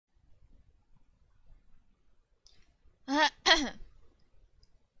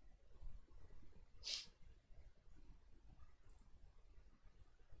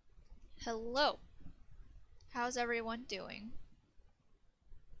Hello. How's everyone doing?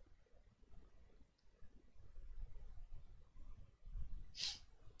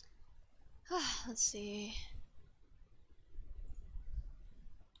 Let's see.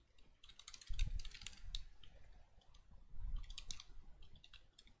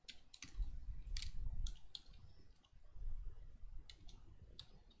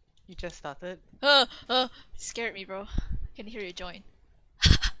 You just started? Scared me, bro. Can hear you join.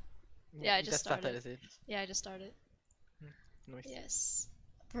 Yeah, I just started. Is it? Yeah, I just started. Nice. Yes.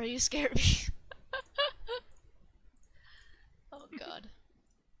 Bro, you scared me. Oh god.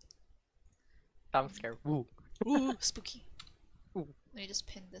 I'm scared. Woo. Ooh, spooky. Ooh. Let me just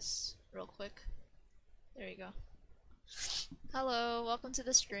pin this real quick. There you go. Hello, welcome to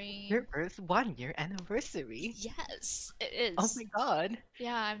the stream. Your first 1 year anniversary. Yes, it is. Oh my god.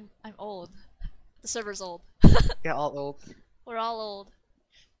 Yeah, I'm old. The server's old. You're all old. We're all old.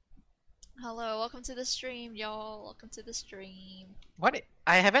 Hello, welcome to the stream, y'all. Welcome to the stream. What?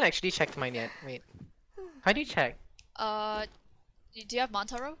 I haven't actually checked mine yet. Wait. How do you check? Do you have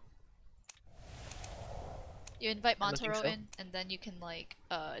Montaro? You invite I don't think Montaro so. in, and then you can like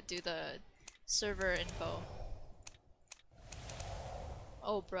do the server info.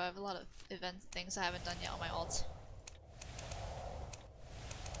 Oh, bro, I have a lot of event things I haven't done yet on my alt.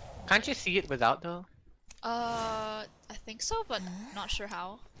 Can't you see it without though? I think so, but not sure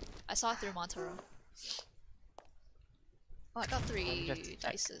how. I saw it through Montaro. Oh, I got 3 just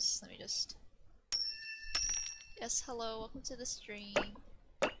check. dices. Let me just. Yes, hello, welcome to the stream.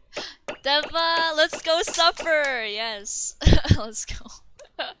 Deva, let's go suffer! Yes, let's go.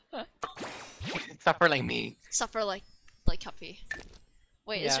 Suffer like me. Suffer like cuppy.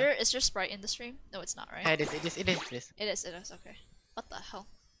 Wait, Yeah. is your sprite in the stream? No, it's not, right? It is. It is, okay. What the hell?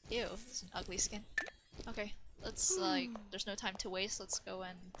 Ew, it's an ugly skin. Okay, let's there's no time to waste, let's go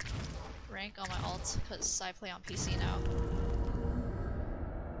and rank on my alt, because I play on PC now.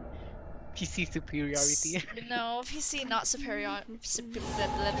 PC superiority. No, PC not superiority.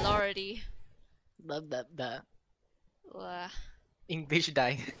 the Blah. English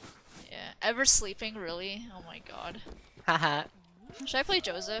die. Yeah, ever sleeping, really? Oh my god. Haha. Should I play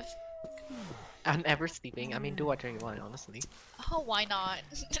Joseph? I'm ever sleeping. I mean, do whatever you want, honestly. Oh, why not?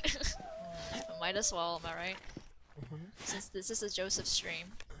 Might as well, am I right? Mm-hmm. Since this is a Joseph stream.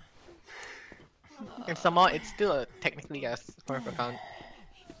 And somehow it's still technically a fourth account.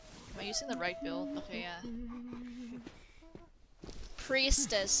 Am I using the right build? Okay, yeah.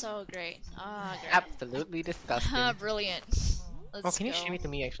 Priestess, so great. Ah, great. Absolutely disgusting. Brilliant. Let's Oh, can you go. stream it to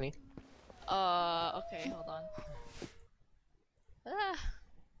me actually? Okay, hold on. Ah.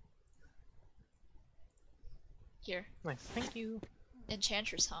 Here. Nice, thank you.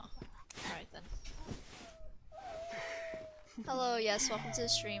 Enchantress, huh? Alright then. Hello, yes, welcome to the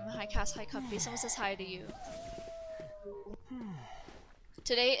stream. Hi Cass, hi Cuppy. Someone says hi to you.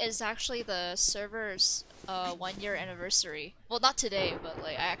 Today is actually the server's 1 year anniversary. Well, not today, but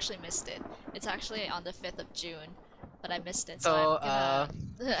like I actually missed it. It's actually on the 5th of June, but I missed it. So I'm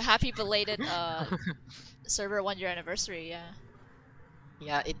gonna happy belated server 1 year anniversary. Yeah.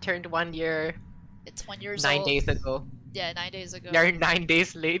 Yeah, it turned 1 year. It's 1 year 9 old. days ago. Yeah, 9 days ago. You're 9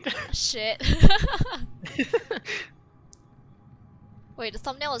 days late. Shit. Wait, the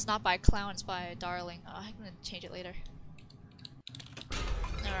thumbnail is not by Clown, it's by Darling. I'm gonna change it later.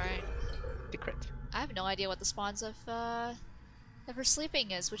 Alright. Secret. I have no idea what the spawns of her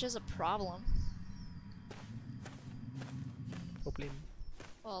sleeping is, which is a problem. Hopefully.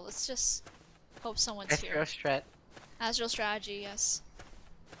 Well, let's just hope someone's Astro here. strat. Astral strategy, yes.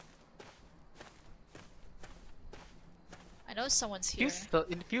 I know someone's here.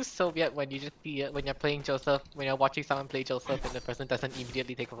 It feels so weird when you just see it when you're playing Joseph, when you're watching someone play Joseph and the person doesn't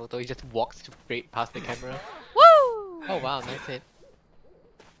immediately take a photo, he just walks straight past the camera. Woo! Oh wow, nice hit.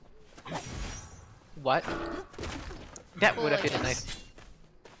 What? That would have been nice.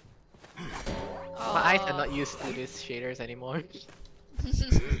 My eyes are not used to these shaders anymore.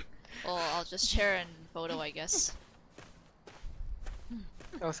 Well, I'll just share in photo, I guess.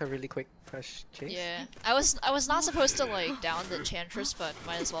 That was a really quick crush chase. Yeah, I was not supposed to like down the Enchantress, but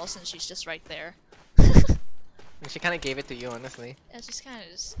might as well since she's just right there. And she kind of gave it to you, honestly. Yeah, she's kind of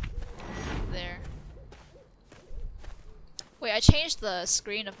just there. Wait, I changed the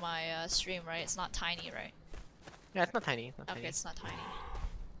screen of my stream, right? It's not tiny, right? Yeah, it's not tiny. It's not Okay, tiny. it's not tiny.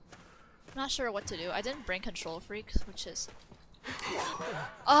 I'm not sure what to do. I didn't bring Control Freak, which is...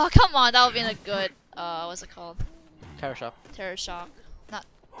 Oh, come on! That would've been a good... what's it called? Terror Shock. Terror Shock. Not...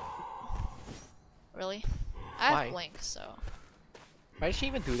 Really? I have Why? Blink, so... Why did she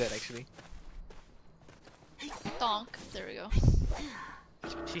even do that, actually? Donk. There we go.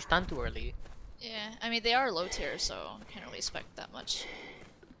 She's done too early. Yeah, I mean they are low tier, so can't really expect that much.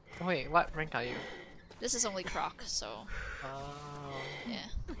 Wait, what rank are you? This is only Croc, so yeah.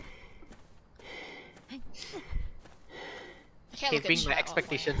 I can't Okay, look bring at my chat.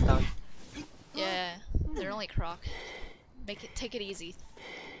 expectations down. Yeah, they're only Croc. Take it easy.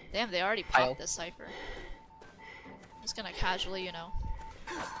 Damn, they already Pile. popped this cipher. I'm just gonna casually, you know.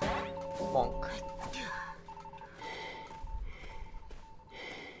 Monk.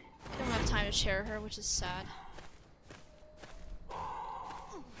 I don't have time to share her, which is sad.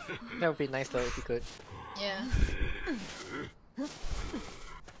 That would be nice though if you could. Yeah.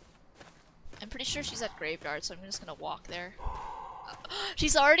 I'm pretty sure she's at graveyard, so I'm just gonna walk there.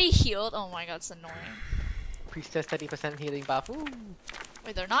 She's already healed. Oh my god, it's annoying. Priestess 30% healing buff. Ooh.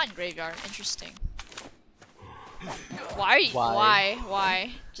 Wait, they're not in graveyard. Interesting. Why? Are you, Why?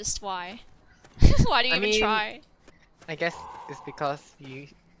 Why? Just why? Why do you even try? I guess it's because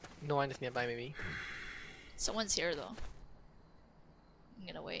no one is nearby maybe. Someone's here though. I'm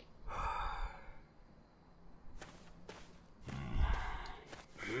gonna wait.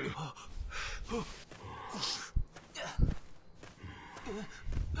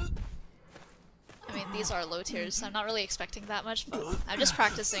 I mean, these are low tiers, so I'm not really expecting that much, but I'm just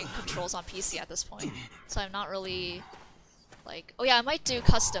practicing controls on PC at this point. So I'm not really, like... Oh yeah, I might do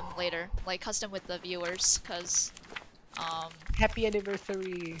custom later. Like, custom with the viewers, because... Happy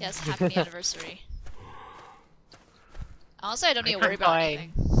anniversary! Yes, happy anniversary. Honestly, I don't need to worry can't about join.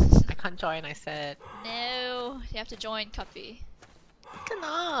 anything. I can't join, I said. No, you have to join Cuppy. I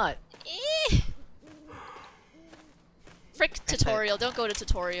cannot! Eh. Frick tutorial, don't go to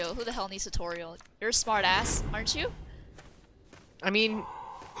tutorial. Who the hell needs tutorial? You're a smart ass, aren't you? I mean...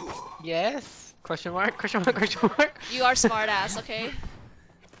 Yes? Question mark? Question mark? Question mark? You are smart ass, okay?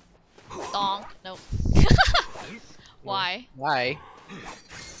 Donk. Nope. Why? Why?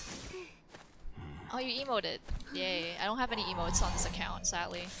 Oh, you emoted. Yay. I don't have any emotes on this account,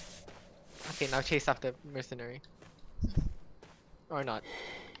 sadly. Okay, now chase after mercenary. Or not.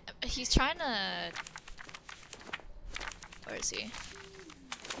 He's trying to... Where is he?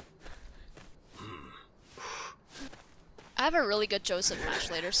 I have a really good Joseph match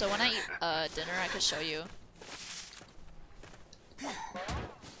later, so when I eat dinner, I could show you.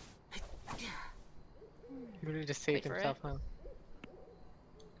 He really just saved himself, huh?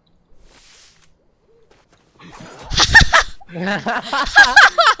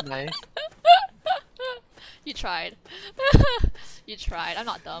 Nice. You tried. You tried. I'm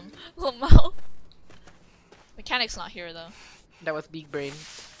not dumb. Lamo. Mechanic's not here though. That was big brain.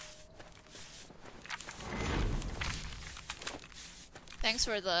 Thanks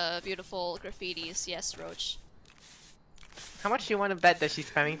for the beautiful graffitis. Yes, Roach. How much do you want to bet that she's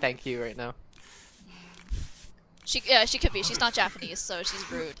spamming thank you right now? Yeah, she could be. She's not Japanese, so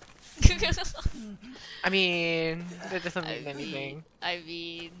she's rude. I mean, that doesn't mean anything.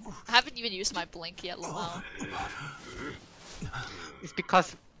 I haven't even used my blink yet, Lamo. It's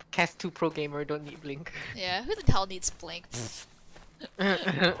because Cast 2 Pro Gamer don't need Blink. Yeah, who the hell needs blink?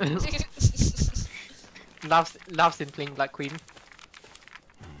 Loves in playing Black Queen.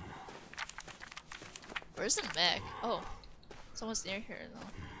 Where's the mech? Oh, someone's near here though.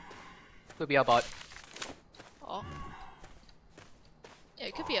 Could be a bot. Oh. Yeah,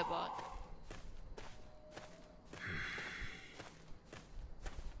 it could be a bot.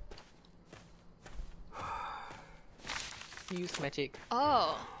 Use magic.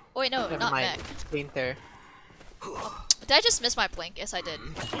 Oh. Oh wait, no, Never not mind. mech. It's Painter. Did I just miss my blink? Yes, I did. I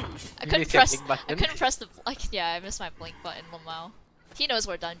You couldn't missed your press. blink button. I couldn't press the. Like, yeah, I missed my blink button, Lamau. He knows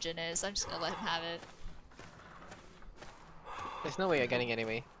where dungeon is. I'm just gonna let him have it. There's no way you're getting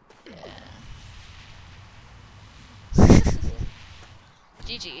anyway. Yeah.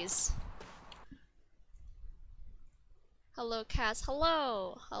 GG's. Hello, Cass.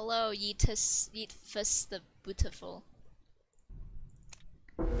 Hello. Hello, Yeetfus the beautiful.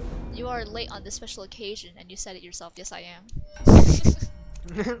 You are late on this special occasion, and you said it yourself. Yes, I am.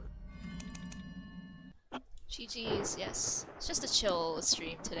 GG's, yes. It's just a chill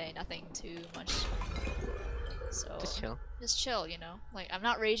stream today, nothing too much. So Just chill. Just chill, you know? Like, I'm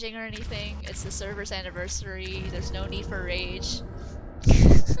not raging or anything. It's the server's anniversary. There's no need for rage.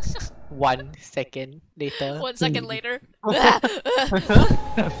 1 second later. 1 second later. F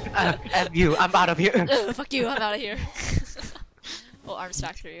you, I'm out of here. Fuck you, I'm out of here. Oh, Arms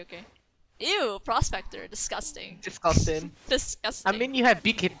Factory, okay. Ew, Prospector, disgusting. Disgusting. Disgusting. I mean, you have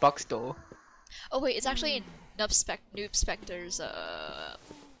big hitbox though. Oh wait, it's actually Noob Specter's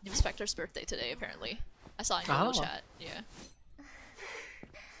birthday today, apparently. I saw in Google chat, yeah.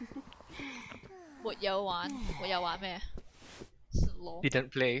 What yo want? What yo want me? Lol.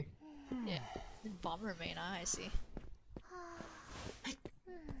 Didn't play. Yeah. Bomber main, I see.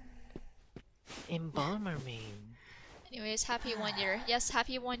 In Bomber main. Anyways, happy 1 year. Yes,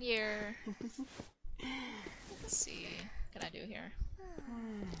 happy 1 year. Let's see. What can I do here?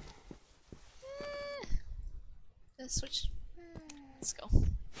 Let's switch. Let's go.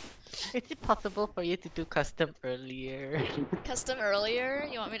 Is it possible for you to do custom earlier? Custom earlier?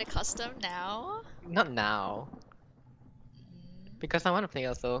 You want me to custom now? Not now. Because I want to play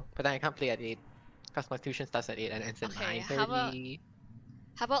also, but then I can't play at 8. Because my tuition starts at 8 and ends at Okay, 9:30.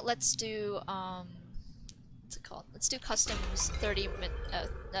 how about let's do what's it called? Let's do customs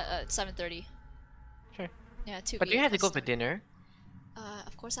 7:30. Sure. Yeah, 2 But do you have to go for dinner?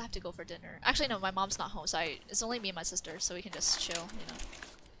 Of course I have to go for dinner. Actually no, my mom's not home, so it's only me and my sister, so we can just chill, you know.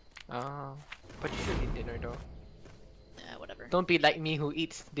 Oh, but you should eat dinner though. Yeah, whatever. Don't be like me who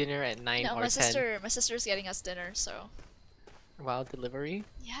eats dinner at 9 No, or my 10. my sister's getting us dinner, so Wow, delivery?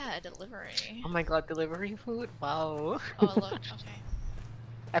 yeah, delivery. Oh my god, delivery food? Wow. Oh look, okay.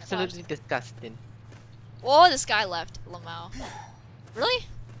 Absolutely disgusting. Whoa, this guy left, Lamau. Really?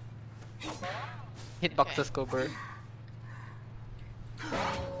 Hitboxes go bird.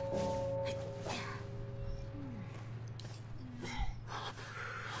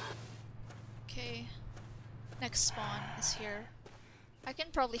 Okay. Next spawn is here. I can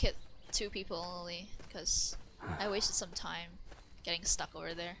probably hit 2 people only, because I wasted some time getting stuck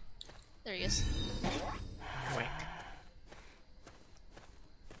over there. There he is. Wait.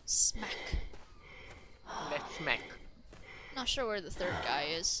 Smack. Let's smack. Not sure where the 3rd guy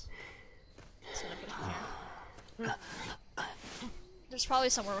is. So I'm gonna put him here. There's probably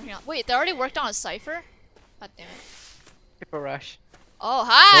someone working on. Wait, they already worked on a cipher? God damn it. Super rush. Oh,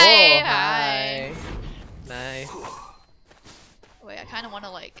 hi! Oh, hi! Nice. Wait, I kinda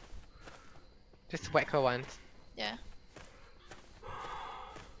wanna like. Just whack her once. Yeah.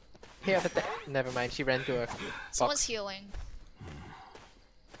 Here, but never mind, she ran to a Someone's box. healing.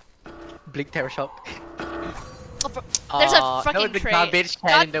 Blink terror shop. Oh, there's a That fucking was the crate. garbage can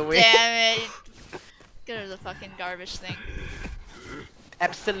God in the way. damn it! Get rid of the fucking garbage thing.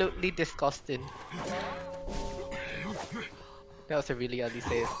 Absolutely disgusting. That was a really ugly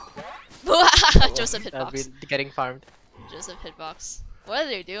save. Joseph That was hitbox. really getting farmed. Joseph hitbox. What are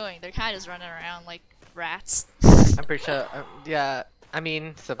they doing? They're kind of just running around like rats. I'm pretty sure. Yeah, I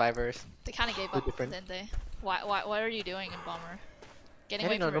mean survivors. They kind of gave They're up, different. didn't they? What are you doing in Bomber? Getting I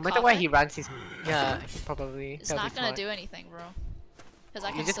away don't know. from No your matter where coffin? he runs, he's probably. It's that'll not be gonna smart. do anything, bro. Because I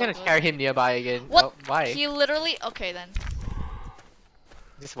can You're just still gonna go scare there. him nearby again. What? Oh, why? He literally. Okay then.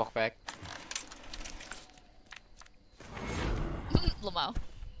 Just walk back. Lamau.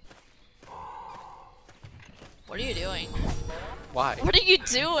 What are you doing? Why? What are you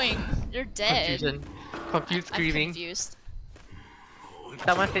doing? You're dead. Confusion. Confused I'm screaming. confused.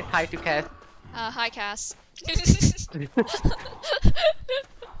 Someone says hi to Cass. Hi, Cass.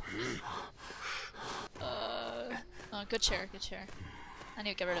 Oh, good chair, good chair. I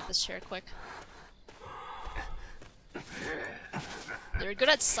need to get rid of this chair quick. They're good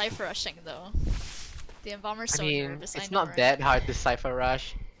at cipher rushing though. The Embalmer's so I mean, nervous. it's I know, not right? that hard to cipher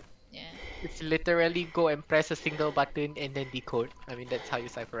rush. Yeah. It's literally go and press a single button and then decode. I mean, that's how you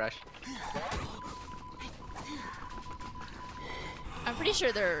cipher rush. I'm pretty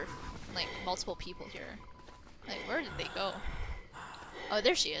sure there are like multiple people here. Like, where did they go? Oh,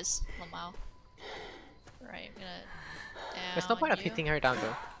 there she is, Lamau. Right, I'm gonna. There's no point of you. hitting her down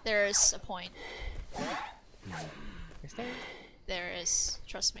though. There's a point. Is there? There is.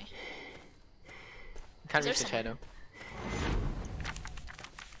 Trust me. Can't Is there reach the shadow.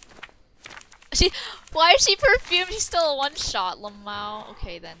 Why is she perfumed? She's still a one shot, Lamau.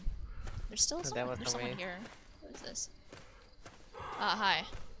 Okay then. There's still that someone, was there's the someone way. here. What is this? Hi.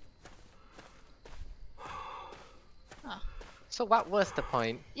 So what was the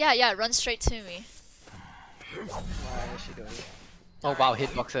point? Yeah, run straight to me. Why is she doing it? Oh wow,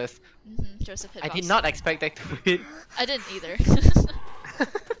 hitboxes. Joseph hitbox. I did not expect that to hit. I didn't either.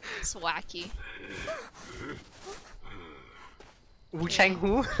 It's wacky. Wu Chang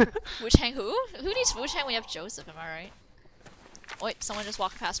Hu? Wu Chang who? Who needs Wu Chang when you have Joseph, am I right? Wait, someone just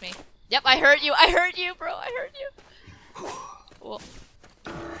walked past me. Yep, I heard you, bro, I heard you! Whoa.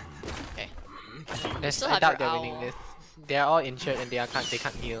 Okay. Still I have doubt your they're winning owl. this. They're all injured and they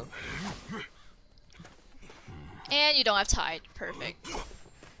can't heal. And you don't have Tide. Perfect.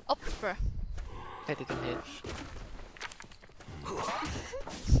 Oh, bruh. That didn't hit.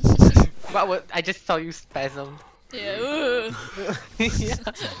 What was, I just saw you spasm. Yeah, ooh. Yeah.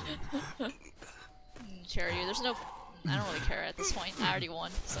 Cherry, there's no... I don't really care at this point. I already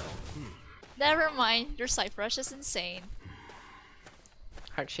won, so... Never mind, your Cypher Rush is insane.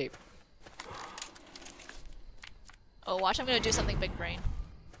 Heart shape. Oh, watch! I'm gonna do something big brain.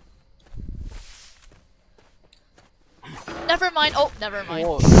 Never mind. Oh, never mind.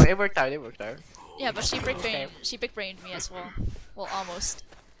 Oh, no, it worked out. It worked out. Yeah, but she big brained me as well. Well, almost.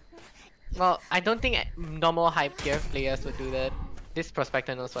 Well, I don't think normal high tier players would do that. This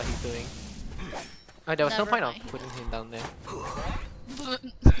prospector knows what he's doing. Oh, there was no point of putting him down there.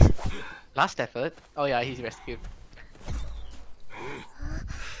 Last effort. Oh yeah, he's rescued.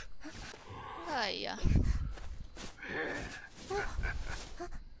 Yeah.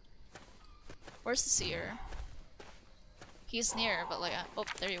 Where's the seer? He's near, but like, oh,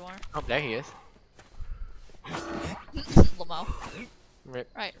 there you are. Oh, there he is. Lamau. Rip.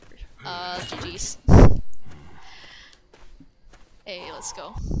 Right. GG's. Hey, let's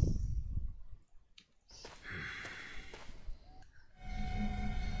go.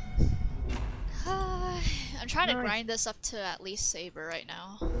 I'm trying to grind this up to at least Saber right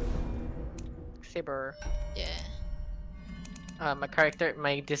now. Saber. Yeah.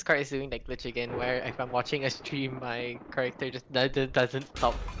 My Discord is doing that glitch again where if I'm watching a stream, my character just doesn't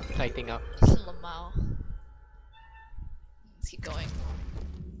stop lighting up. Lamau. Let's keep going.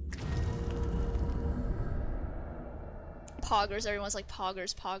 Poggers, everyone's like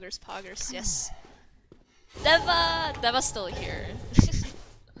poggers, poggers, poggers. Yes. Deva! Deva's still here.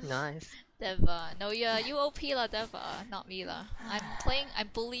 Nice. Deva. No, yeah, you OP la Deva, not me la. I'm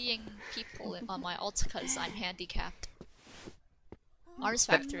bullying people on my alt because I'm handicapped. Arms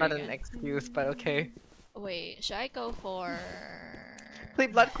That's Factory not again. an excuse, but okay. Wait, should I go for... Play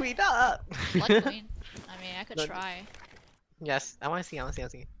Blood Queen up! Blood Queen? I mean, I could try. Yes, I wanna see.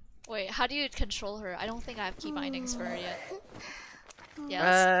 Wait, how do you control her? I don't think I have key bindings for her yet.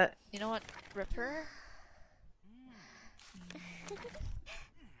 Yeah, you know what? Rip her?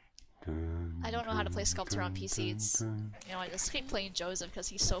 I don't know how to play Sculptor on PC. It's, you know, I just keep playing Joseph because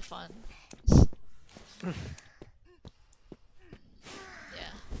he's so fun. Yeah.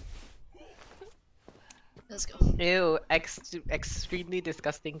 Let's go. Ew, extremely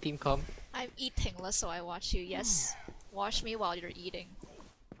disgusting team comp. I'm eating, so I watch you. Yes. Watch me while you're eating.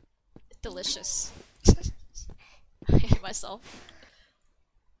 Delicious. I hate myself.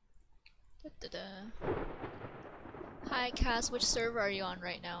 Hi Cass, which server are you on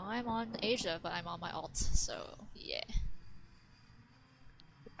right now? I'm on Asia, but I'm on my alt, so yeah.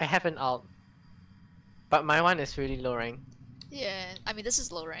 I have an alt, but my one is really low rank. Yeah, I mean this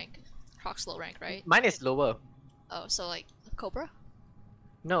is low rank. Croc's low rank, right? Mine is lower. Oh, so like Cobra?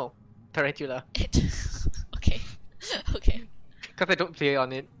 No, Tarantula. Okay. Okay. Because I don't play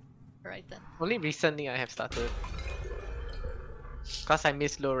on it. Right then. Only recently I have started. Cause I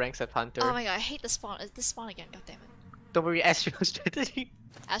miss low ranks at Hunter. Oh my god, I hate this spawn. This spawn again, god damn it. Don't worry, Astral strategy.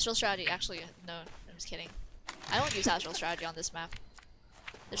 Astral strategy, actually, no, I'm just kidding. I don't use astral strategy on this map.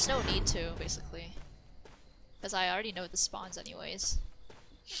 There's no need to, basically. Because I already know the spawns anyways.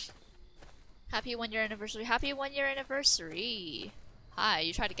 Happy 1 year anniversary, happy 1 year anniversary! Hi,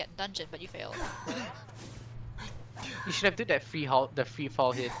 you tried to get in dungeon, but you failed. You should have done that the free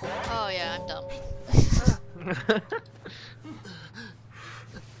fall hit. Oh yeah, I'm dumb.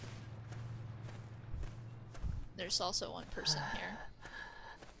 There's also one person here.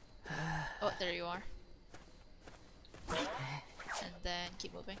 Oh, there you are. And then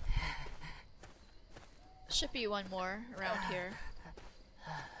keep moving. Should be one more around here.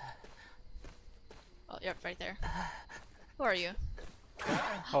 Oh, yep, right there. Who are you?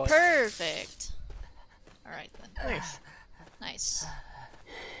 Oh. Perfect! Alright then. Nice. Nice.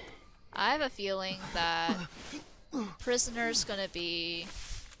 I have a feeling that Prisoner's gonna be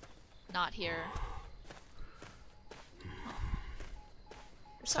not here.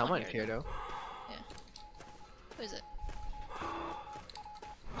 There's Someone here though. Yeah. Who is it?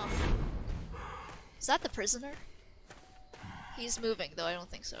 Huh. Is that the prisoner? He's moving though, I don't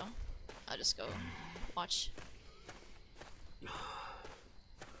think so. I'll just go watch.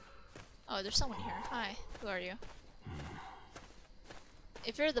 Oh, there's someone here. Hi, who are you?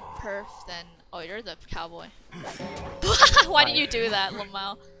 If you're the perf, then... Oh, you're the cowboy. Why did you do that,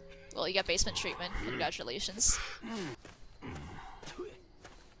 Lamau? Well, you got basement treatment. Congratulations.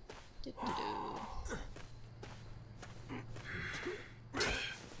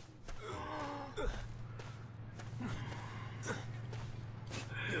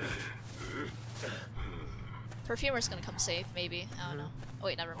 Perfumer's gonna come save, maybe. I don't know. Oh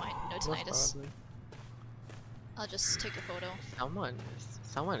wait, never mind. No tinnitus. I'll just take a photo.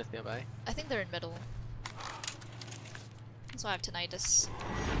 Someone is nearby. I think they're in middle. So I have tinnitus.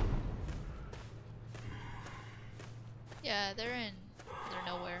 Yeah, they're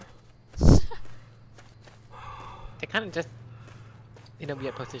nowhere. They kind of just... in a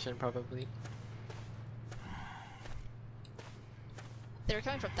weird position, probably. They were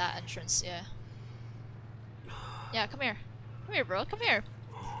coming from that entrance, yeah. Yeah, come here. Come here, bro. Come here.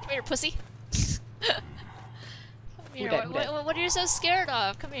 Come here, pussy. Come here. What are you so scared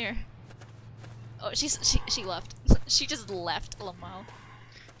of? Come here. Oh, she left. She just left, Lamau.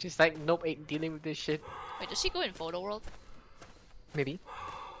 She's like, nope, ain't dealing with this shit. Wait, does she go in Photo World? Maybe.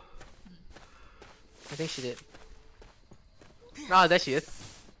 I think she did. Oh, there she is.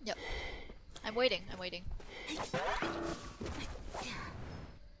 Yep. I'm waiting. I'm waiting.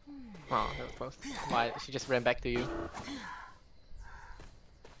 Oh, that was close. Why? She just ran back to you.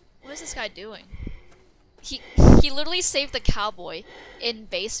 What is this guy doing? He literally saved the cowboy in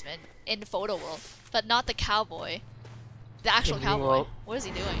basement in Photo World, but not the cowboy. The actual cowboy. What is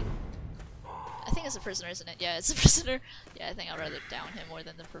he doing? I think it's a prisoner, isn't it? Yeah, it's a prisoner. Yeah, I think I'd rather down him more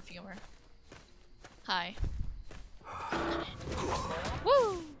than the perfumer. Hi.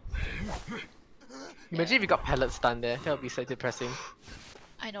 Woo! Imagine if you got pellet stun there. That would be so depressing.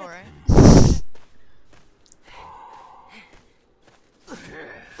 I know, right?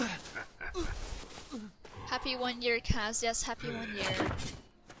 Happy 1 year, Kaz. Yes, happy 1 year.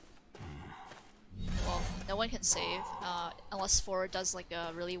 Well, no one can save, unless Forward does like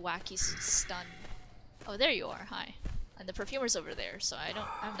a really wacky stun. Oh, there you are. Hi. And the perfumer's over there, so I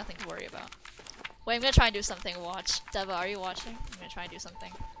have nothing to worry about. Wait, I'm gonna try and do something. Watch. Deva, are you watching? I'm gonna try and do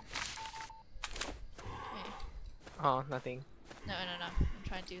something. Okay. Oh, nothing. No. I'm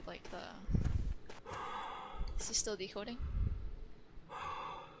trying to do like the... Is he still decoding?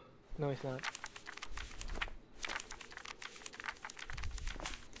 No, it's not.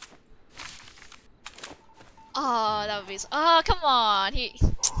 Oh, that would be... Oh, come on! He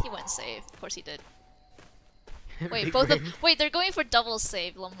went save. Of course he did. Wait, wait, they're going for double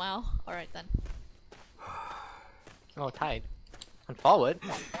save, Lomao. Alright then. Oh, tied. And forward.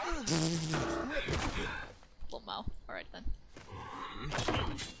 Lomao. Alright then.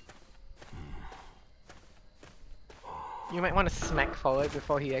 You might want to smack forward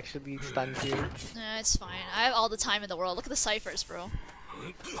before he actually stuns you. Nah, it's fine. I have all the time in the world. Look at the ciphers, bro.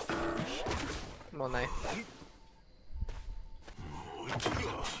 Well, nice. I'm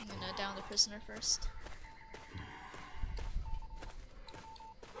gonna down the prisoner first.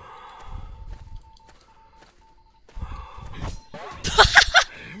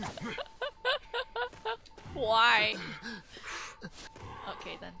 Why?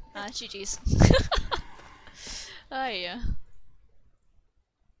 Okay then. GG's. Oh yeah.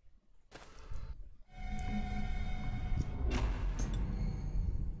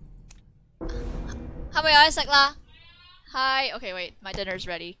 Hi. Okay, wait. My dinner's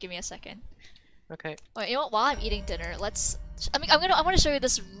ready. Give me a second. Okay. Wait, you know what? While I'm eating dinner, let's. I want to show you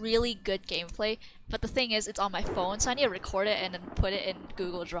this really good gameplay. But the thing is, it's on my phone, so I need to record it and then put it in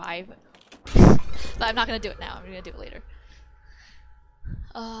Google Drive. But I'm not gonna do it now. I'm gonna do it later.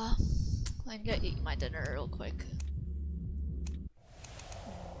 I'm gonna eat my dinner real quick.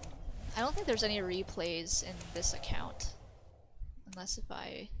 I don't think there's any replays in this account, unless if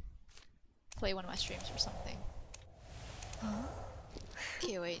I play one of my streams or something.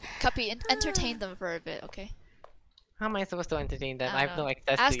 Okay, wait. Cuppy, entertain them for a bit, okay? How am I supposed to entertain them? I have no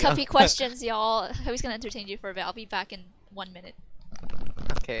access Ask to you. Cuppy questions, y'all. Cuppy's gonna entertain you for a bit. I'll be back in 1 minute.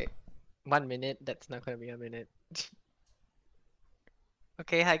 Okay. 1 minute? That's not gonna be a minute.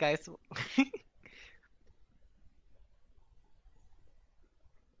 Okay, hi guys.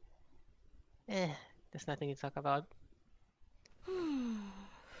 There's nothing to talk about.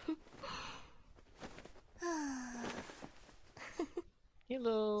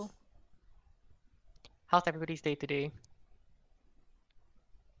 Hello. How's everybody's day today?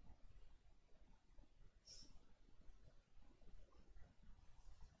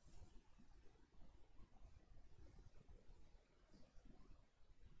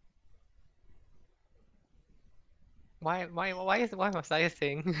 Why was I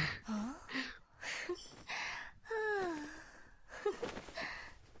saying? Huh?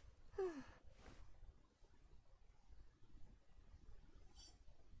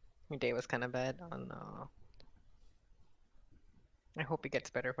 Your day was kind of bad. Oh no. I hope it gets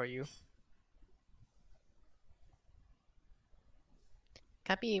better for you.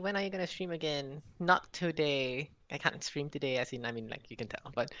 Cappy, when are you gonna stream again? Not today. I can't stream today, as in, I mean, like, you can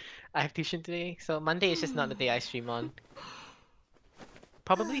tell, but I have tuition today, so Monday is just not the day I stream on.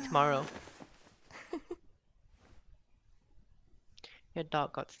 Probably tomorrow. Your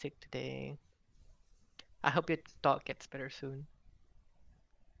dog got sick today. I hope your dog gets better soon.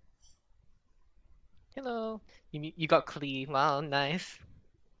 Hello. You got Klee. Wow, nice.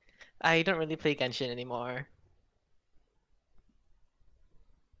 I don't really play Genshin anymore.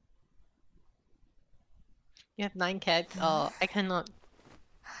 You have 9 cats? Oh, I cannot.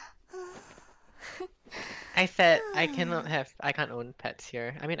 I said I can't own pets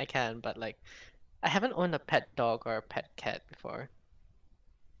here. I mean, I can, but like, I haven't owned a pet dog or a pet cat before.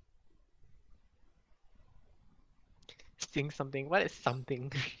 Sing something? What is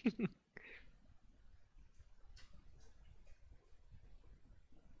something?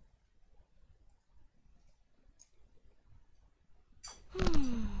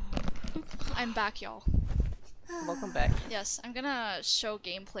 I'm back, y'all. Welcome back. Yes, I'm gonna show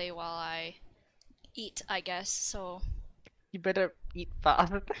gameplay while I eat, I guess, so... You better eat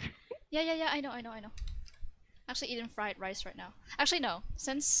fast. Yeah, I know. Actually eating fried rice right now. Actually, no.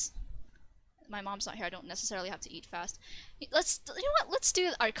 Since my mom's not here, I don't necessarily have to eat fast. You know what? Let's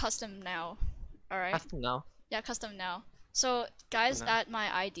do our custom now. Alright? Custom now. Yeah, custom now. So, guys, No. add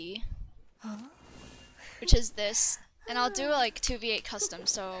my ID. Which is this. And I'll do like 2v8 custom,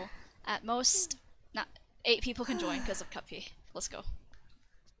 so at most, not 8 people can join because of cuppy. Let's go.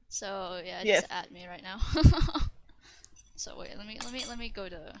 So yeah, Yes. just add me right now. So wait, let me go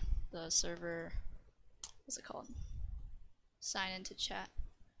to the server. What's it called? Sign into chat.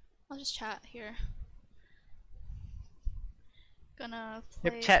 I'll just chat here. Gonna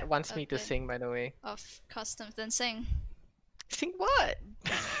play. Your chat wants me to sing, by the way. Of custom, then sing. Sing what?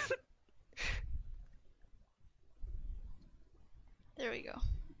 There we go.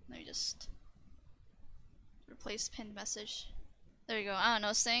 Let me just replace pinned message. There we go. I don't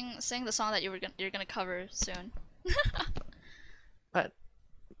know. Sing the song that you're gonna cover soon. But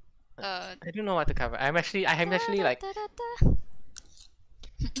I don't know what to cover. I'm actually like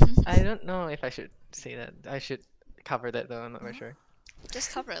I don't know if I should say that. I should cover that though. I'm not very sure.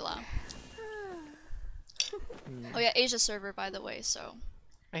 Just cover it loud. Oh yeah, Asia server by the way. So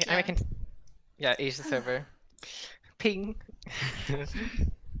I can. Yeah, Asia server. Ping.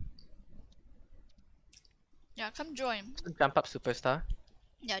 Yeah, come join. Jump up superstar.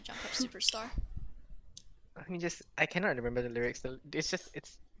 Yeah, jump up superstar. I cannot remember the lyrics.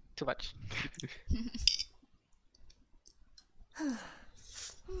 It's too much.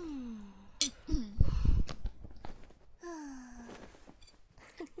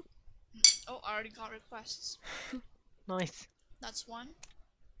 Oh, I already got requests. Nice. That's one.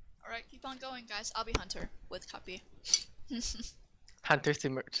 Alright, keep on going, guys. I'll be Hunter with cuppy. Hunter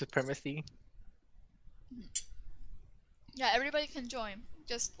supremacy. Yeah, everybody can join.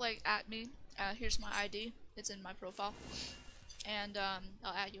 Just like at me. Here's my ID. It's in my profile. And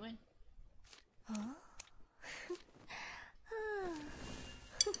I'll add you in.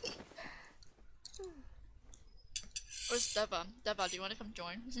 Where's Deva? Deva, do you want to come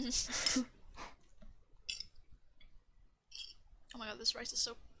join? Oh my god, this rice is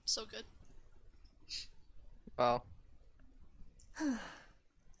so good. Wow.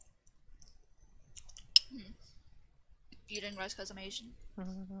 Eating rice because I'm Asian.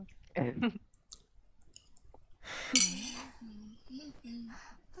 Here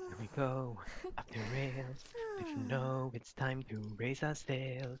we go, up the rails. If you know it's time to raise our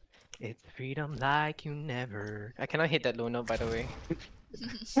sails, it's freedom like you never. I cannot hit that low note, by the way.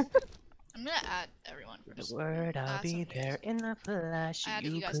 I'm gonna add everyone first. The word I'll be there in a flash.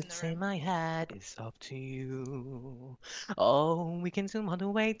 You could say my hat is off to you. Oh, we can zoom all the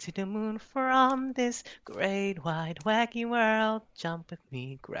way to the moon from this great wide wacky world. Jump with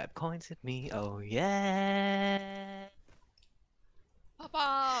me, grab coins with me. Oh yeah. Pop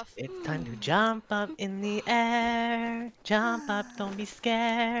off! It's time to jump up in the air. Jump up, don't be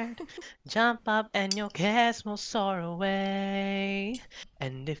scared. Jump up and your cares will soar away.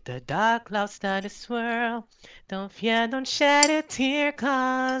 And if the dark clouds start to swirl, don't fear, don't shed a tear,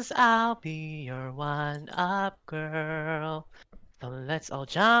 'cause I'll be your one-up girl. So let's all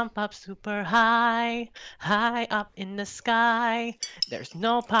jump up super high, high up in the sky. There's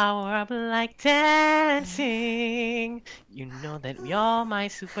no power up like dancing. You know that you're my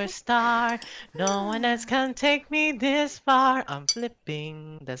superstar. No one else can take me this far. I'm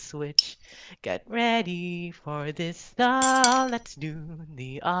flipping the switch. Get ready for this star. Let's do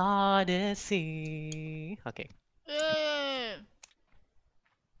the Odyssey. Okay. Yeah.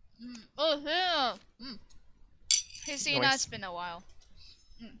 Oh yeah. Hey, Sina, it's been a while.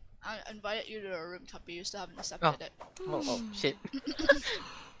 I invited you to a room, Cuppy. You still haven't accepted it. Oh, shit.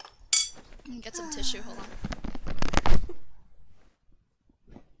 Get some tissue, hold on.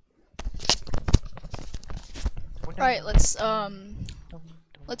 Alright, let's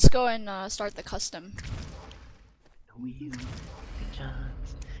go and start the custom.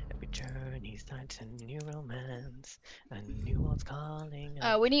 Every journey starts a new romance. A new world's calling.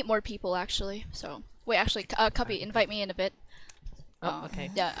 We need more people actually, so wait, actually, Cuppy, invite me in a bit. Oh, okay.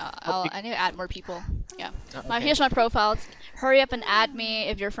 Yeah, I need to add more people. Yeah. Oh, okay. Here's my profile. Hurry up and add me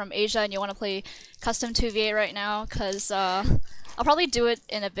if you're from Asia and you want to play custom 2v8 right now, cause I'll probably do it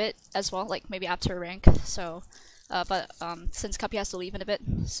in a bit as well, like maybe after rank. So, but since Cuppy has to leave in a bit,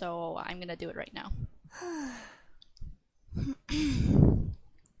 so I'm gonna do it right now.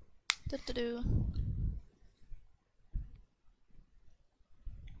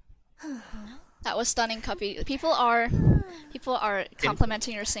 That was stunning, Cuppy. People are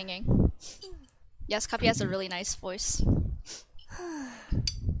complimenting your singing. Yes, Cuppy has a really nice voice.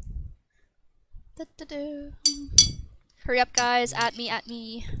 Hurry up, guys! Add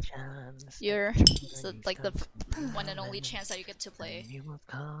me! You're like the one and only chance that you get to play. You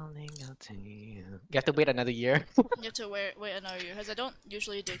have to wait another year. You have to wait another year, because I don't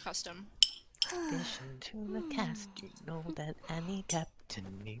usually do custom. Listen to the cast, you know that any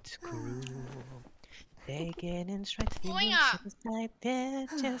captain needs crew. They get in strikes, they're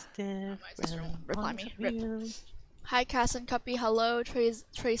just reply me. Rip. Hi, Cass and Cuppy. Hello,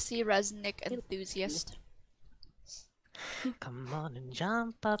 Tracy Resnick enthusiast. Come on and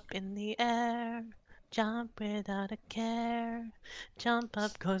jump up in the air. Jump without a care. Jump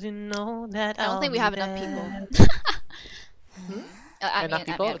up cause you know that I don't think we have enough people. I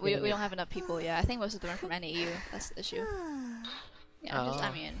mean, we don't have enough people. Yeah, I think most of them are from NAU. That's the issue. Yeah,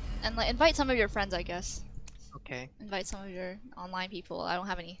 I mean, and like invite some of your friends, I guess. Okay. Invite some of your online people. I don't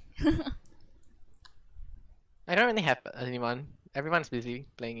have any. I don't really have anyone. Everyone's busy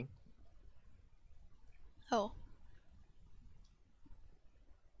playing. Oh.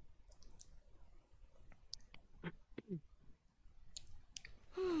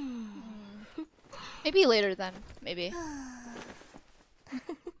 Maybe later then. Maybe.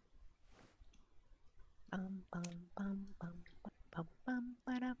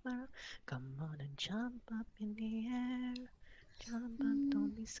 Come on and jump up in the air. Jump up,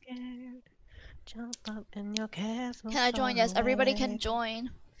 don't be scared. Jump up and your cares will Can I join? Yes, everybody can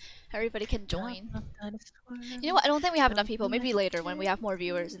join. Everybody can join. You know what? I don't think we have enough people. Maybe later when we have more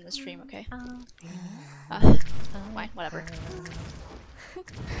viewers in the stream, okay? Fine, whatever.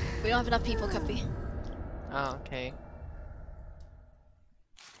 We don't have enough people, Cuppy. Oh, okay.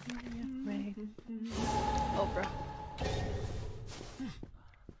 Oh, bro.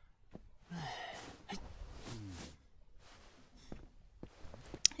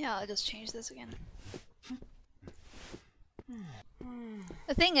 Yeah, I'll just change this again.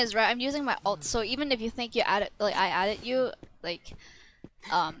 The thing is, right, I'm using my alt, so even if you think you added, like, I added you, like,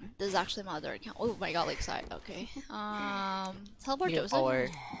 this is actually my other account. Oh my god, Lakeside, okay. Teleport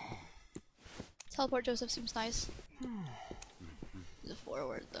Joseph? Teleport Joseph seems nice. The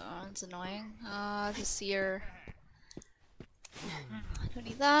forward though, it's annoying. The seer. I don't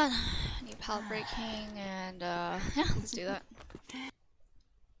need that. I need pallet breaking, and yeah, let's do that.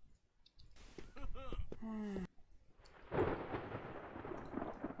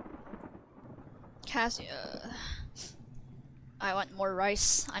 Cassia. I want more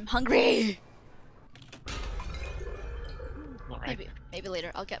rice. I'm hungry. Maybe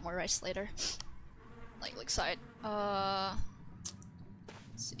later. I'll get more rice later. Like Lakeside. Let's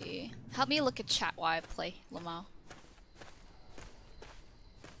see. Help me look at chat while I play Lamau.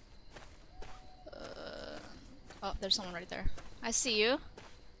 Oh, there's someone right there. I see you.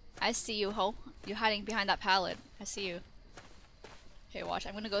 I see you, ho. You're hiding behind that pallet. I see you. Okay, watch.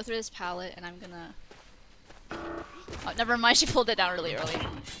 I'm gonna go through this pallet and I'm gonna... Oh, never mind. She pulled it down really early.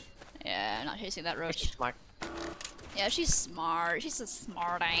 Yeah, I'm not chasing that roach. She's smart. Yeah, she's smart. She's a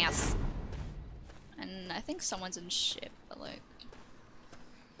smart ass. And I think someone's in ship, but like...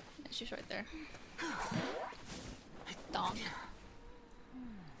 Yeah, she's right there. Donk.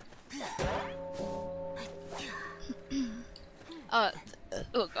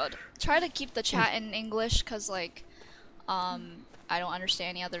 Oh god. Try to keep the chat in English, cause like, I don't understand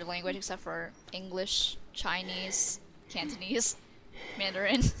any other language except for English, Chinese, Cantonese,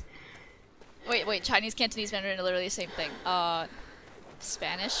 Mandarin. wait, Chinese, Cantonese, Mandarin are literally the same thing.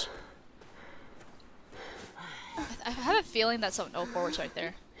 Spanish. I have a feeling that someone— oh, forward's right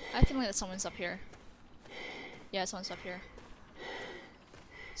there. I have a feeling that someone's up here. Yeah, someone's up here.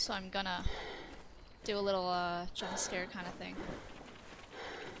 So I'm gonna do a little jump scare kind of thing.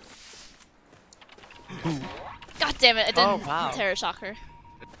 God damn it! I didn't terror shock her.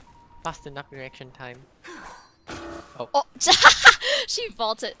 Fast enough reaction time. Oh, she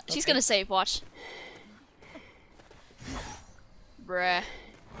vaulted. Okay. She's gonna save. Watch. Bruh.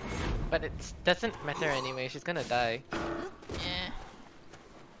 But it doesn't matter anyway. She's gonna die. Yeah.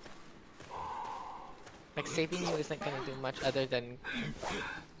 Like saving you isn't gonna do much other than.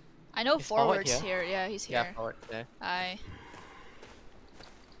 I know forward's here. Yeah, he's here. Yeah, forward there. Hi.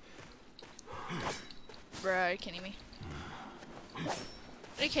 Bro, are you kidding me?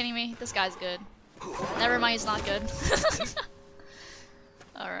 Are you kidding me? This guy's good. Never mind, he's not good.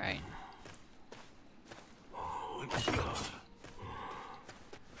 Alright.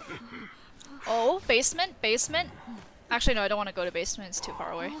 Oh, basement? Basement? Actually, no, I don't want to go to basement, it's too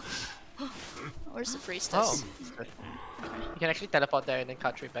far away. Where's the priestess? Oh, you can actually teleport there and then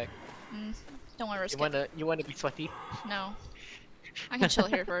cut straight back. Don't want to risk it. You wanna be sweaty? No. I can chill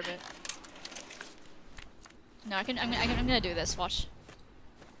here for a bit. No, I'm gonna do this, watch.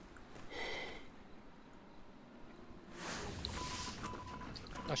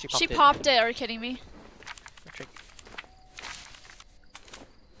 Oh, she popped it, are you kidding me? No trick.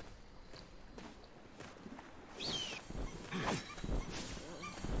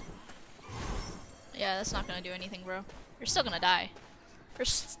 Yeah, that's not gonna do anything, bro. You're still gonna die. You're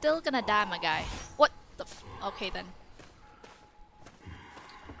still gonna die, my guy. What the f— okay then.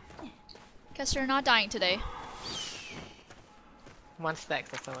 Guess you're not dying today. One stacks,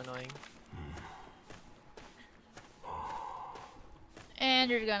 that's so annoying. And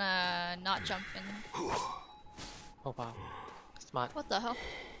you're gonna not jump in. Oh wow. Smart. What the hell?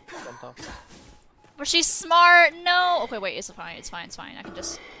 Jump off. But she's smart! No! Okay, wait, it's fine, it's fine, it's fine. I can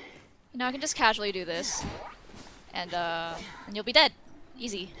just— you know, I can just casually do this. And you'll be dead.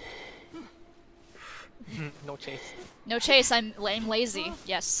 Easy. No chase. No chase, I'm lazy.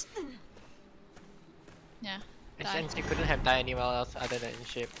 Yes. Yeah. And she couldn't have died anywhere else other than in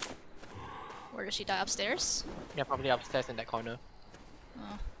ship. Where does she die? Upstairs? Yeah, probably upstairs in that corner.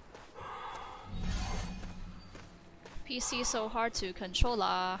 Oh. PC so hard to control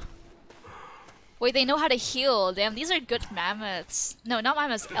lah. Wait, they know how to heal. Damn, these are good mammoths. No, not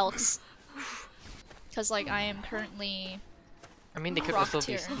mammoths, elks. Cause like I am currently— I mean, they could also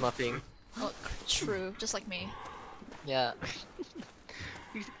be smurfing. Oh, true, just like me. Yeah.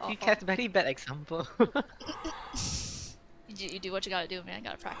 You catch very bad example. You do what you gotta do, man.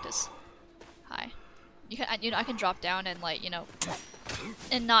 Gotta practice. Hi. You can, you know, I can drop down and like, you know,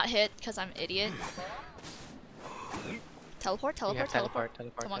 and not hit because I'm an idiot. Teleport, teleport, Yeah, teleport.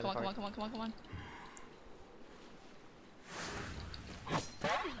 teleport. Come on, come on, come on, come on, come on, come on.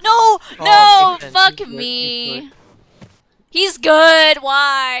 No! No! Fuck me! He's good!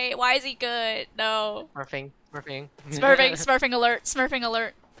 Why? Why is he good? No. Smurfing. Smurfing alert, smurfing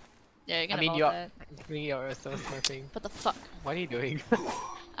alert. Yeah, you're gonna you're so smurfing. What the fuck? What are you doing?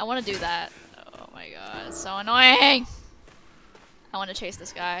 I wanna do that. Oh my god, it's so annoying! I wanna chase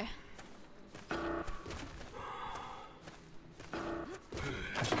this guy.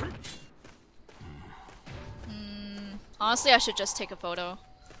 Honestly, I should just take a photo.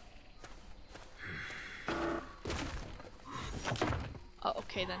 Oh,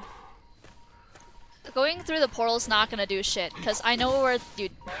 okay then. Going through the portal's not gonna do shit, because I know where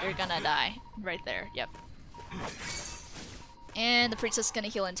you're gonna die. Right there, yep. And the princess is gonna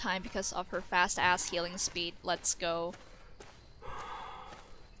heal in time because of her fast-ass healing speed. Let's go.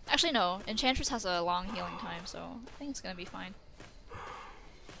 Actually, no. Enchantress has a long healing time, so I think it's gonna be fine.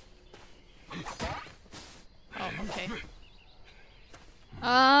 Oh, okay.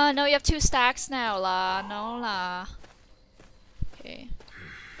 No, you have 2 stacks now, lah. No, lah. Okay.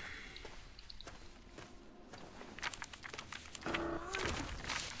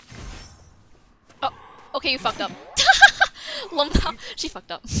 Oh, okay, you fucked up. Lumpa, she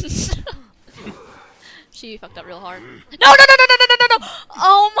fucked up. She fucked up real hard. No, no, no, no, no, no, no, no, no!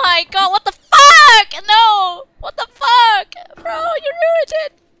 Oh my god, what the fuck? No! What the fuck? Bro, you ruined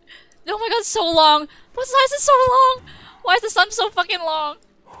it! Oh my god, it's so long! Why is it so long? Why is the sun so fucking long?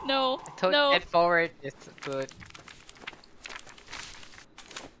 No, no. Head forward, it's good.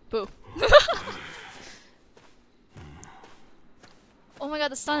 Boo. Oh my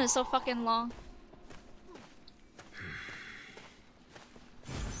god, the sun is so fucking long.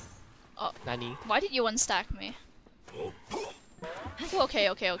 Oh, Nani? why did you unstack me? Okay,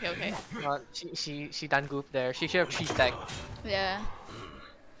 okay, okay, okay. She done goof there. She should have 3 stacked. Yeah.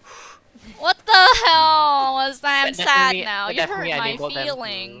 What the hell was that? I'm sad now. You hurt my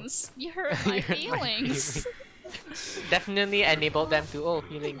feelings. You hurt my feelings. Definitely enabled them to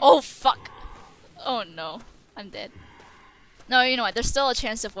healing. Oh fuck. Oh no. I'm dead. No, you know what? There's still a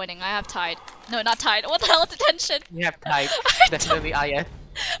chance of winning. I have tied. No, not tied. What the hell? Detention. You have tied. Definitely IS.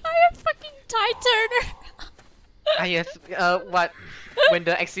 I have fucking tied Turner. IS. What? When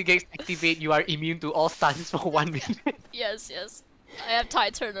the Exegates activate, you are immune to all stuns for 1 minute. Yes, yes. I have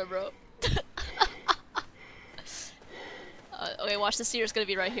tied Turner, bro. Okay, watch, the seer's gonna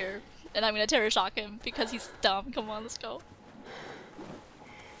be right here. And I'm gonna terror shock him because he's dumb. Come on, let's go.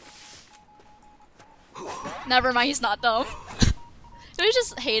 Never mind, he's not dumb. We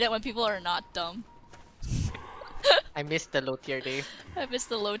just hate it when people are not dumb. I miss the low tier days. I miss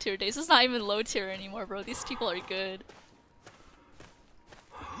the low tier days. It's not even low tier anymore, bro. These people are good.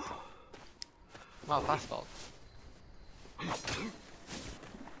 Wow, fast ball.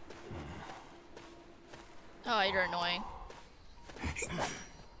 Oh, you're annoying.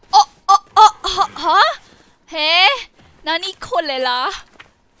 Oh, huh? Hey? Nani kolela?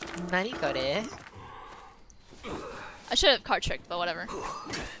 Nani kore? I should have card tricked, but whatever.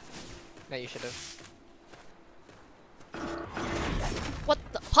 No, you should have. What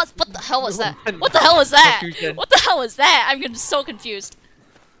the hell was that? What the hell was that? Confusion. What the hell was that? I'm so confused.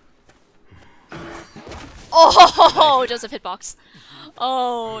 Oh, Joseph hitbox.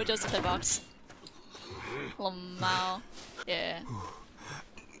 Oh, Joseph hitbox. Lamau. Yeah.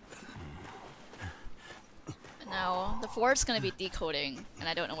 Now, the forward's gonna be decoding, and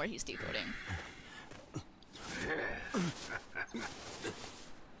I don't know where he's decoding.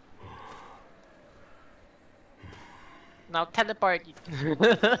 Now teleport.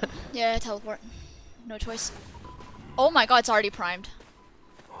 Yeah, teleport. No choice. Oh my god, it's already primed.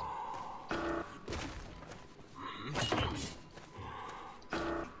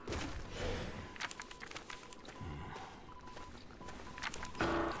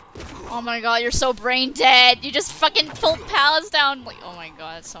 Oh my god, you're so brain dead. You just fucking pulled pallets down. Like, oh my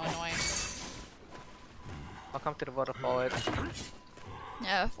god, it's so annoying. Welcome to the water forward.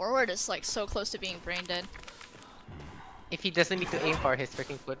 Yeah, forward is like so close to being brain dead. If he doesn't need to aim for his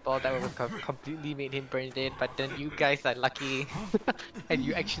freaking football, that would have completely made him brain dead. But then you guys are lucky, and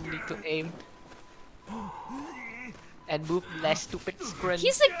you actually need to aim and move less stupid sprint.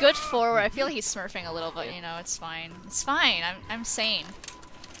 He's a good forward. I feel like he's smurfing a little, but you know, it's fine. It's fine. I'm sane.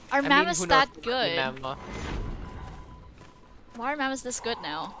 Our Mama's that good. Why are Mama's this good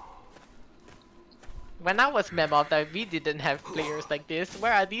now? When I was Memo, we didn't have players like this.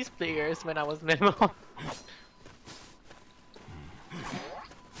 Where are these players when I was Memo?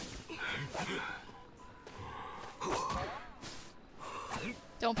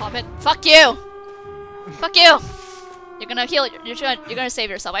 Don't pop it. Fuck you! Fuck you! You're gonna heal. You're gonna save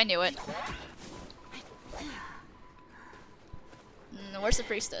yourself. I knew it. Where's the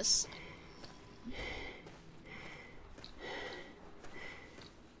priestess?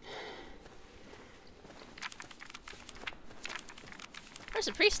 Where's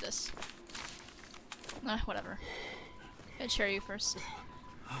the priestess? Whatever. Gonna cheer you first.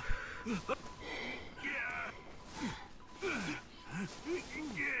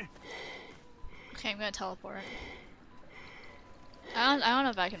 Okay, I'm gonna teleport. I don't know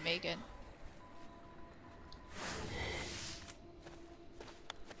if I can make it.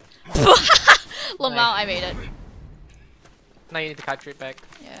 Lamau, I made it. Now you need to capture it back.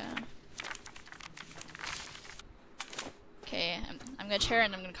 Yeah. Okay, I'm gonna chair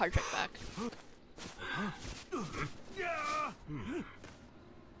and I'm gonna card trick back.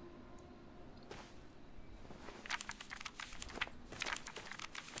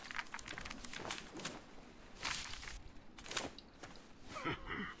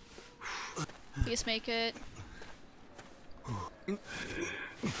 Please make it.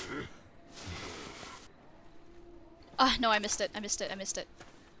 Ah, no, I missed it. I missed it. I missed it.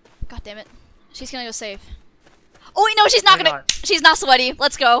 God damn it. She's gonna go save. Oh wait, no, she's not gonna. She's not sweaty.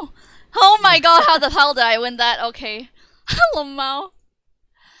 Let's go. Oh my god, how the hell did I win that? Okay. Hello, Mao.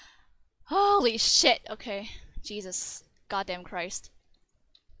 Holy shit. Okay. Jesus. Goddamn Christ.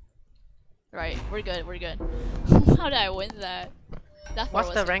 Right, we're good. We're good. How did I win that? What's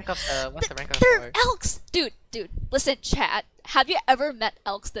the rank of the? They're elks, dude. Listen, chat. Have you ever met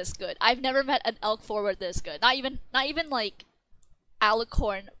elks this good? I've never met an elk forward this good. Not even like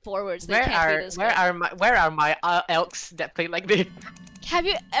alicorn forwards. They can't be this good. Where are my elks that play like this? Have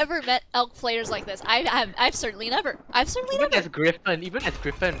you ever met elk players like this? I've certainly never. Even as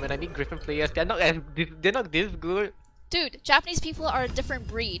Griffin, when I meet Griffin players, they're not this good. Dude, Japanese people are a different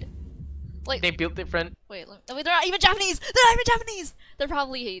breed. Like they built different. Wait, they're not even Japanese. They're not even Japanese. They're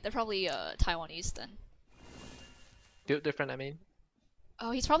probably Taiwanese then. Built different, I mean. Oh,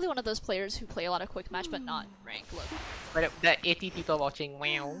 he's probably one of those players who play a lot of quick match but not ranked. Look. But there are 80 people watching.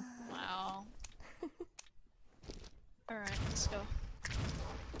 Wow. Wow. All right, let's go.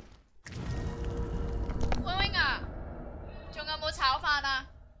 威 wing 啊，仲有冇炒飯啊？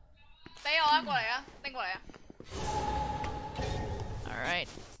俾我啊，過嚟啊，拎過嚟啊。All right.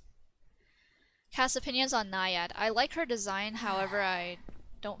 Cast opinions on Naiad. I like her design, however, I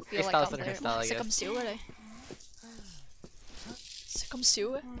don't feel like I'll play her. C'est comme si ouais. C'est comme si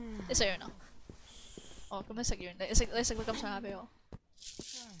ouais. 你食完啦？哦，咁你食完，你食到咁上下俾我。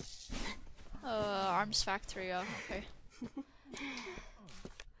Arms Factory 啊 ，OK。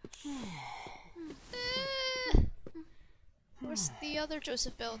Where's the other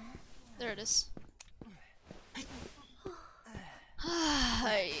Joseph build? There it is.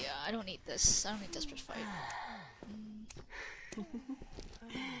 I don't need this. I don't need desperate fight.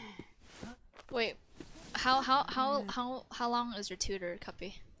 Wait, how long is your tutor,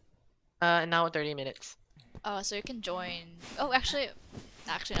 Cuppy? Now 30 minutes. Oh, so you can join. Oh, actually,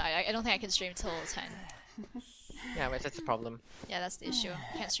 I don't think I can stream till 10. Yeah, but that's the problem. Yeah, that's the issue.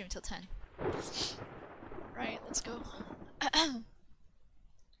 I can't stream till 10. Right, let's go.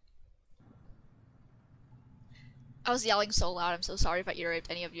 I was yelling so loud. I'm so sorry if I ear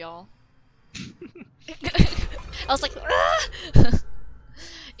raped any of y'all. I was like, ah!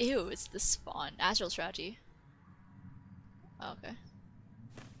 Ew, it's the spawn. Astral strategy. Oh, okay.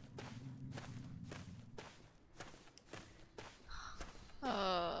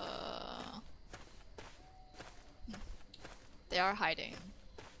 They are hiding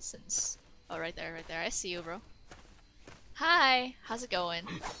since. Oh, right there, right there. I see you, bro. Hi! How's it going?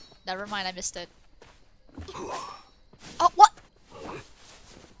 Never mind, I missed it. Oh, what?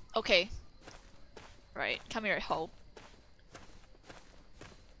 Okay. Right, come here, Hope.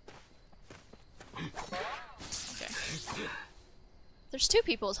 Okay. There's 2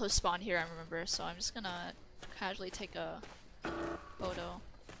 people who spawn here, I remember, so I'm just gonna casually take a photo.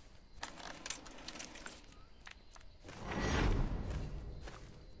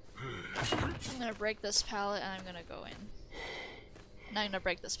 I'm gonna break this pallet and I'm gonna go in. Now I'm gonna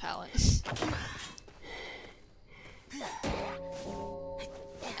break this pallet.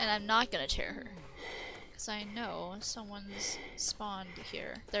 And I'm not gonna tear her. Because I know someone's spawned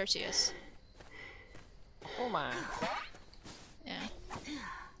here. There she is. Oh my. Yeah.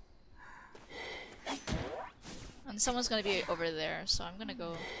 And someone's gonna be over there, so I'm gonna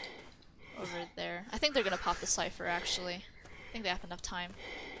go over there. I think they're gonna pop the cipher, actually. I think they have enough time.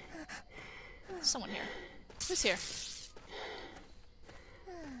 Someone here. Who's here?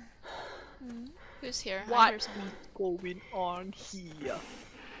 Who's here? I hear someone. Going on here?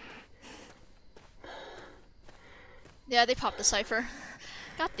 Yeah, they popped the cipher.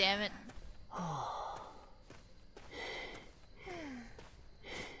 God damn it.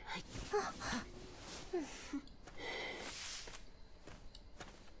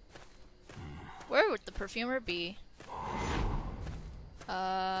 Where would the perfumer be?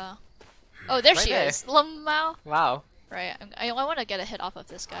 Oh, there she is! Lamau! Wow. Right, I want to get a hit off of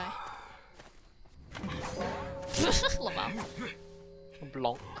this guy. Lamau.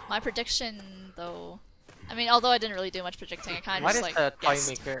 Blanc. My prediction, though... I mean, although I didn't really do much predicting, I kind of just like...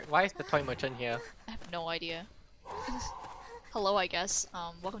 Why is the toy merchant here? I have no idea. Hello, I guess.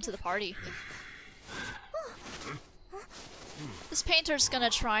 Welcome to the party. This painter's gonna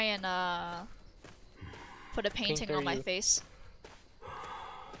try and, put a painting on my face.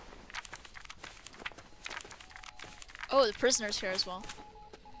 Oh, the prisoner's here as well.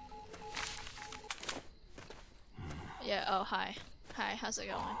 Yeah, oh, hi. Hi, how's it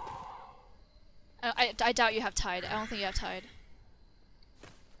going? I doubt you have Tide. I don't think you have Tide.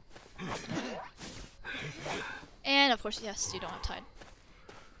 And of course, yes, you don't have Tide.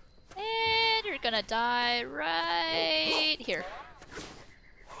 And you're gonna die right here.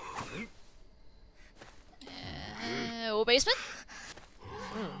 Oh, basement?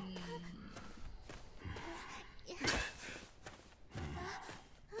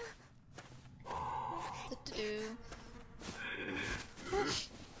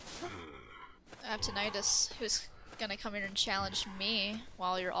 I have tinnitus. Who's gonna come in and challenge me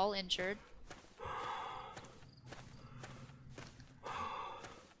while you're all injured?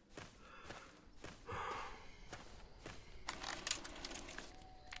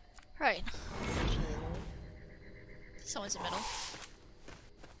 Right. Someone's in the middle.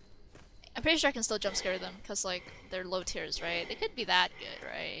 I'm pretty sure I can still jump scare them, because, like, they're low tiers, right? They could be that good,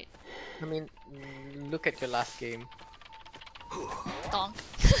 right? I mean, look at your last game. Donk.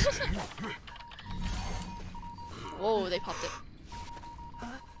 Whoa, they popped it.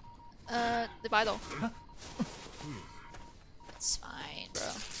 They buy though. It's fine,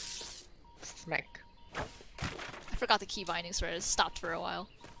 bro. Smack. I forgot the key bindings for it. It stopped for a while.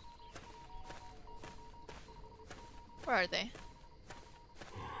 Where are they?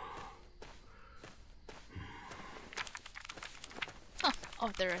 Huh.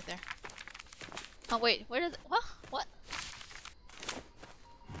 Oh, they're right there. Oh wait, where did? What? What?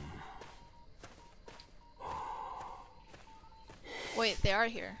 Wait, they are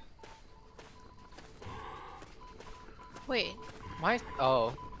here. Wait. Why?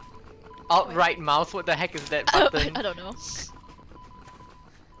 Oh. Alt-right mouse. What the heck is that button? I don't know.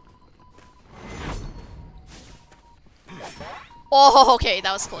 Oh, okay,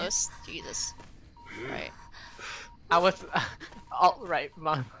 that was close. Jesus. Right. I was alright,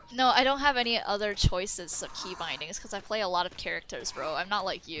 mom. No, I don't have any other choices of key bindings because I play a lot of characters, bro. I'm not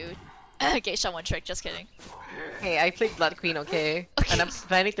like you. Geisha one trick, just kidding. Hey, I played Blood Queen, okay? And I'm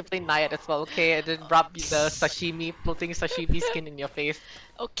planning to play Naiad as well, okay? And then rub the sashimi, putting sashimi skin in your face.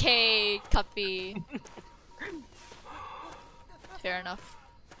 Okay, Cuppy. Fair enough.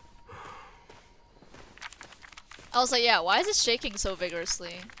 I was like, yeah, why is it shaking so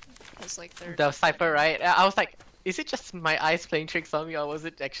vigorously? It's like they're... The Cypher, right? I was like, is it just my eyes playing tricks on me or was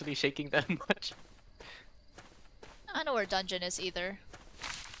it actually shaking that much? I don't know where dungeon is either.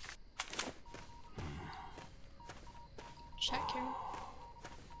 Check here.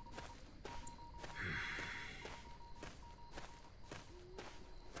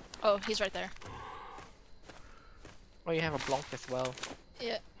 Oh, he's right there. Oh, you have a Blanc as well.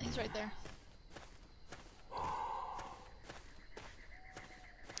 Yeah, he's right there.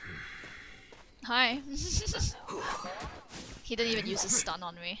 Hi. He didn't even use his stun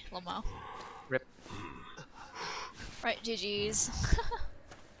on me, Lamau. Rip. Right, GG's.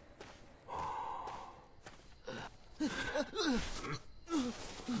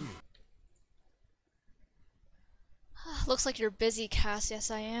 Looks like you're busy, Cass. Yes,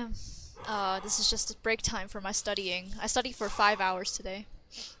 I am. This is just break time for my studying. I studied for 5 hours today.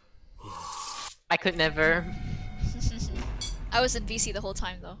 I could never. I was in VC the whole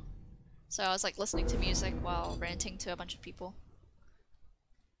time though. So I was like listening to music while ranting to a bunch of people.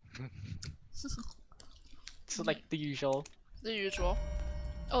 So like the usual. The usual.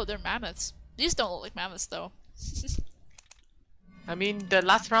 Oh, they're mammoths. These don't look like mammoths though. I mean, the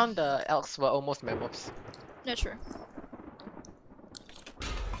last round the elks were almost mammoths. No, true.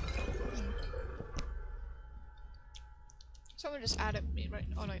 Someone just added me right.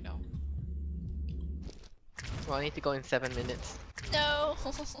 Oh no, no. Well, I need to go in 7 minutes. No.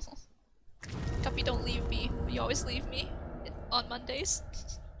 Cuppy, don't leave me. You always leave me on Mondays.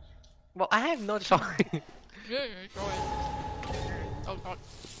 Well, I have no choice. Oh god.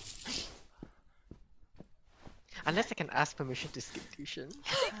 Unless I can ask permission to skip tuition.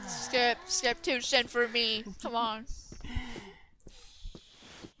 Skip tuition for me. Come on.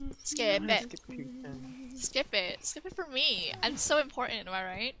 Skip it. Skip it. Skip it for me. I'm so important, am I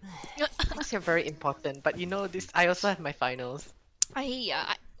right? Because you're very important, but you know this. I also have my finals. Are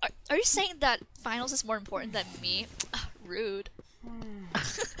you saying that finals is more important than me? Rude.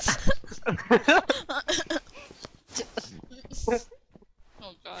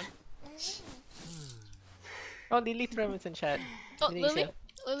 Oh god. Oh, Lily Tremors in chat. Oh, Lily?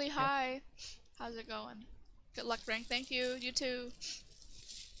 Lily, hi. How's it going? Good luck, Frank. Thank you. You too.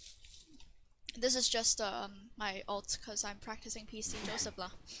 This is just my alt because I'm practicing PC. Joseph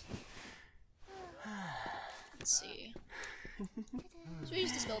lah. Let's see. Should we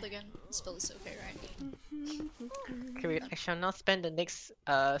use this build again? This build is okay, right? Okay, wait, I shall not spend the next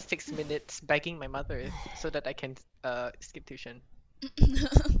 6 minutes begging my mother so that I can skip tuition.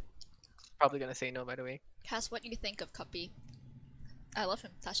 Probably gonna say no, by the way. Cass, what do you think of Cuppy? I love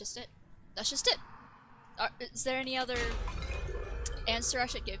him. That's just it. That's just it. Is there any other answer I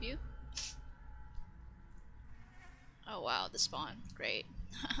should give you? Oh wow, the spawn. Great.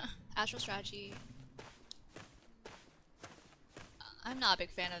 Astral strategy. I'm not a big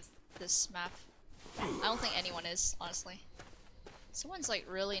fan of this map. I don't think anyone is, honestly. Someone's like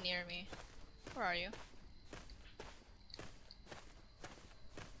really near me. Where are you?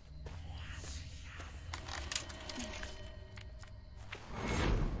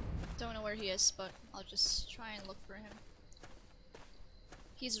 Don't know where he is, but I'll just try and look for him.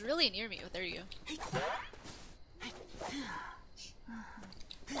 He's really near me. Oh, there you go.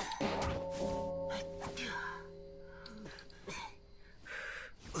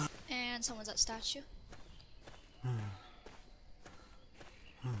 And someone's at statue.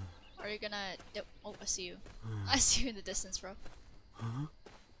 Are you gonna... Oh, I see you. I see you in the distance, bro.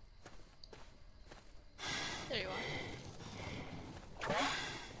 There you are.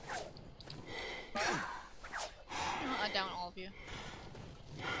 I'll down all of you.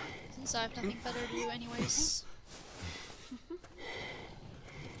 Since I have nothing better to do anyways.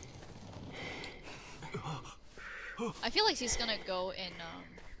 I feel like he's gonna go in,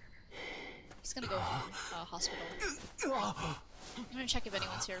 he's gonna go in, hospital. I'm gonna check if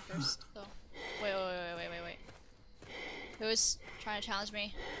anyone's here first, though. Wait. Who's trying to challenge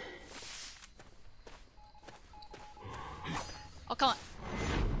me? Oh, come on.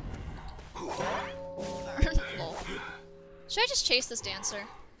 Lol. Should I just chase this dancer?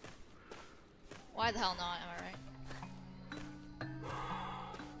 Why the hell not, am I right?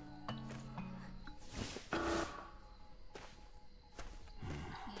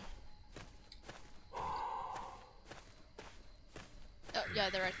 Yeah,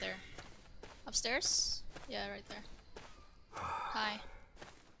 they're right there. Upstairs? Yeah, right there. Hi.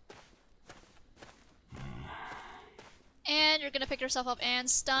 And you're gonna pick yourself up and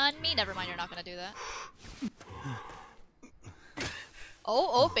stun me? Never mind, you're not gonna do that.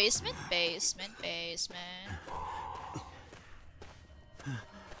 Oh, basement? Basement.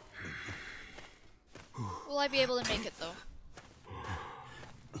 Will I be able to make it though?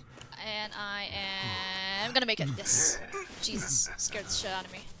 And I am gonna make it. Yes. Jesus, scared the shit out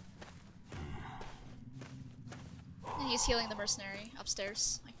of me. And he's healing the mercenary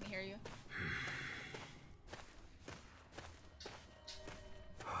upstairs. I can hear you.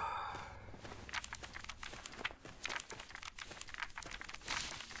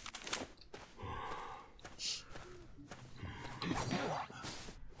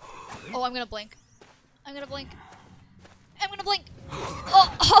 Oh, I'm gonna blink. I'm gonna blink. I'm gonna blink!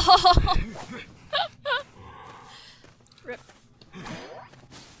 Oh! Rip.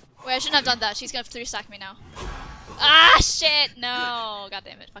 Wait, I shouldn't have done that. She's gonna 3-stack me now. Ah, shit! No! God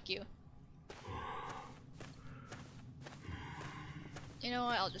damn it. Fuck you. You know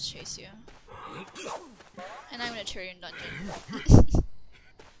what? I'll just chase you. And I'm gonna cheer you in dungeon.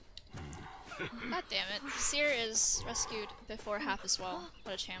 God damn it. Seer is rescued before half as well.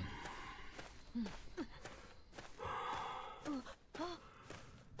 What a champ.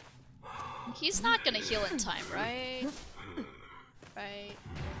 He's not gonna heal in time, right? Right.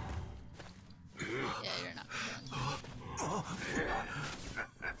 Yeah, you're not gonna heal in time.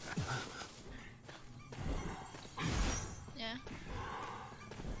 Yeah.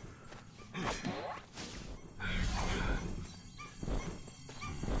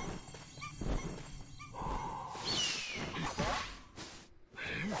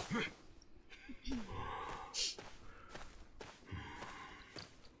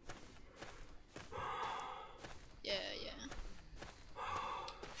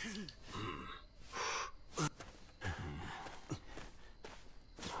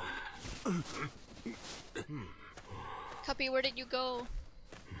 Cuppy, where did you go?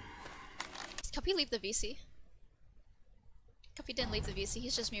 Did Cuppy leave the VC? Cuppy didn't leave the VC,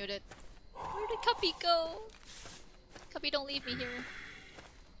 he's just muted. Where did Cuppy go? Cuppy, don't leave me here.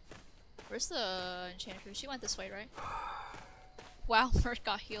 Where's the enchantress? She went this way, right? Wow, Mert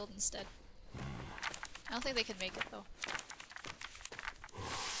got healed instead. I don't think they can make it though.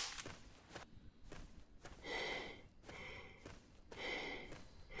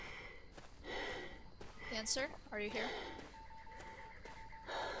 Dancer, are you here?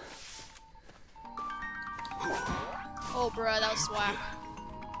 Oh bruh, that was whack.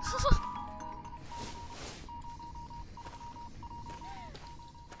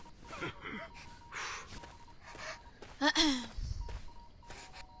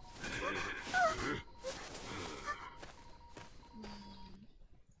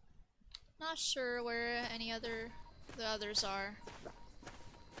 Not sure where the others are.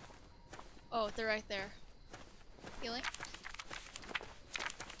 Oh, they're right there. Healing?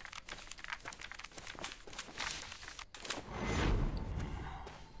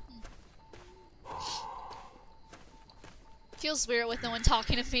 Feels weird with no one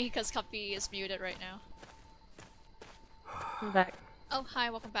talking to me because Cuppy is muted right now. I'm back. Oh, hi,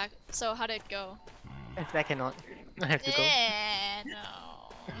 welcome back. So, how did it go? I cannot. I have to go. No.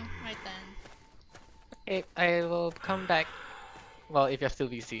 Right then. Okay, I will come back. Well, if you're still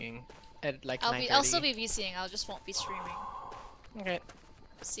VCing at like 9:30. I'll still be VCing, I just won't be streaming. Okay.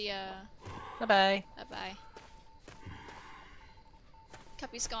 See ya. Bye bye. Bye bye.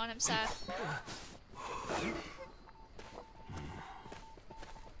 Cuppy's gone, I'm sad.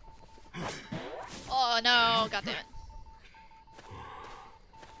 Oh no, god damn it.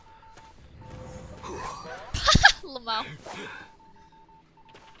 Lamau.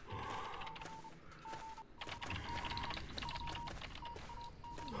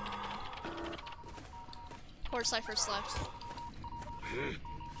 Poor Cypher's left.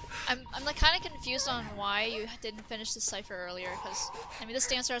 I'm like kind of confused on why you didn't finish the cipher earlier, because I mean this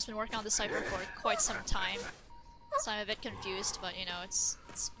dancer has been working on the cipher for quite some time, so I'm a bit confused. But you know it's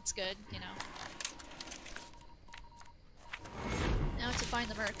good, you know. Now to find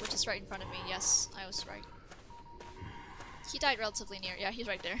the merc, which is right in front of me. Yes, I was right. He died relatively near. Yeah, he's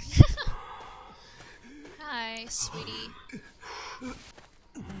right there. Hi, sweetie.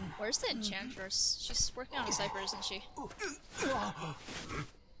 Where's the enchantress? She's working on a cipher, isn't she?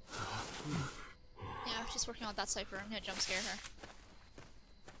 Yeah, she's working on that cipher. I'm gonna jump scare her.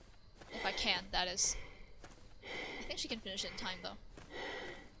 If I can, that is. I think she can finish it in time, though.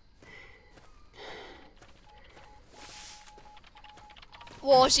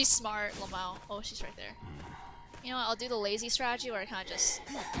 Whoa, she's smart, Lamau. Oh, she's right there. You know what, I'll do the lazy strategy where I kind of just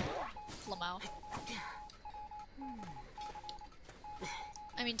flum out.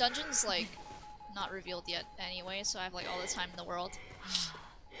 I mean, dungeon's like not revealed yet anyway, so I have like all the time in the world.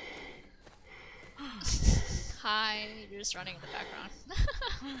 Hi, you're just running in the background.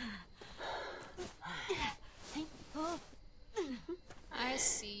 I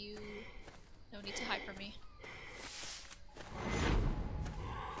see you. No need to hide from me.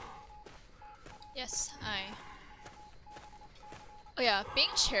 Yes, oh yeah, being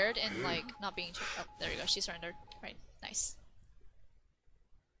chaired and like not being chaired. Oh, there you go. She surrendered. Right, nice.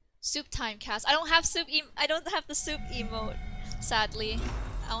 Soup time, Cass. I don't have soup. I don't have the soup emote. Sadly,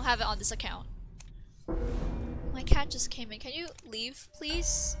 I don't have it on this account. My cat just came in. Can you leave,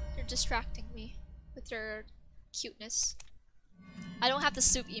 please? You're distracting me with your cuteness. I don't have the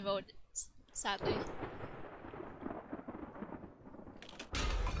soup emote, sadly.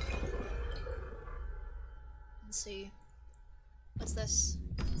 Let's see. What's this?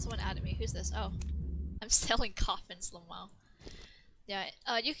 Someone added me. Who's this? Oh. I'm selling coffins, Lamau. Yeah,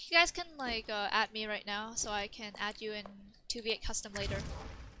 you guys can like add me right now so I can add you in 2v8 custom later.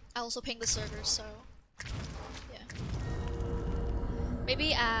 I also ping the server, so yeah.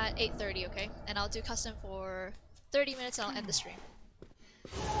 Maybe at 8:30, okay? And I'll do custom for 30 minutes and I'll end the stream.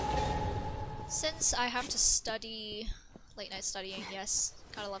 Since I have to study, late night studying, yes.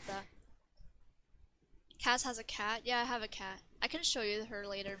 Gotta love that. Kaz has a cat? Yeah, I have a cat. I can show you her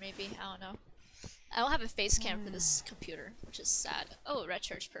later, maybe. I don't know. I don't have a face cam for this computer, which is sad. Oh, red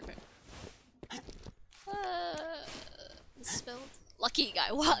church, perfect. Spilled. Lucky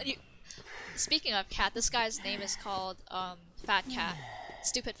guy. What? Speaking of cat, this guy's name is called Fat Cat.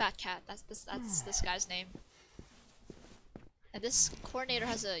 Stupid Fat Cat. That's this guy's name. And this coordinator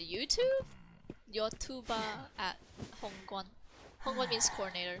has a YouTube? YouTuber at Hongguan. Hongguan means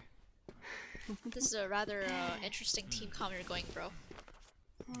coordinator. This is a rather interesting team comm you're going, bro.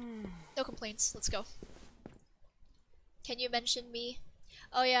 No complaints, let's go. Can you mention me?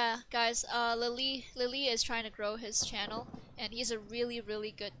 Oh yeah, guys, Lily is trying to grow his channel, and he's a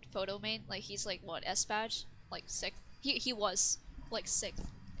really good photo main. Like, he's like, what, S badge? Like, 6th? He was, like, 6th,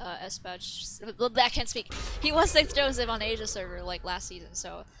 S badge. I can't speak. He was 6th Joseph on the Asia server, like, last season,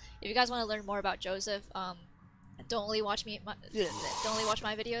 so if you guys want to learn more about Joseph, don't only watch my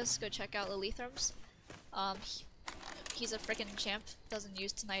videos, go check out Lilithrum's. He's a freaking champ, doesn't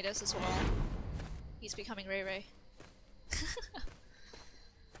use tinnitus as well. He's becoming Ray Ray.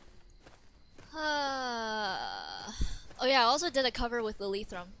 Oh yeah, I also did a cover with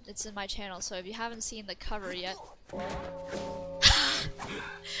Lilithrum. It's in my channel, so if you haven't seen the cover yet...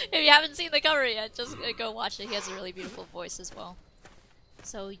 just go watch it. He has a really beautiful voice as well.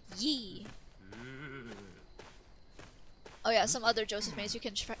 So, yee! Oh yeah, some other Joseph mains you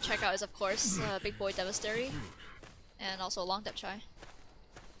can check out is, of course, Big Boy Devastator. And also Long Depth Chai. I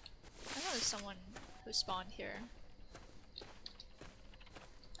know there's someone who spawned here.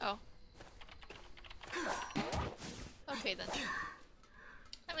 Oh. Okay then.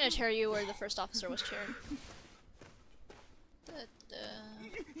 I'm gonna chair you where the first officer was chaired.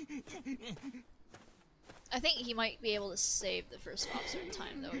 I think he might be able to save the first officer in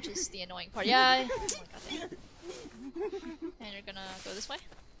time though, which is the annoying part. Yeah! Oh, goddammit. And you're gonna go this way?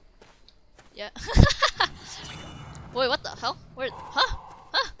 Yeah. Wait, what the hell? Where? Huh?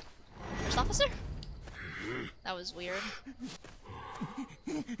 Huh? First officer? That was weird.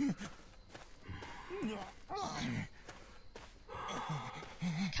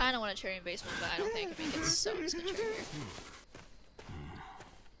 Kinda want to chair in basement, but I don't think I can make it, so I'm just gonna chair here.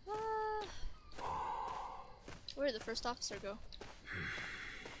 Where did the first officer go?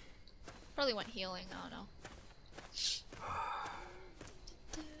 Probably went healing, I don't know.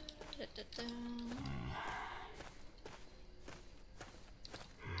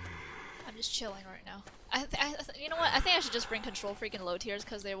 I'm just chilling right now. You know what? I think I should just bring control freaking low tiers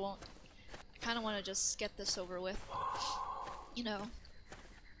because they won't. I kind of want to just get this over with. You know.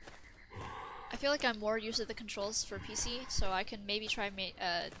 I feel like I'm more used to the controls for PC, so I can maybe try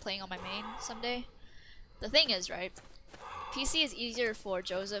playing on my main someday. The thing is, right? PC is easier for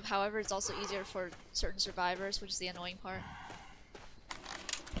Joseph, however, it's also easier for certain survivors, which is the annoying part.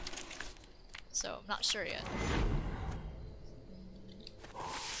 So, I'm not sure yet.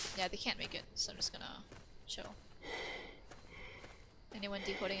 Yeah, they can't make it, so I'm just gonna chill. Anyone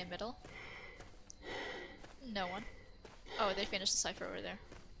decoding in middle? No one. Oh, they finished the cipher over there.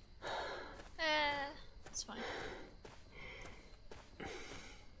 It's fine.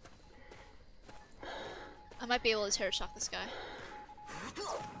 I might be able to terror shock this guy.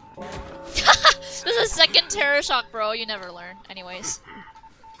 This is a second terror shock, bro. You never learn. Anyways.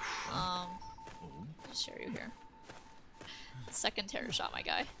 Just share you here. Second terror shot, my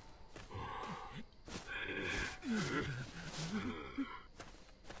guy.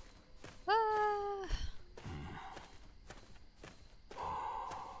 Ah.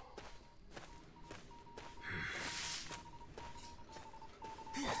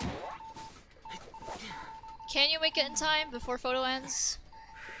 Can you make it in time before photo ends?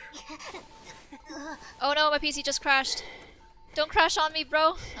 Oh no, my PC just crashed. Don't crash on me,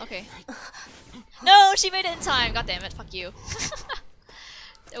 bro. Okay. No, she made it in time. God damn it, fuck you.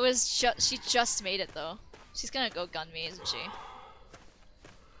 It was she just made it though. She's gonna go gun me, isn't she?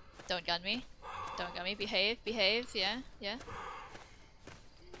 Don't gun me. Don't gun me. Behave, behave. Yeah, yeah.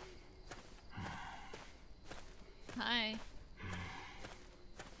 Hi.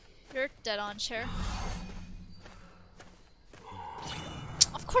 You're dead on, chair.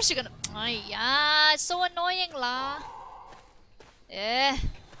 Of course you're gonna. Ay, yeah, it's so annoying, lah. Eh.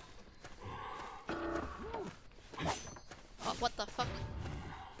 Oh, what the fuck?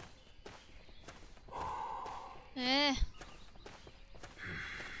 Eh.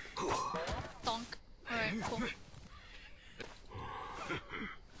 Donk. Alright, cool.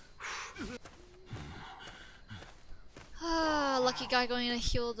 Ah, lucky guy going to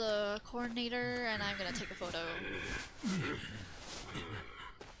heal the coordinator, and I'm gonna take a photo.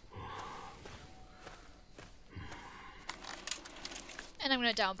 And I'm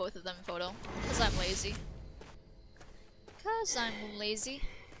gonna down both of them in photo, cause I'm lazy. Cause I'm lazy.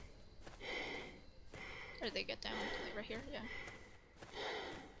 Where did they get down? Like right here? Yeah.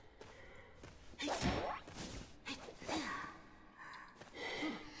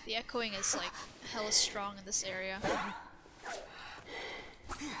 The echoing is like hella strong in this area.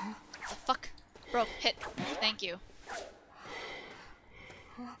 The fuck? Bro, hit. Thank you.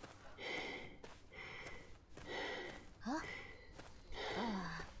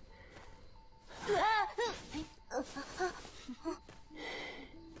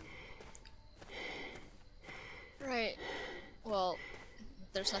 Right. Well,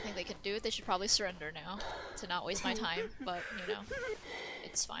 there's nothing they can do. They should probably surrender now to not waste my time, but you know,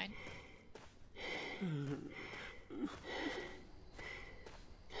 it's fine.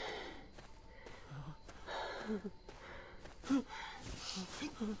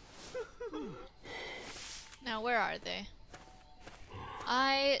 Now, where are they?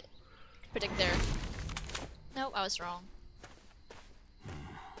 I predict there. Nope, I was wrong. Can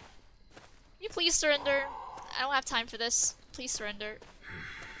you please surrender? I don't have time for this. Please surrender.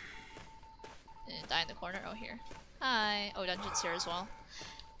 And die in the corner. Oh, here. Hi. Oh, Dungeon's here as well.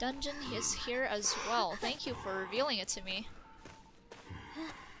 Dungeon is here as well. Thank you for revealing it to me.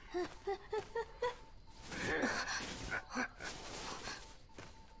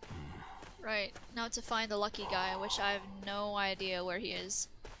 Right. Now to find the lucky guy, which I have no idea where he is.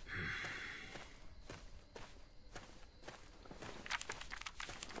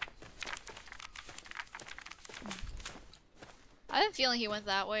 I have a feeling he went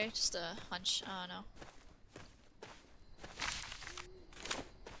that way, just a hunch. I don't know.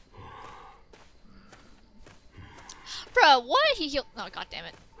 Bruh, what? He healed. Oh, god damn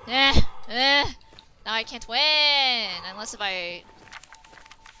it. Now I can't win! Unless if I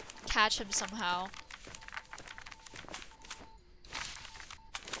catch him somehow.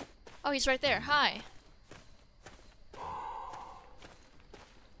 Oh, he's right there. Hi.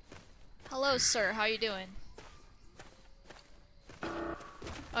 Hello, sir. How you doing?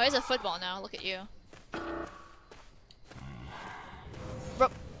 Oh, he's a football now. Look at you. Bro.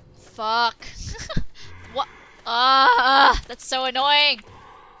 Fuck. What? Ah, that's so annoying.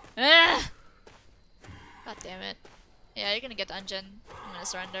 God damn it. Yeah, you're gonna get dungeon. I'm gonna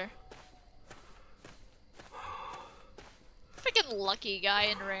surrender. Freaking lucky guy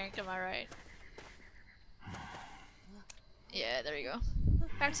in rank, am I right? Yeah, there you go.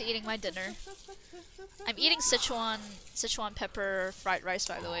 Back to eating my dinner. I'm eating Sichuan pepper fried rice,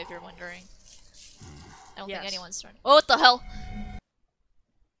 by the way, if you're wondering. I don't think anyone's trying. Oh, what the hell?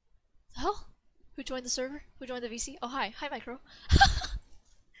 The hell? Who joined the server? Who joined the VC? Oh, hi. Hi, Micro.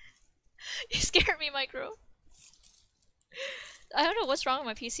 You scared me, Micro. I don't know what's wrong with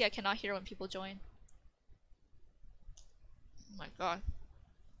my PC. I cannot hear when people join. Oh my god.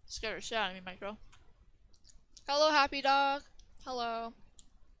 Scared the shit out of me, Micro. Hello, Happy Dog. Hello.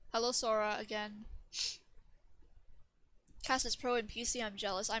 Hello, Sora, again. Cass is pro in PC, I'm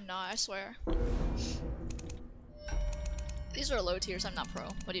jealous. I'm not, I swear. These are low tiers, I'm not pro.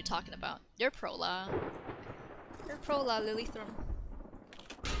 What are you talking about? You're pro la. You're pro la, Lilithrum.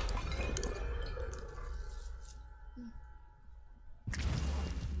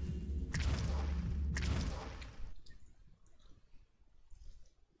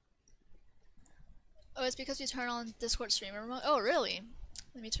 Oh, it's because you turn on Discord streamer mode? Oh, really?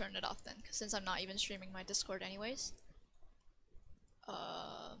 Let me turn it off then, since I'm not even streaming my Discord anyways.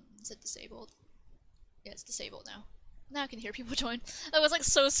 Is it disabled? Yeah, it's disabled now. Now I can hear people join. I was like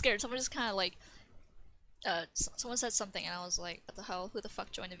so scared. Someone just kind of like, someone said something and I was like, what the hell? Who the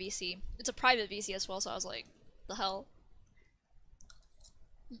fuck joined a VC? It's a private VC as well, so I was like, the hell?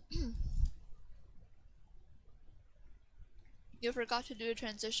 You forgot to do a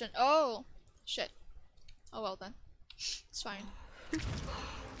transition. Oh, shit. Oh well then. It's fine.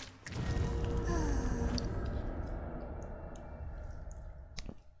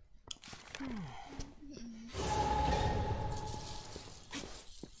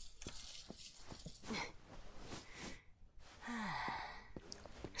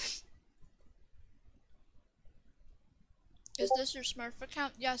 Is this your Smurf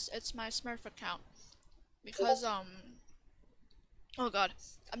account? Yes, it's my Smurf account. Because, oh god.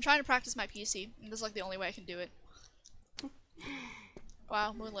 I'm trying to practice my PC, and this is like the only way I can do it.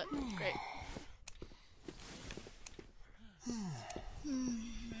 Wow, moonlit. Great.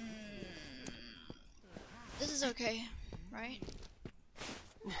 This is okay, right?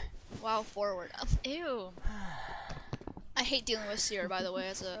 Wow, forward. Ew. I hate dealing with Seer, by the way,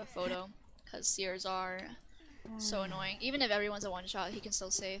 as a photo. Because Seers are so annoying. Even if everyone's a one-shot, he can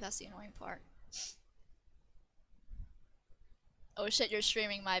still save. That's the annoying part. Oh shit, you're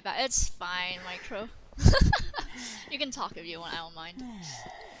streaming, my bad. It's fine, Micro. You can talk if you want, I don't mind.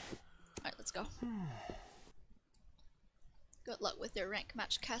 Alright, let's go. Good luck with your rank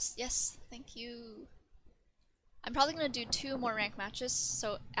match cast. Yes, thank you. I'm probably gonna do 2 more rank matches,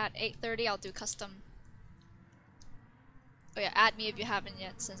 so at 8:30 I'll do custom. Oh yeah, add me if you haven't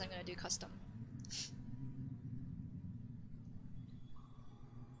yet, since I'm gonna do custom.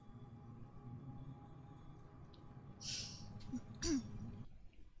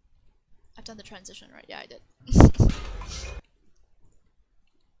 I've done the transition right, yeah I did.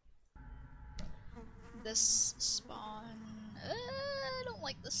 This spawn... I don't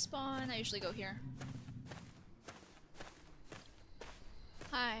like this spawn, I usually go here.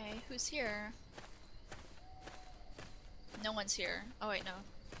 Hi, who's here? No one's here. Oh wait, no.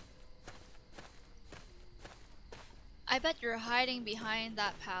 I bet you're hiding behind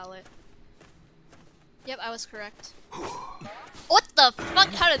that pallet. Yep, I was correct. What the fuck?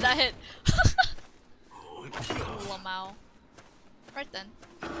 How did that hit? Lamau. Right then.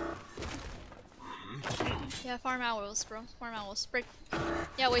 Yeah, farm owls, bro. Farm owls. Break.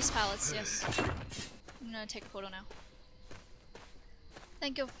 Yeah, waste pallets, yes. I'm gonna take a photo now.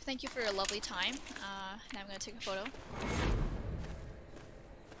 Thank you for your lovely time. Now I'm gonna take a photo.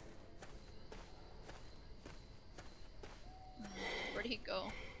 Where'd he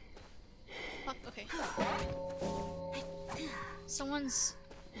go? Fuck, okay. Someone's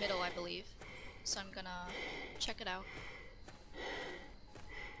middle, I believe. So I'm gonna check it out.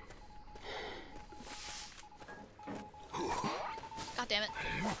 God damn it.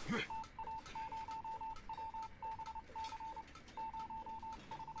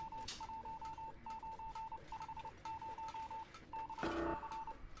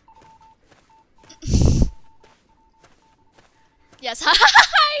 Yes,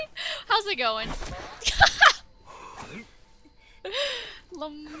 hi! How's it going?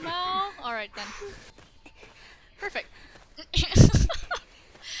 Lamau? Alright then. Perfect.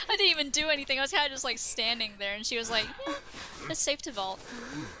 I didn't even do anything, I was kinda just like standing there and she was like, yeah, it's safe to vault.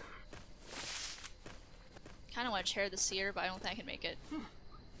 Kinda wanna chair the seer, but I don't think I can make it.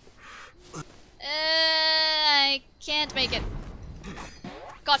 I can't make it.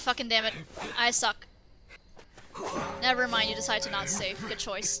 God fucking damn it. I suck. Never mind, you decide to not save. Good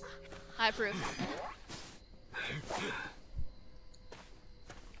choice. I approve.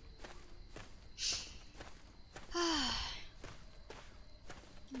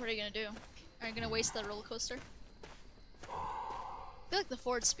 What are you gonna do? Are you gonna waste the roller coaster? I feel like the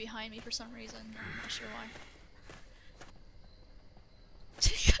Ford's behind me for some reason. I'm not sure why.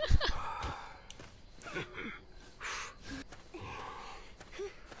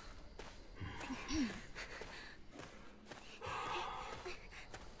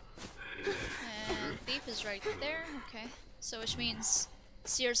 And Thief is right there. Okay, so which means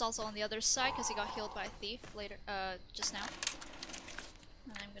Seer's also on the other side because he got healed by Thief later, just now.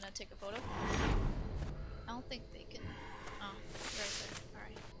 And I'm gonna take a photo. I don't think they can. Oh, right there.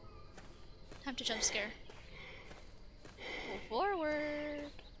 Alright. Time to jump scare. Go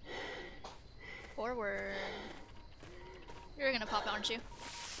forward. Forward. You're gonna pop, aren't you?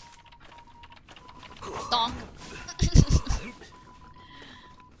 Donk.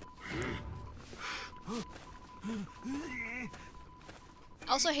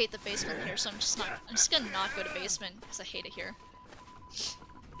 I also hate the basement here, so I'm just gonna not go to basement because I hate it here.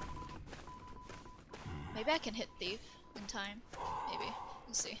 Maybe I can hit thief in time. Maybe.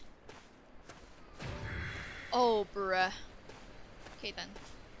 We'll see. Oh, bruh. Okay then.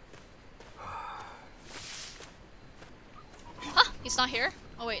 Huh? He's not here?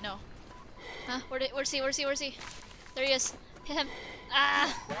 Oh wait, no. Huh? Where's he? There he is. Hit him.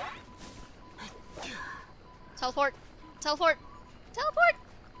 Ah! Teleport! Teleport! Teleport!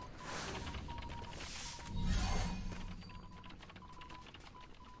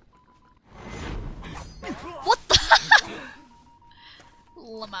 What the?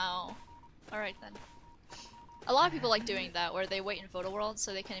 Lamau. Alright then. A lot of people like doing that, where they wait in photo world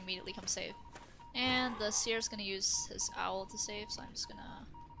so they can immediately come save. And the seer's gonna use his owl to save, so I'm just gonna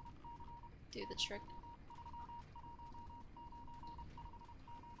do the trick.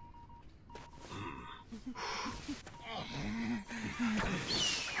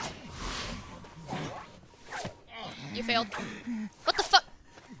 You failed. What the fuck?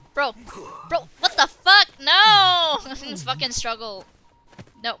 Bro, what the fuck? No! This fucking struggle.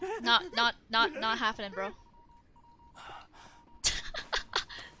 No, not happening, bro.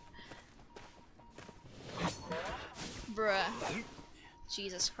 Bruh.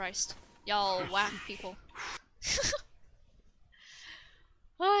 Jesus Christ. Y'all whack people.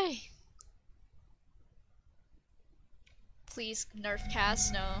 Why? Please nerf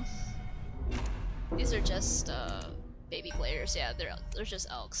cast, no. These are just baby players, yeah, they're just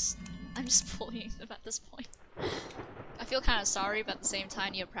elks. I'm just bullying them at this point. I feel kind of sorry, but at the same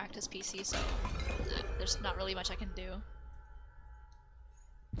time you have practice PC, so there's not really much I can do.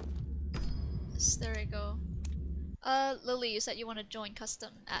 Yes, there we go. Lily, you said you want to join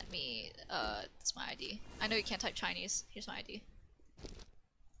custom at me. That's my ID. I know you can't type Chinese. Here's my ID.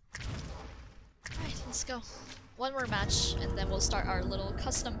 Alright, let's go. One more match, and then we'll start our little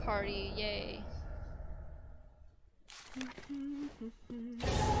custom party. Yay.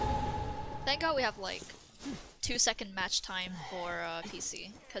 Thank God we have like 2-second match time for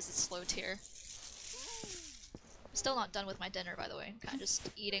PC, because it's slow tier. I'm still not done with my dinner, by the way. I'm kind of just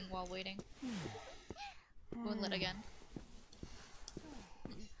eating while waiting. Moonlit again.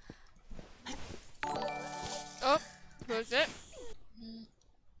 Oh, who's it?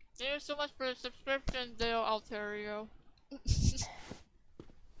 Thank you so much for the subscription, Dale Alterio.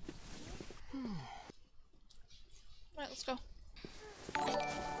 Alright, let's go.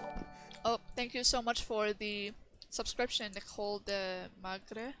 Oh, thank you so much for the subscription, Nicole de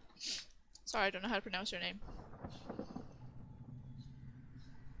Magre. Sorry, I don't know how to pronounce your name.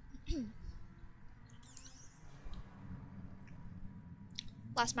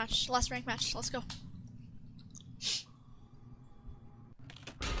 Last match, last rank match, let's go.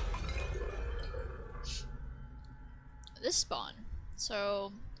 This spawn,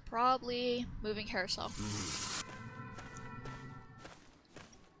 so probably moving carousel.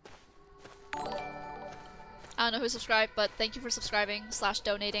 I don't know who subscribed, but thank you for subscribing /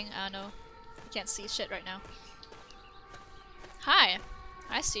 donating. I don't know. I can't see shit right now. Hi,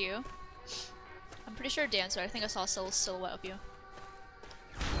 I see you. I'm pretty sure Dancer. I think I saw a silhouette of you.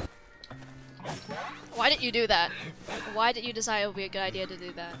 Why did you do that? Why did you decide it would be a good idea to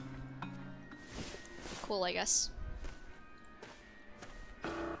do that? Cool, I guess.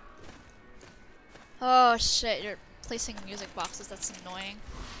 Oh shit, you're placing music boxes, that's annoying.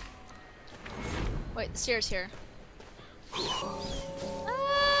 Wait, the stairs here.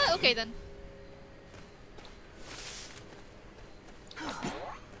 Okay then.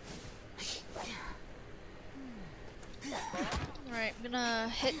 Alright, I'm gonna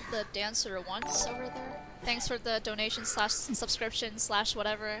hit the dancer once over there. Thanks for the donation / subscription /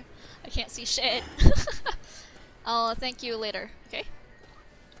 whatever. I can't see shit. I'll thank you later, okay?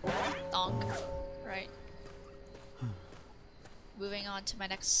 Donk. Right. Moving on to my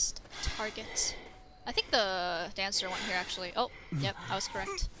next target. I think the dancer went here actually. Oh, yep, I was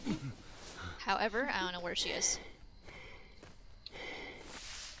correct. However, I don't know where she is.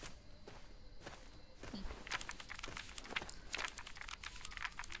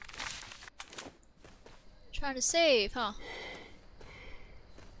 Trying to save, huh?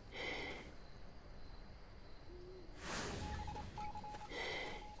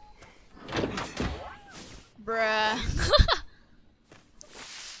 Bruh.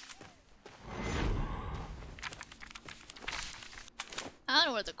 I don't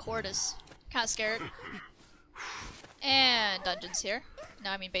know where the cord is. Kinda scared. And dungeons here. No,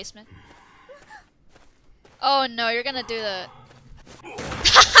 I mean basement. Oh no, you're gonna do the...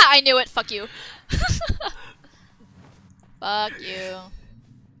 I knew it, fuck you. Fuck you.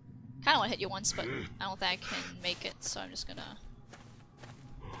 Kinda wanna hit you once, but I don't think I can make it, so I'm just gonna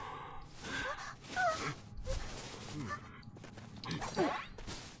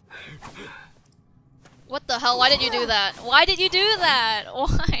What the hell? Why did you do that? Why did you do that?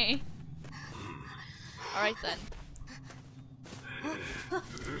 Why? Alright then.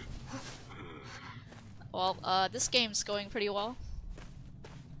 Well, this game's going pretty well.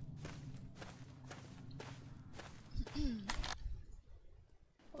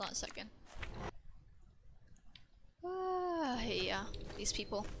 Hold on a second. Yeah, these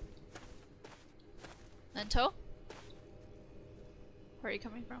people. Nento? Where are you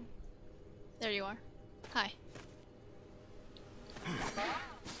coming from? There you are. Hi.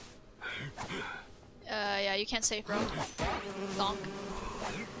 Yeah, you can't save, bro. Donk.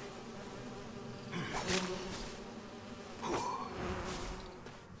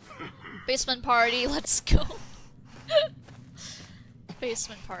 Basement party, let's go.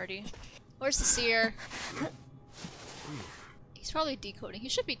 Basement party. Where's the seer? He's probably decoding. He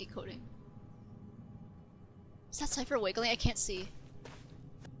should be decoding. Is that cipher wiggling? I can't see.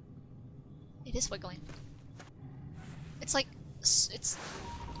 It is wiggling. It's like it's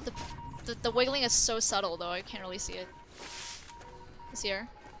the wiggling is so subtle though. I can't really see it. He's here.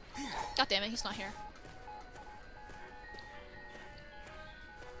 God damn it, he's not here.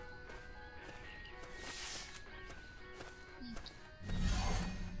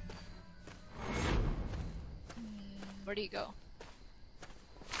 Where do you go?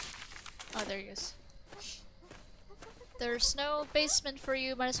 Oh, there he is. There's no basement for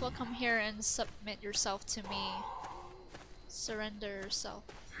you. Might as well come here and submit yourself to me. Surrender yourself.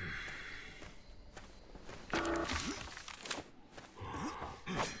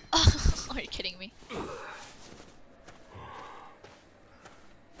 Are you kidding me?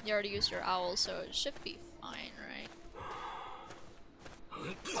 You already used your owl, so it should be fine, right?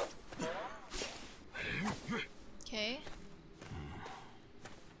 Okay.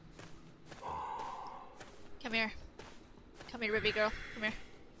 Come here. Come here, Ribby girl. Come here.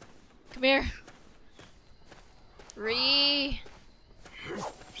 Come here. I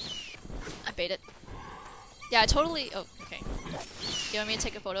bait it. Yeah, I totally. Oh, okay. You want me to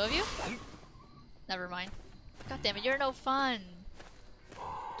take a photo of you? Never mind. God damn it, you're no fun.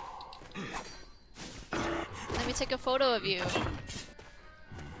 Let me take a photo of you.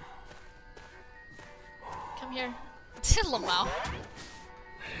 Come here. Lamau.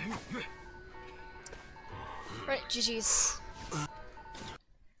 Right, GG's.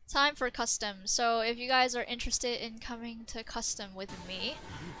 Time for custom. So if you guys are interested in coming to custom with me,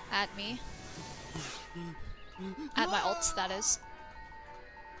 add me. Add my alts, that is.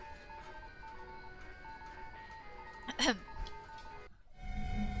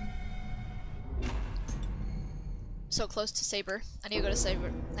 So close to Saber. I need to go to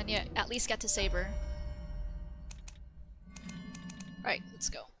Saber. I need to at least get to Saber. Right, let's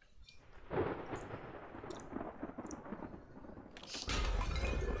go.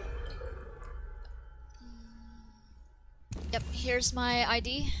 Yep, here's my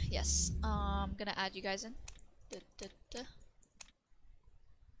ID. Yes, I'm gonna add you guys in.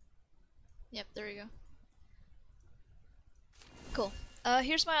 Yep, there we go. Cool.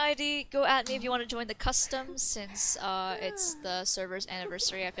 Here's my ID. Go at me if you want to join the custom, since it's the server's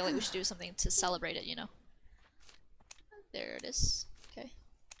anniversary. I feel like we should do something to celebrate it, you know? There it is. Okay.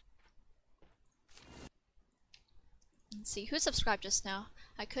 Let's see, who subscribed just now?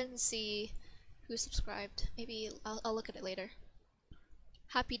 I couldn't see who subscribed. Maybe I'll look at it later.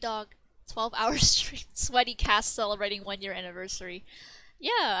 Happy dog. 12-hour stream. Sweaty cast celebrating 1-year anniversary.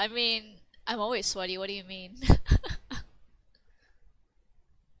 Yeah, I mean, I'm always sweaty. What do you mean?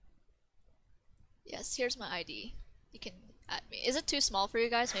 Yes, here's my ID. You can add me. Is it too small for you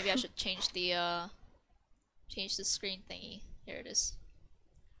guys? Maybe I should change the screen thingy. Here it is.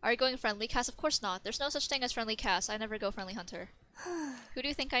 Are you going friendly cast? Of course not. There's no such thing as friendly cast. I never go friendly hunter. Who do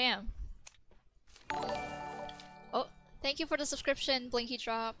you think I am? Oh, thank you for the subscription, Blinky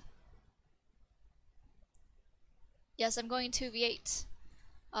Drop. Yes, I'm going to V8.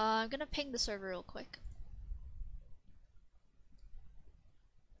 I'm gonna ping the server real quick.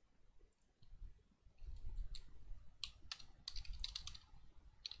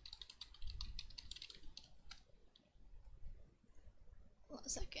 Hold on a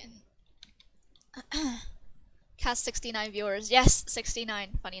second. Cast 69 viewers. Yes,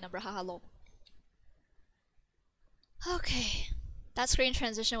 69. Funny number, haha lol. Okay. That screen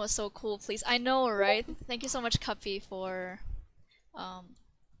transition was so cool, please. I know, right? Thank you so much, Cuppy, for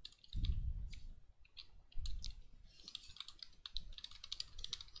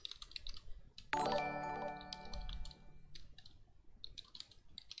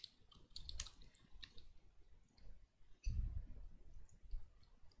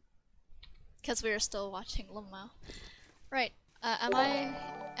because we are still watching Lumao. Right. Am I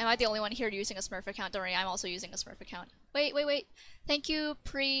the only one here using a Smurf account? Don't worry, I'm also using a Smurf account. Wait. Thank you,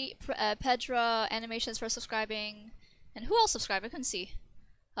 Pedra Animations for subscribing. And who else subscribed? I couldn't see.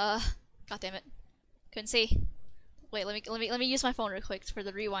 God damn it. Couldn't see. Wait, let me use my phone real quick for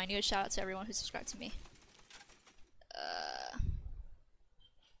the rewind. Huge shout out to everyone who subscribed to me.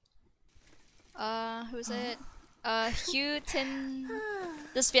 Who's it? Hugh Tin.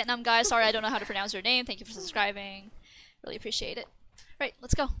 This Vietnam guy. Sorry, I don't know how to pronounce your name. Thank you for subscribing. Really appreciate it. Right,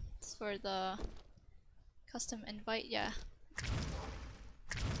 let's go. It's for the custom invite. Yeah.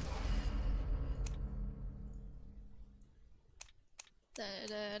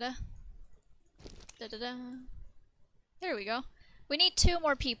 There we go. We need 2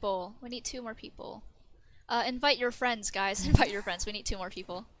 more people. Invite your friends, guys. Invite your friends. We need 2 more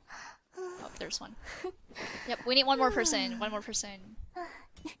people. Oh, there's one. Yep, we need 1 more person.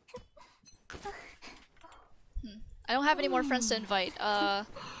 I don't have any more friends to invite.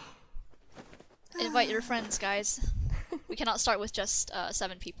 Invite your friends, guys. We cannot start with just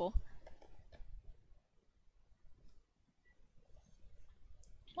 7 people.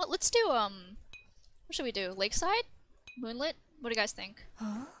 Well, let's do what should we do? Lakeside? Moonlit? What do you guys think?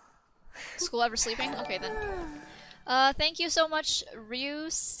 School ever sleeping? Okay then. Thank you so much,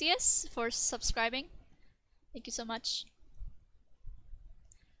 Ryusius, for subscribing. Thank you so much.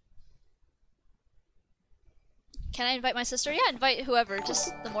 Can I invite my sister? Yeah, invite whoever.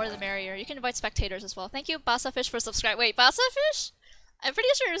 Just the more the merrier. You can invite spectators as well. Thank you, Basafish, for subscribing. Wait, Basafish? I'm pretty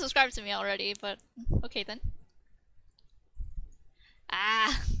sure you subscribed to me already, but okay then.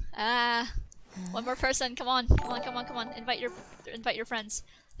 One more person. Come on. Invite your friends.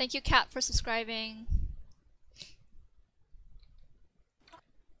 Thank you, Kat, for subscribing.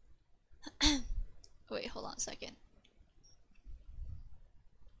 Wait, hold on a second.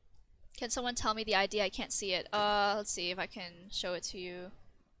 Can someone tell me the ID? I can't see it. Let's see if I can show it to you.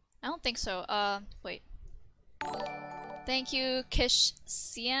 I don't think so. Wait. Thank you, Kish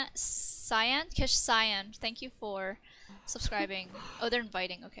Cyan. Thank you for subscribing. Oh, they're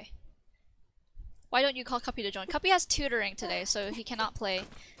inviting. Okay. Why don't you call Cuppy to join? Cuppy has tutoring today, so he cannot play.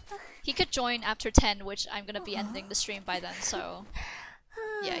 He could join after 10, which I'm gonna be ending the stream by then, so...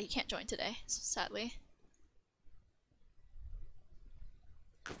 Yeah, he can't join today, sadly.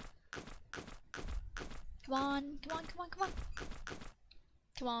 Come on.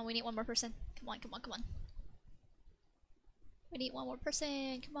 Come on, we need 1 more person. Come on. We need 1 more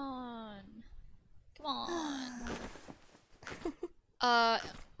person, come on.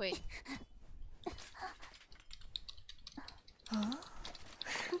 Wait.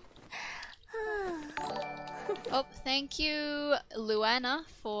 Oh, thank you, Luana,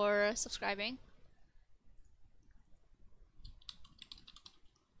 for subscribing.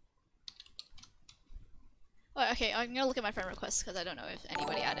 Oh, okay, I'm gonna look at my friend requests because I don't know if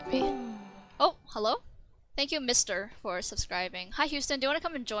anybody added me. Oh, hello? Thank you, Mister, for subscribing. Hi, Houston. Do you want to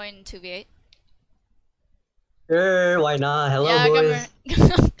come and join 2v8? Sure, why not? Hello, yeah, boys.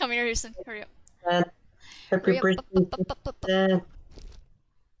 Come here, Houston. Hurry up. Happy birthday.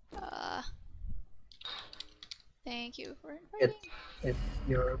 Thank you for inviting. It's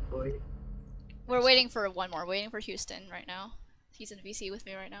your boy. We're waiting for one more. Waiting for Houston right now. He's in VC with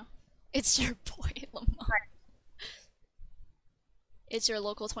me right now. It's your boy, Lamar. It's your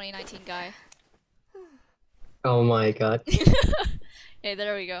local 2019 guy. Oh my god. Hey,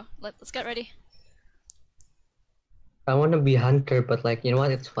 there we go. Let's get ready. I want to be hunter, but like, you know what?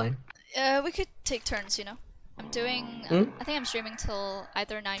 It's fine. We could take turns, you know. I'm doing... I think I'm streaming till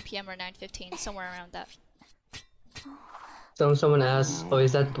either 9 PM or 9:15, somewhere around that. Someone asked, oh,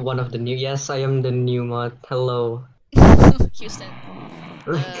 is that one of the new? Yes, I am the new mod. Hello. Houston.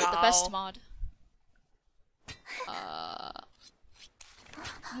 The best mod. I'm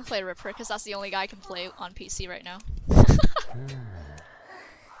gonna play Ripper because that's the only guy I can play on PC right now.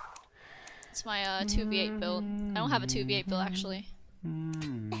 It's my 2v8 build. I don't have a 2v8 build actually.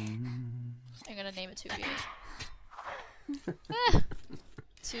 I'm gonna name it 2v8.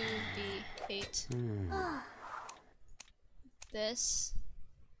 2v8. This.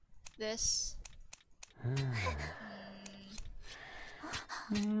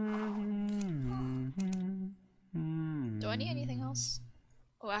 Do I need anything else?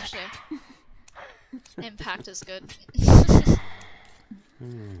 Oh, actually, impact is good.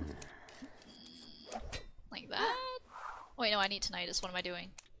 Like that? Wait, no, I need tinnitus. What am I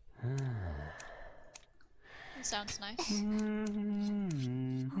doing? That sounds nice.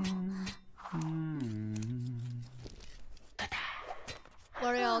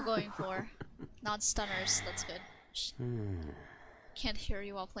 What are y'all going for? Non-stunners, that's good. can't hear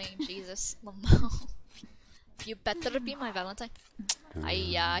you while playing Jesus. Lamau. You better be my Valentine.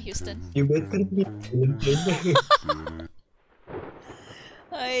 Ayya, Houston. You better be.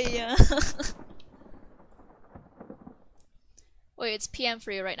 Ayya. Wait, it's PM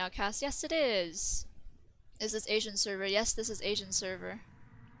for you right now, Cass. Yes, it is. Is this Asian server? Yes, this is Asian server.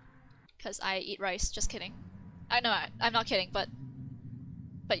 Cause I eat rice. Just kidding. I know I'm not kidding, but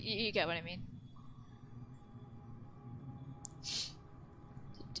you get what I mean.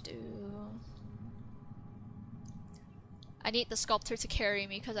 I need the sculptor to carry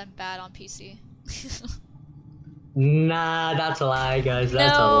me because I'm bad on PC. Nah, that's a lie, guys.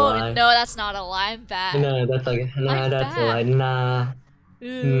 That's a lie. No, that's not a lie. I'm bad. Nah, that's a lie. Nah.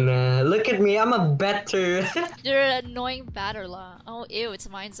 Ew. Nah. Look at me. I'm a better. You're an annoying batterla. Oh, ew, it's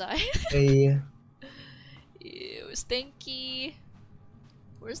mind's eye. Hey. Ew, stinky.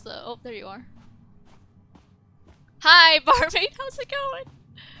 Where's the... Oh, there you are. Hi, barmaid. How's it going?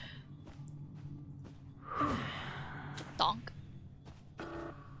 Donk.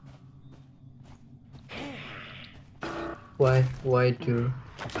 Why do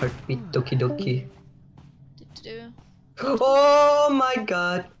heartbeat doki doki? Do. Oh my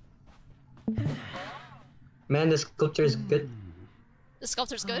god! Man, the sculptor is good. The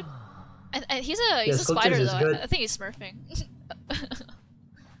sculptor's good? And he's a sculptor spider is though. good. I think he's smurfing.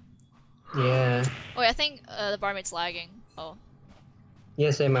 Yeah. Oh, wait, I think the barmaid's lagging. Oh. Yeah,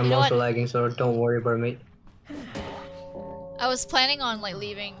 same. I'm also lagging, so don't worry, barmaid. I was planning on like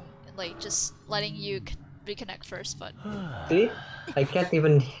leaving, like just letting you reconnect first, but... See? I can't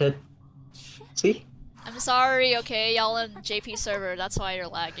even hit... See? I'm sorry, okay? Y'all in JP server, that's why you're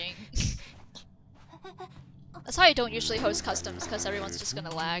lagging. That's why I don't usually host customs, because everyone's just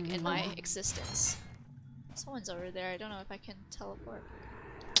gonna lag in my existence. Someone's over there, I don't know if I can teleport.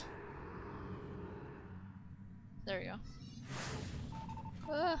 There we go.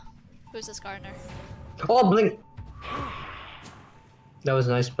 Who's this gardener? Oh, blink! That was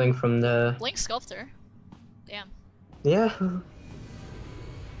nice blink from the... Blink sculptor? Damn. Yeah.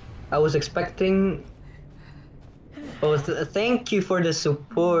 I was expecting... Oh, thank you for the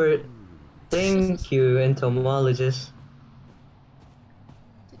support. Thank you, entomologist.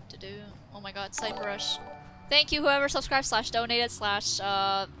 Oh my god, Cyber Rush. Thank you whoever subscribed / donated /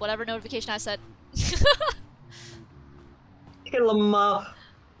 whatever notification I said. Kill him off.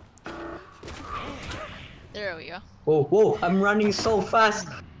 There we go. Whoa, whoa, I'm running so fast.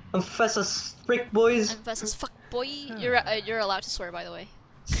 I'm fast as frick, boys. I'm fast as fuck, boy. You're allowed to swear, by the way.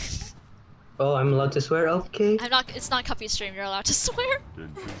 Oh, I'm allowed to swear? Okay. I'm not. It's not Cuppy stream. You're allowed to swear.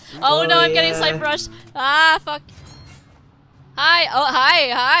 Oh no, I'm getting sniper rushed. Ah, fuck. Hi. Oh,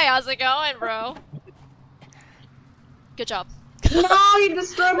 hi. How's it going, bro? Good job. No, you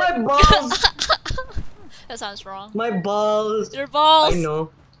destroyed my balls. That sounds wrong. My balls. Your balls. I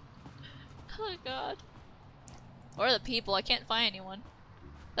know. Oh god. Where are the people? I can't find anyone.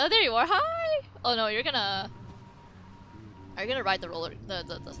 Oh, there you are. Hi. Oh no, you're gonna. Are you gonna ride the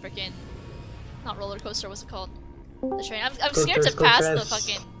the freaking, not roller coaster? What's it called? The train. I'm scared to pass the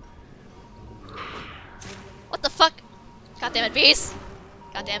fucking. What the fuck? Goddamn it, bees!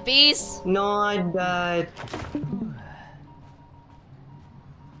 Goddamn bees! No, I died.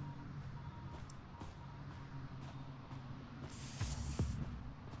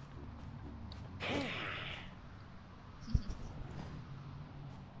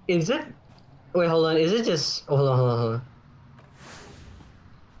 Is it? Wait, hold on. Is it just? Oh, hold on.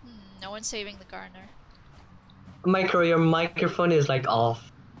 No one's saving the gardener. Micro, your microphone is like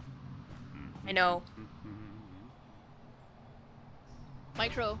off. I know.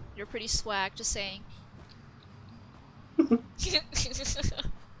 Micro, you're pretty swag, just saying.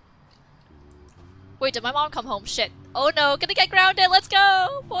 Wait, did my mom come home? Shit. Oh no, gonna get grounded, let's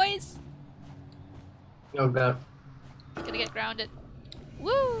go, boys! Oh god. Gonna get grounded.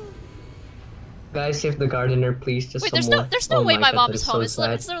 Woo! Guys, save the gardener, please. Just wait, some more. there's no way my mom is home. So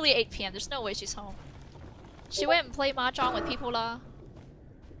it's literally 8 PM. There's no way she's home. She went and played mahjong with people lah.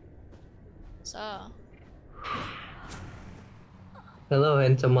 So. Hello,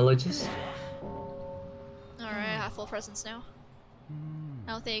 entomologist. Alright, I have full presence now.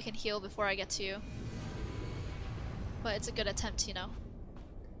 I don't think you can heal before I get to you. But it's a good attempt, you know.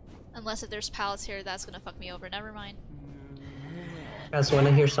 Unless if there's pallets here, that's gonna fuck me over. Never mind. I just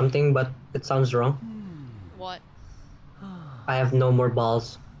wanna hear something, but it sounds wrong. What? I have no more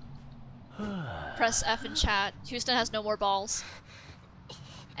balls. Press F in chat. Houston has no more balls.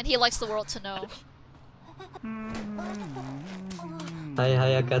 And he likes the world to know.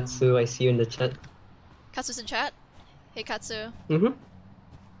 Hi, Katsu. I see you in the chat. Katsu's in chat? Hey, Katsu.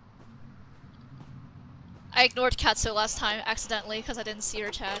 I ignored Katsu last time accidentally because I didn't see her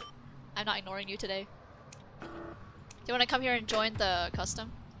chat. I'm not ignoring you today. Do you want to come here and join the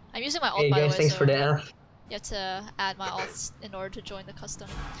custom? I'm using my ult, Hey by the guys, way, thanks so for the F. you have to add my ults in order to join the custom.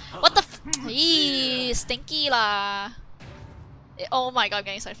 What the f- Eee, stinky la. Oh my god, I'm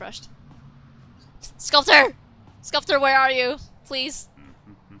getting side rushed. Sculptor! Sculptor, where are you? Please.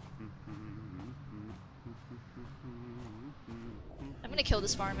 I'm gonna kill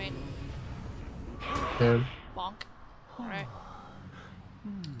this farm main. Bonk. Alright.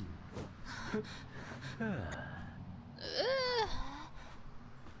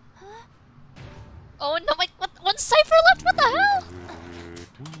 Oh no, my one cipher left, what the hell?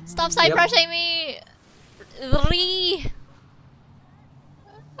 Stop side pressing me!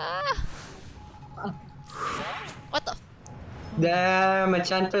 Ah. What the? Damn,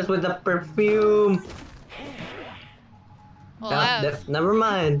 Enchantress with the perfume! Well, Never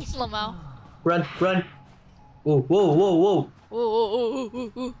mind. Lamau. Run, run! Whoa, whoa, whoa, whoa! Whoa, whoa, whoa, whoa,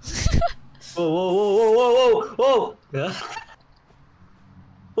 whoa. Whoa, whoa, whoa, whoa, whoa, whoa!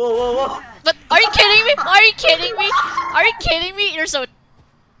 Whoa, whoa, whoa! But are you kidding me? Are you kidding me? Are you kidding me? You're so.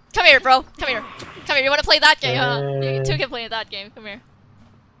 Come here, bro. Come here. Come here. You wanna play that game, huh? You two can play that game. Come here.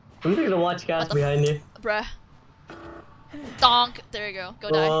 I'm gonna watch cast behind you. Bruh. Donk. There you go. Go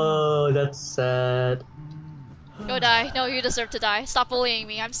die. Oh, that's sad. Go die. No, you deserve to die. Stop bullying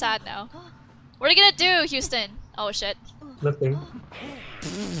me. I'm sad now. What are you gonna do, Houston? Oh shit. Nothing.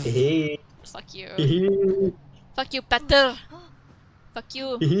 Hey. Fuck you. Hey. Fuck you, Peter. Fuck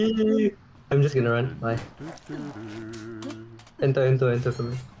you. Hey. I'm just gonna run. Bye. Ento for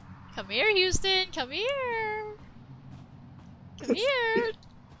me. Come here, Houston. Come here. Come here.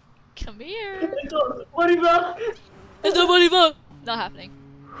 Come here. Mariba! Mariba! Not happening.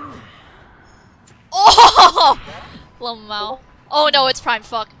 Oh! Lamau. Oh no, it's prime.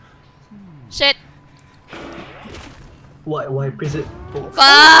 Fuck. Shit. Why prison? Oh.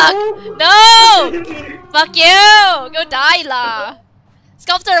 Fuck! No! Fuck you! Go die, la!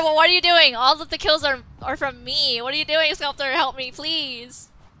 Sculptor, what are you doing? All of the kills are from me. What are you doing, Sculptor? Help me, please.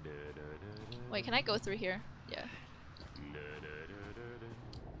 Wait, can I go through here? Yeah.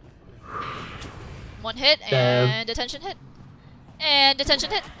 One hit and detention hit. And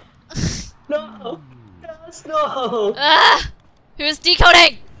detention hit. No! Yes, no! Ah! Who's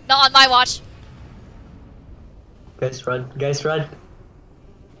decoding? Not on my watch. Guys, run. Guys, run. I'm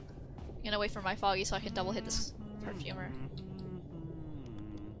gonna wait for my foggy so I can double hit this perfumer.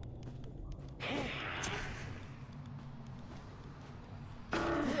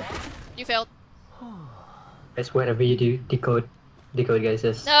 You failed. Guys, whatever you do, decode. Decode, guys,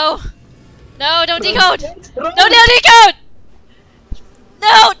 yes. No! No, don't decode! No, don't decode!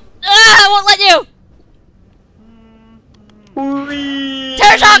 No! Ah, I won't let you! Whee!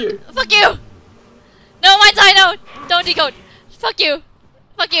 Terror shock! Fuck you! No, mine's I know! Don't decode! Fuck you!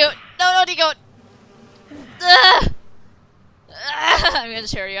 Fuck you! No, don't decode! I'm gonna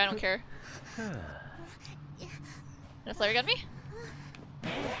share you, I don't care. Gonna flare gun me?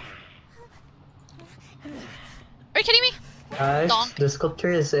 Are you kidding me? Guys, Donk. the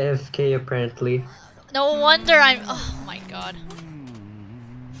sculptor is AFK apparently. No wonder I'm. Oh my god.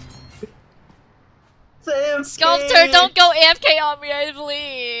 Sculptor, don't go AFK on me,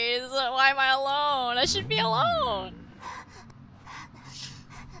 please! Why am I alone? I should be alone!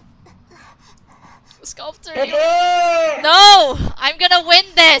 Sculptor, you... No! I'm gonna win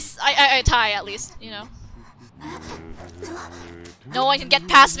this! I tie, at least, you know. No one can get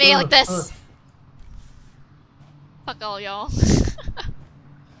past me like this! Fuck all y'all.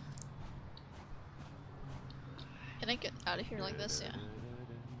 Can I get out of here like this? Yeah.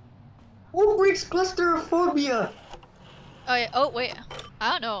 Who breaks claustrophobia? Oh yeah. Oh wait.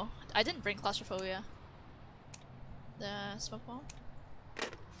 I don't know. I didn't bring claustrophobia. The smoke bomb.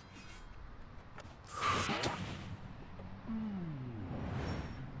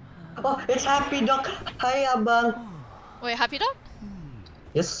 Oh, it's Happy Dog. Hi, Abang. Wait, happy dog?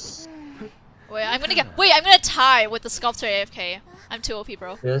 Yes. Wait, I'm gonna get. Wait, I'm gonna tie with the sculptor AFK. I'm too OP,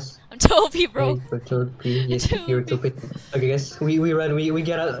 bro. Yes. I'm too OP, bro. Hey, we're too OP. Yes, you're too OP. Okay, guys, we run. We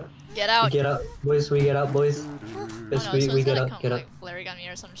get out. Get out. We get out, boys. We get out, boys. Yes, Oh, no, we someone's get gonna out. come, Get out. like, flare gun me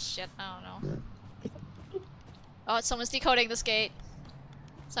or some shit. I don't know. Oh, someone's decoding this gate.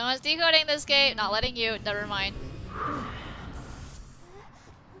 Someone's decoding this gate. Not letting you. Never mind.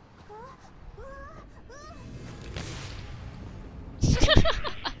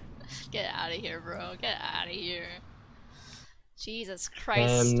 Get out of here, bro. Get out of here. Jesus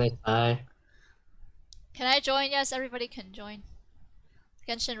Christ. Nice eye. Can I join? Yes, everybody can join.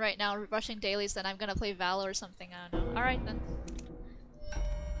 Genshin right now, rushing dailies, then I'm gonna play Valor or something, I don't know. Alright then.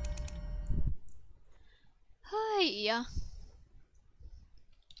 Hiya.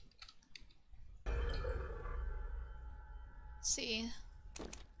 See.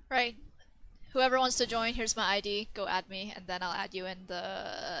 Right. Whoever wants to join, here's my ID. Go add me, and then I'll add you in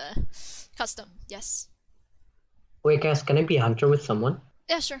the custom. Yes. Wait, guys, can I be hunter with someone?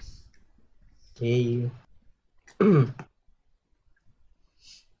 Yeah, sure. Yeah.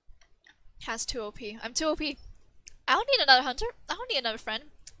 Has 2 OP. I'm 2 OP. I don't need another hunter. I don't need another friend.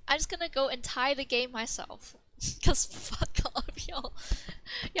 I'm just gonna go and tie the game myself. Cause fuck off, y'all.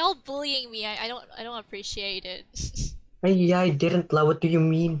 Y'all bullying me. I don't appreciate it. Hey, I didn't lie. What do you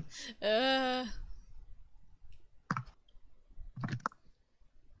mean?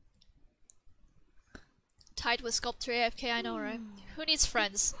 Tied with Sculptor AFK, I know, right? Who needs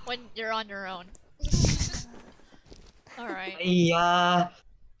friends when you're on your own? Alright. Yeah.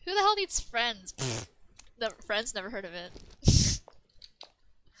 Who the hell needs friends? Friends? Never heard of it.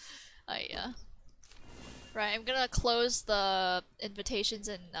 Yeah. Right, I'm gonna close the invitations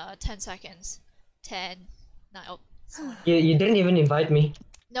in 10 seconds. 10. 9. Oh. You didn't even invite me.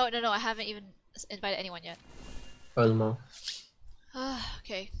 No, I haven't even invited anyone yet. Olmo.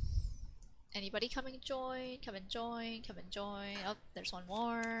 Okay. Anybody come and join? Come and join. Come and join. Oh, there's one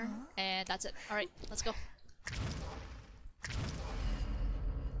more. And that's it. Alright, let's go.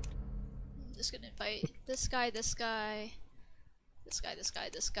 I'm just gonna invite this guy, this guy, this guy, this guy,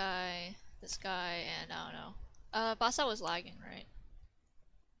 this guy, this guy, and I don't know. Basa was lagging, right?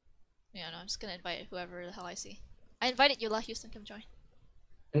 Yeah, no, I'm just gonna invite whoever the hell I see. I invited you, La Houston, come join.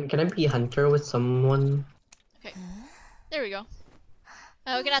 Can I be hunter with someone? Okay. There we go.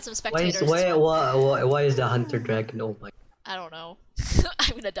 We can add some spectators. Why is the hunter dragon? Oh my. I don't know.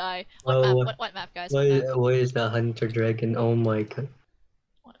 I'm gonna die. What map, guys? Why is the hunter dragon? Oh my god.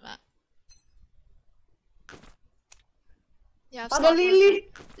 What map? Yeah,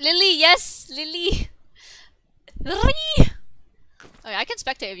 Lily! Lily, yes! Lily! Lily! Okay, I can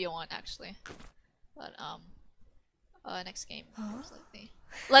spectate if you want, actually. But, next game, most likely.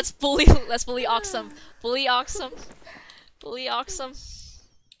 Let's bully Oxum. Bully Oxum. Bully Oxum.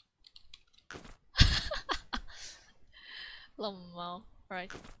 Lomo.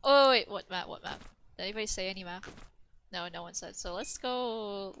 Alright. Oh wait, what map? Did anybody say any map? No, no one said. So let's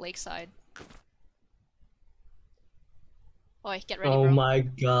go Lakeside. Oh, get ready, bro. Oh my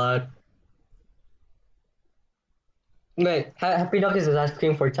god. Wait, Happy Dog is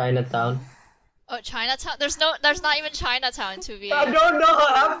asking for Chinatown. Oh, Chinatown? There's not even Chinatown in 2v8. I don't know,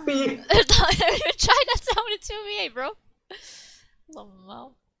 Happy! There's not even Chinatown in 2v8, bro.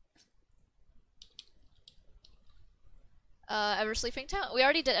 Lomo. Ever Sleeping Town? We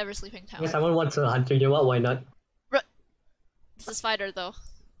already did Ever Sleeping Town. If someone wants a hunter, you know what? Why not? This is Spider, though.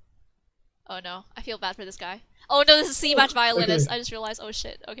 Oh no, I feel bad for this guy. Oh no, this is C-Match Violinist. Okay. I just realized. Oh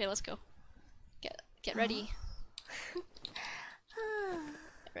shit. Okay, let's go. Get ready. Get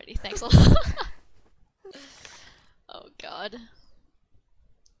ready. Thanks a lot. Oh god.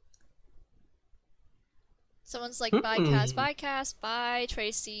 Someone's like, bye Cass, bye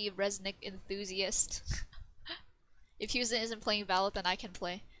Tracy, Resnick enthusiast. If Houston isn't playing Valor, then I can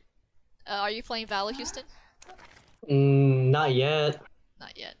play. Are you playing Valor, Houston? Not yet.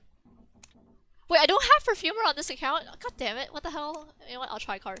 Not yet. Wait, I don't have Perfumer on this account? God damn it, what the hell? You know what, I'll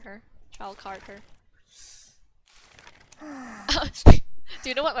try card her. Trial card her. Do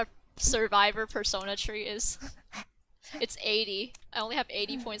you know what my Survivor persona tree is? It's 80. I only have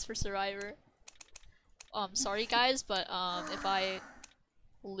 80 points for Survivor. Sorry guys, but if I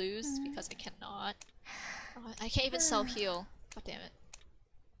lose, because I cannot. Oh, I can't even self-heal. God damn it.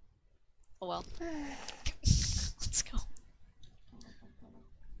 Oh well. Let's go.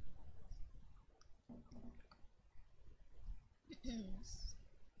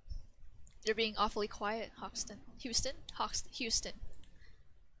 You're being awfully quiet, Hoxton. Houston? Houston.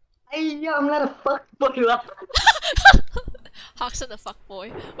 Hey, I'm not a fuckboy. Hoxton the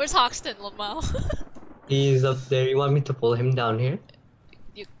fuckboy. Where's Hoxton, Lamau? He's up there. You want me to pull him down here?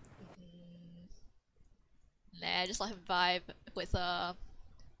 Nah, just let him vibe with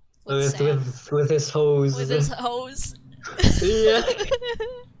with his hose. With his hose. Yeah.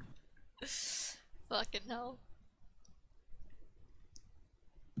 Fucking hell.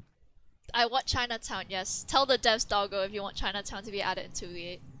 I want Chinatown, yes. Tell the devs, doggo, if you want Chinatown to be added in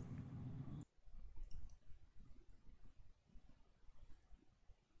 2v8.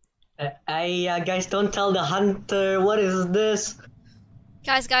 Guys, don't tell the hunter. What is this?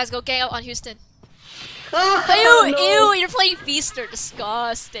 Guys, go gang up on Houston. Ah, Ew, no. ew, you're playing Feaster.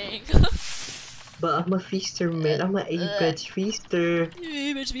 Disgusting. But I'm a feaster, man. I'm an A-bitch feaster.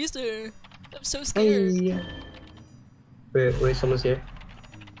 A-bitch Feaster. I'm so scared. Hey. Wait, someone's here.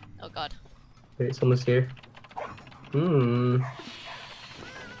 Oh god. Wait, someone's here. Hmm.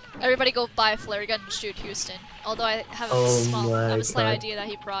 Everybody go buy a flare gun and shoot Houston. Although I have a slight idea that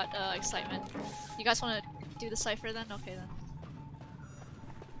he brought excitement. You guys want to do the cipher then? Okay then.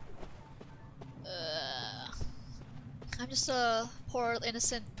 I'm just a poor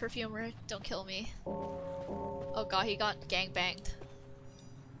innocent perfumer. Don't kill me. Oh god, he got gangbanged.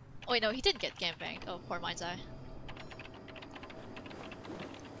 Oh wait, no, he did get gangbanged. Oh, poor mind's eye.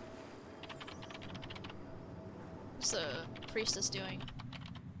 What's the priestess doing?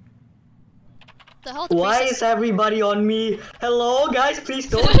 The hell? Why is everybody on me? Hello, guys, please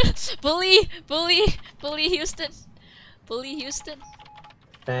don't. bully Houston. Bully Houston.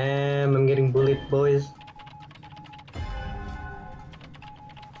 Damn, I'm getting bullied, boys.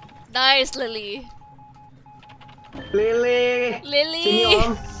 Nice, Lily. Lily. Sini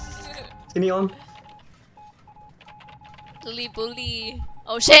om. Sini om. Lily bully.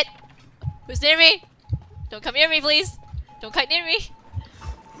 Oh shit! Who's near me? Don't come near me, please. Don't come near me.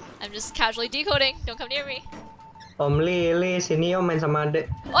 I'm just casually decoding. Don't come near me. Om Lily, sini om main sama adek.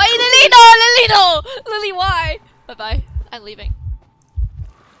 Oi, Lily, no! Lily, no! Lily, why? Bye-bye. I'm leaving.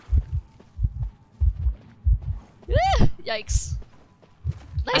 Yikes.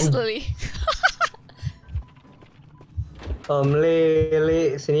 Nice, Lily. Om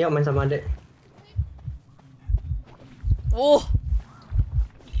Lily, sini om main sama adek. Whoa!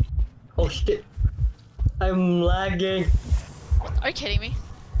 Oh shit. I'm lagging. Are you kidding me?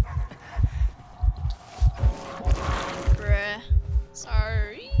 Bruh.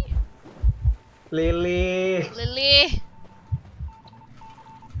 Sorry. Lily. Lily.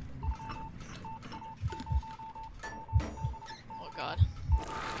 Oh god.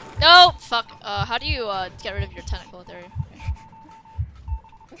 No! Fuck. How do you get rid of your tentacle there?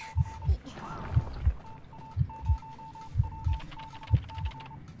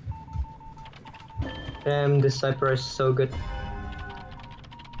 Damn, this cipher is so good.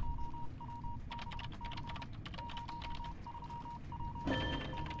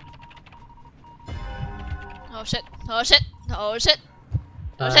 Oh shit! Oh shit! Oh shit!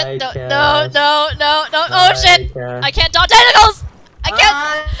 Oh I shit! No! guess. No! No! No! No! Oh shit! guess. I can't dodge tentacles! I can't!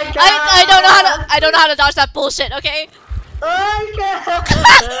 I don't know how to! I don't know how to dodge that bullshit. Okay?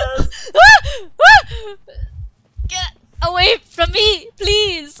 Get away from me,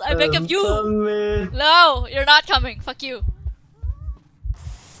 please! I beg of you! Coming. No, you're not coming. Fuck you.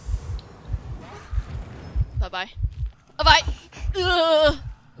 Bye bye. Bye bye. Ugh.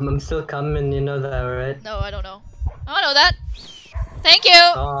 I'm still coming, you know that, right? No, I don't know. I don't know that. Thank you.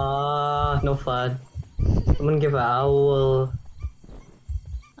 Aw, no fun. Someone give an owl.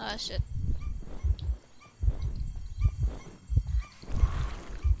 Ah, shit.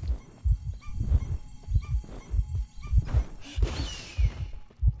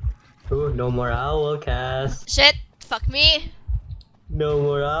 Ooh, no more owl cast. Shit. Fuck me. No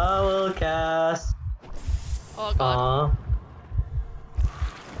more owl cast. Oh god. Aww.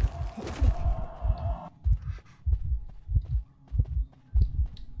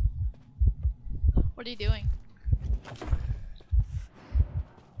 What are you doing?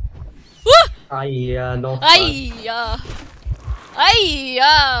 Woo! Ayya, no fun. Ayya.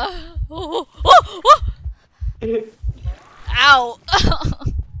 Ayya. Oh, oh, oh. Ow.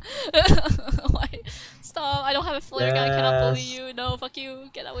 Why? Stop. I don't have a flare gun. I cannot bully Yes. you. No, fuck you.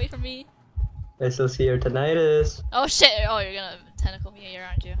 Get away from me. I still see your tinnitus. Oh shit. Oh, you're gonna tentacle me here,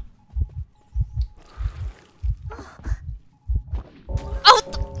 aren't you?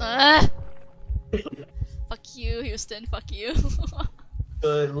 Oh! Fuck you, Houston. Fuck you.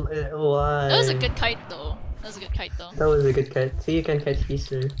 Why? That was a good kite, though. That was a good kite, though. That was a good kite. See, you can kite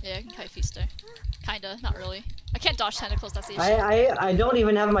Feaster. Yeah, I can kite Feaster. Kinda, not really. I can't dodge tentacles, that's the issue. I don't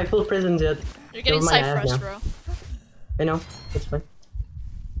even have my full prisons yet. You're getting Never mind, sight fresh, yeah. bro. I know, it's fine.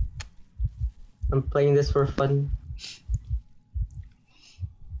 I'm playing this for fun.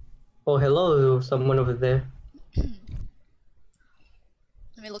 Oh, hello, someone over there. Let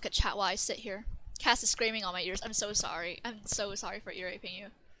me look at chat while I sit here. Cass is screaming on my ears. I'm so sorry. I'm so sorry for ear raping you.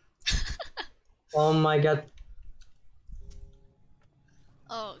 Oh my god.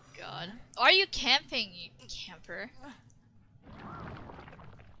 Oh god. Are you camping, you camper?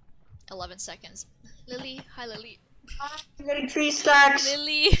 11 seconds. Lily, hi Lily. I'm getting 3 stacks!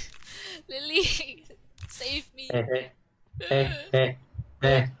 Lily! Lily! Save me! Hey, hey, hey,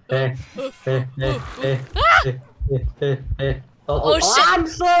 hey, hey, hey, hey, hey, hey, hey. Oh shit! I'm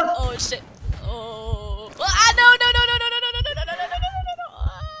so. Oh shit! Oh! Ah no no no no no no no no no no no no no!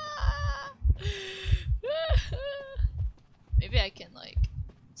 Maybe I can like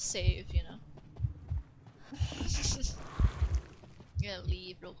save, you know. I'm gonna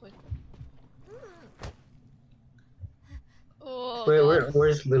leave real quick. Oh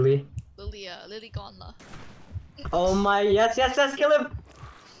Where's Lily? Lily gone la. Oh my, yes, kill him!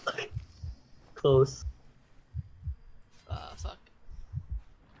 Close. Fuck.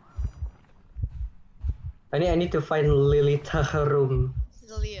 I need to find Lily Taharum.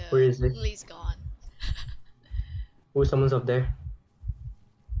 Where is it? Lily's gone. Oh, someone's up there.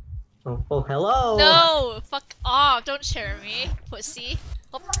 Oh, hello! No! Fuck off! Don't share me, pussy.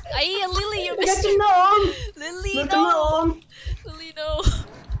 Oh, ay, Lily, you missed Get no! Lily, no! Lily, no!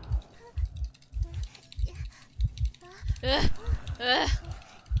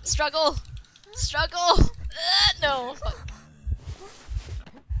 Struggle! No! Fuck.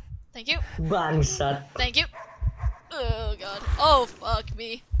 Thank you. Bangsat. Thank you. Oh god. Oh fuck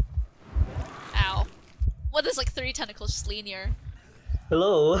me. Ow. What is like 3 tentacles just linear?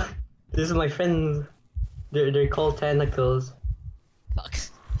 Hello. This is my friend. They're called tentacles. Fuck.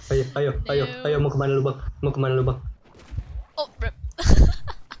 Ayo, mau kemana lu bang? Oh, rip.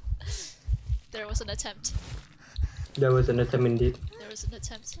 There was an attempt. There was an attempt indeed. There was an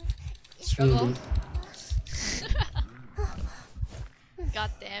attempt. Struggle.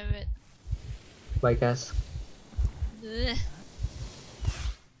 God damn it. Bye guys. Ugh.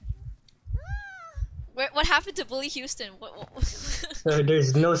 What happened to Bully Houston? What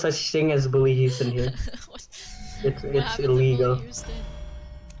There's no such thing as Bully Houston here. what It's happened illegal. to Bully Houston?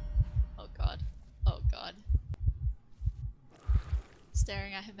 Oh god. Oh god.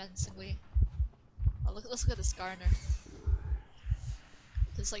 Staring at him menacingly. Oh, let's look at this Garner.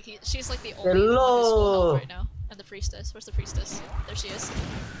 It's like she's like the only one who's full health right now. And the priestess. Where's the priestess? There she is.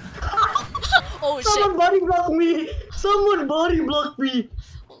 Oh shit! Someone body blocked me! Someone body blocked me!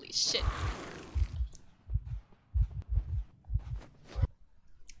 Holy shit.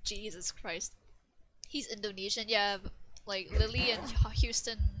 Jesus Christ. He's Indonesian, yeah. Like Lily and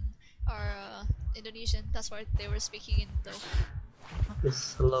Houston are Indonesian. That's why they were speaking Indo.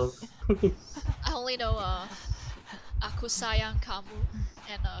 Yes, hello. I only know Aku sayang kamu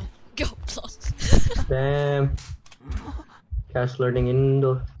and Goblok. Damn. Cash learning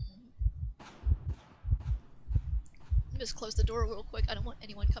Indo. Just close the door real quick. I don't want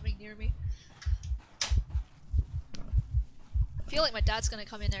anyone coming near me. I feel like my dad's gonna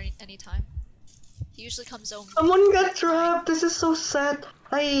come in there anytime. He usually comes home. Someone got trapped! This is so sad.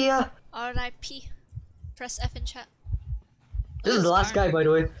 Hiya. R.I.P. Press F in chat. This is the last guy, by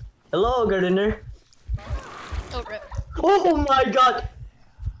the way. Hello, gardener. Oh, rip. Oh my god!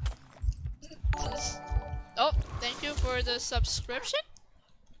 Oh, thank you for the subscription.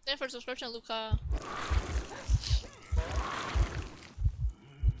 Thank you for the subscription, Luca.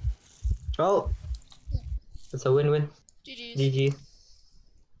 Oh. It's a win-win. GG's. GG.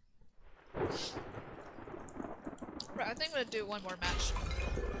 Right, I think I'm gonna do one more match.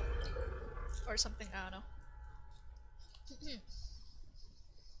 Or something, I don't know.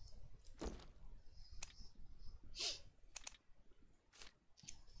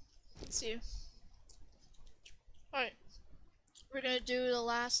 Let's see. Alright. We're gonna do the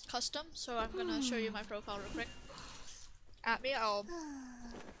last custom, so I'm gonna show you my profile real quick. At me, I'll...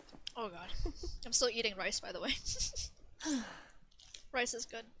 Oh god. I'm still eating rice, by the way. Rice is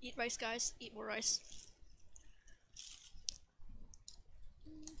good. Eat rice, guys. Eat more rice.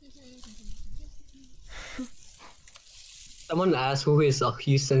 Someone asked who is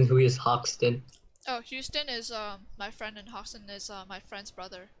Houston, who is Hoxton. Oh, Houston is my friend, and Hoxton is my friend's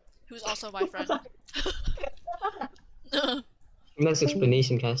brother, who's also my friend. Nice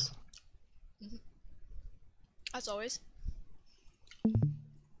explanation, Cass. As always.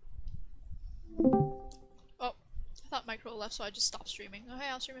 Oh, I thought Micro left, so I just stopped streaming. Oh hey,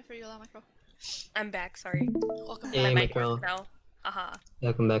 I'll stream it for you, Micro. I'm back, sorry. Welcome Hey, back. My mic Micro. works now. Haha.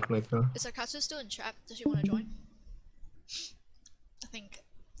 Welcome back, Micro. Is Akatsu still in chat? Does she want to join? I think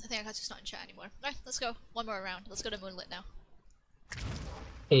Akatsu's not in chat anymore. Alright, let's go. One more round. Let's go to Moonlit now.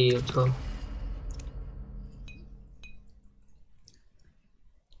 Hey, let's go.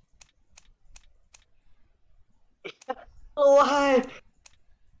 Oh, hi!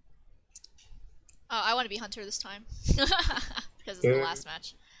 I want to be Hunter this time. Because it's the last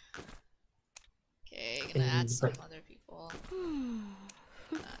match. Okay, gonna add some other people.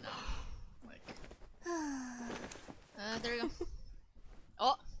 No. Wait. There we go.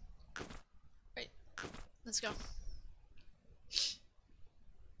 Oh! Right. Let's go.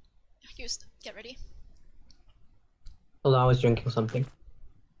 Houston, get ready. Hold on, I was drinking something.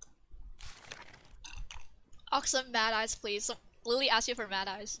 Some Mad Eyes, please. Lily asked you for Mad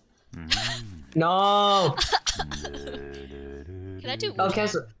Eyes. No! Can I do Okay,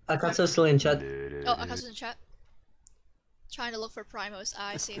 so Akatsu's still in chat. Oh, Akatsu's in chat. Trying to look for Primos. Ah,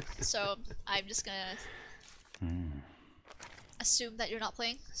 I see. So, I'm just gonna... assume that you're not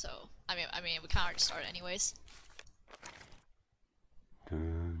playing. So I mean, we can't already start anyways.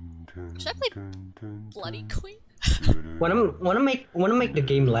 Should I play Bloody Queen? Wanna make the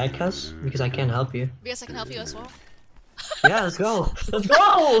game like us? Because I can't help you. Because I can help you as well. Yeah, let's go. Let's go.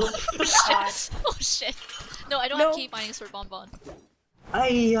 Oh shit! Oh shit! No, I don't have key bindings for Bonbon.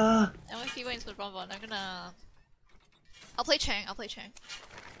 I don't have key bindings for Bonbon. I'll play Chang.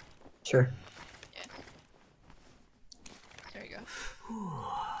 Sure. Yeah. There you go.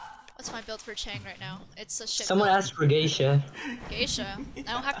 What's my build for Chang right now? It's a shit. Someone asked for Geisha. Geisha? I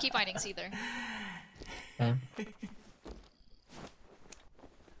don't have key bindings either. Okay.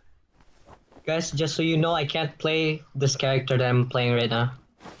 Guys, just so you know, I can't play this character that I'm playing right now.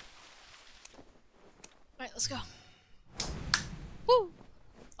 Alright, let's go. Woo!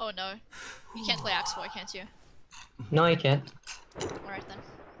 Oh no. You can't play Axe Boy, can't you? No, I can't. Alright then.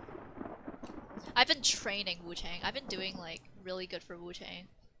 I've been training Wu-Chang. I've been doing like really good for Wu-Chang.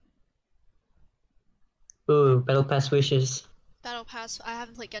 Ooh, Battle Pass wishes. Battle Pass, I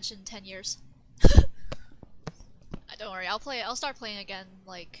haven't played Genshin in 10 years. Don't worry, I'll start playing again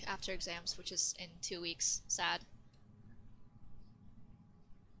like after exams, which is in 2 weeks. Sad.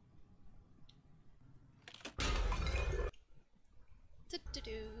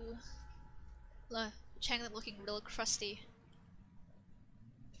 Chang looking real crusty.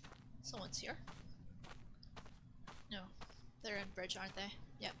 Someone's here. No. They're in bridge, aren't they?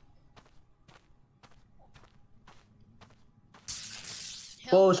 Yep.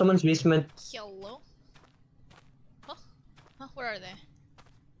 Hello? Oh, someone's basement. Hello? Huh? Huh? Where are they?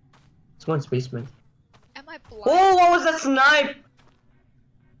 Someone's basement. Am I blind? Oh, what was that snipe?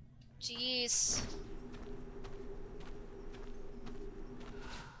 Jeez.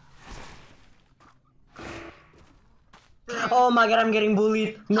 Oh my god, I'm getting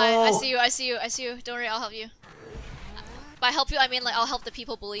bullied. No. Hi, I see you. Don't worry, I'll help you. By help you, I mean like I'll help the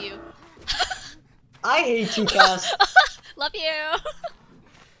people bully you. I hate you, Cass. Love you.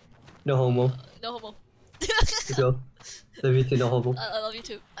 No homo. No homo. Go. Love you too, no homo. I love you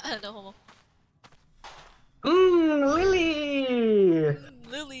too. No homo. Lily!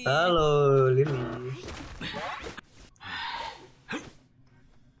 Lily. Hello, Lily.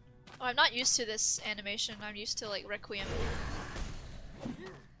 Oh, I'm not used to this animation. I'm used to like Requiem.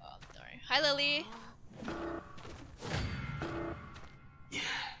 Oh, sorry. Hi, Lily.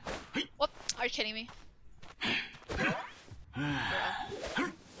 What? Are you kidding me?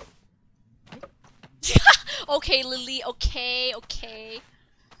 Okay, Lily. Okay.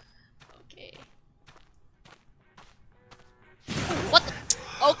 What?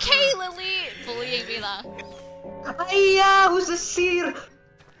 Okay, Lily. Bullying me lah. Ayya, who's the seer?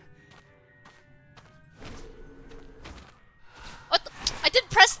 What? I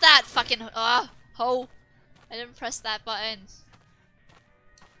didn't press that fucking ho. I didn't press that button.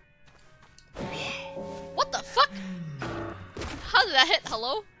 What the fuck? How did that hit?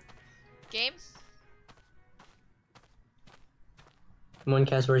 Hello? Game? Come on,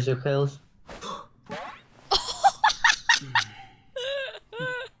 Cass, where's your kills?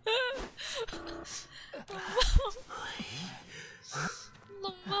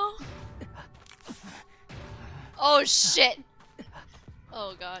 Oh shit!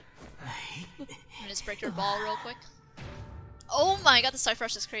 Oh god. I'm gonna just break your ball real quick. Oh my god, the Cypher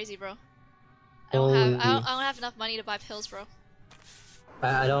Rush is crazy, bro. I don't have enough money to buy pills, bro.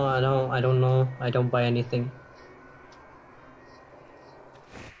 I don't know. I don't buy anything.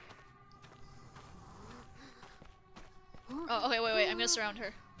 Oh, okay, wait, I'm gonna surround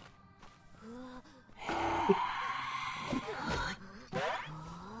her.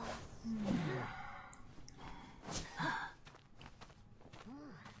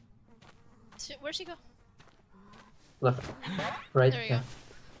 Where'd she go? Left. Right. There we go.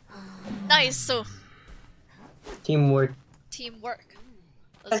 Nice, so. Teamwork. Teamwork.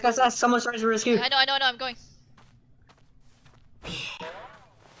 Guys, someone's trying to rescue. I know, I'm going.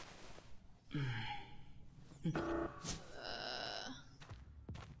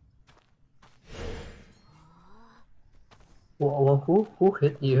 Who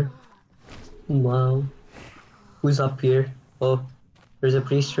hit you? Wow. Who's up here? Oh, there's a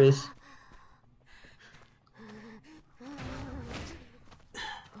priestess.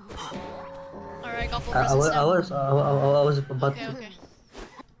 Alright, got full I presence now. was about to. Okay.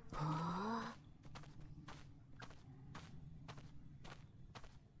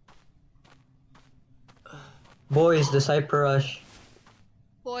 Boys, the Cypher Rush.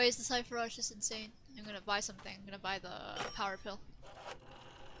 Boys, the Cypher Rush is insane. I'm gonna buy something. I'm gonna buy the power pill.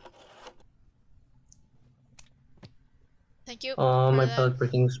 Thank you. Oh, my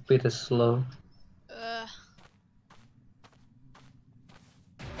teleporting speed is slow.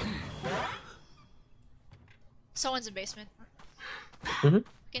 in basement. Mm-hmm. I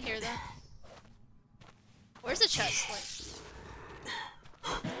can hear that. Where's the chest?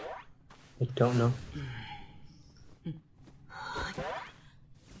 Like... I don't know.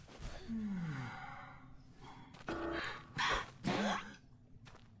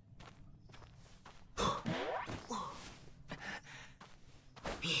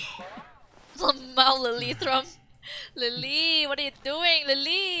 Lamau Lilithrum. Lily, what are you doing?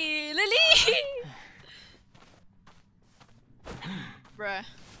 Lily! Lily! Bruh.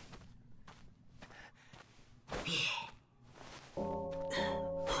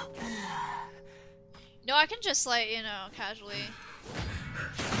 No, I can just like, you know, casually.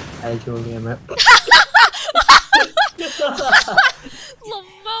 Casually, I'm Lamau!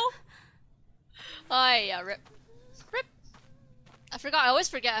 Oh yeah, rip. Rip! I forgot, I always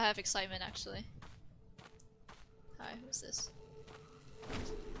forget I have excitement actually. Hi, who's this?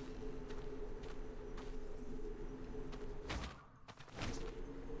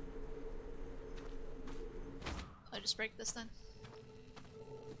 I'll just break this then.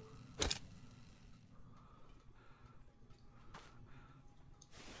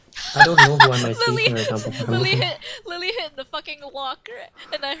 I don't know who am I speaking right now. Lily hit the fucking locker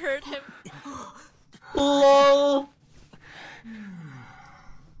and I heard him. LOL!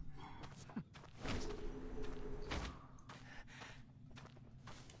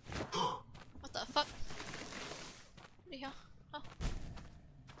 What the fuck? What the hell? Oh.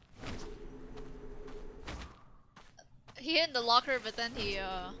 He hit in the locker, but then he,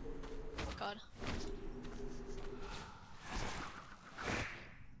 oh god.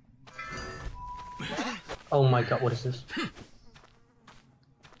 Oh my god, what is this?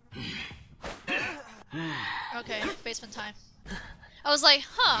 Okay, basement time. I was like,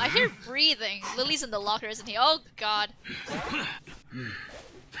 huh, I hear breathing. Lily's in the locker, isn't he? Oh god.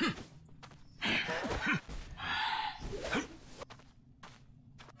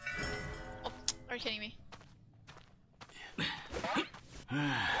 Oh, are you kidding me?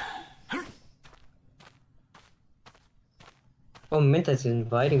 Oh, Minta's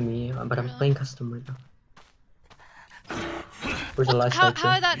inviting me, but I'm playing custom right now. Where's the last How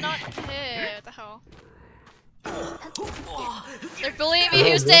lecture? did that not hit? What the hell? They're bullying me,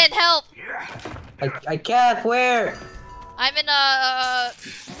 Houston! Help! I can't, where? I'm in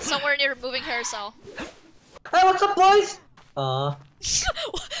somewhere near moving carousel. Hey, what's up, boys? Aw.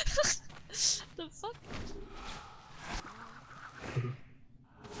 The fuck?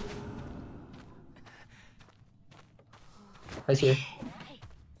 I see it.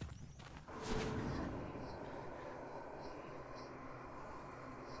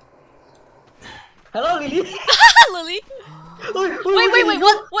 Hello, Lily. Lily?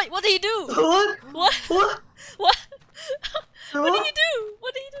 Wait, What did he do? What? What? What? What? What What? did he do?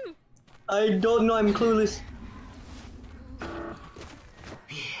 What did he do? I don't know, I'm clueless.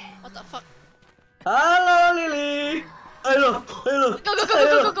 What the fuck? Hello, Lily. Hello.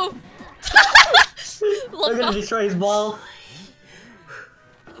 Go! I'm gonna destroy his ball.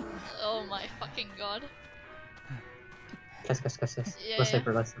 Oh my fucking god. Yes. Yeah, Let's yeah.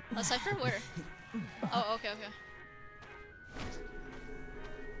 cypher. A cipher? Where? Oh, okay.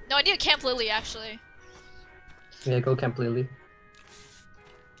 No, I need to camp Lily actually. Yeah, go camp Lily.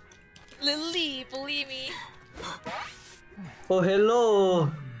 Lily, believe me. Oh,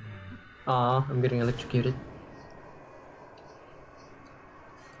 hello. Aw, I'm getting electrocuted.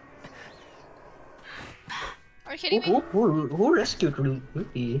 Are you kidding me? Who rescued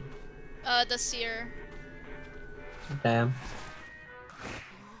Lily? The seer. Damn.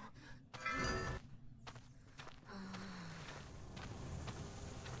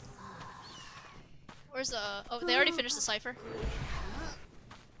 Where's the... Oh, they already finished the cipher.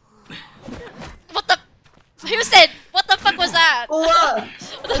 What the... Houston! What the fuck was that? What?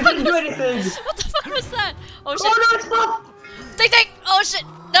 What the I fuck didn't do anything! What the fuck was that? Oh shit! Oh no, it's Pop! Ding ding! Oh shit!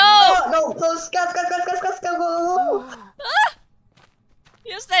 No! Oh, no! Scat, go! Ah!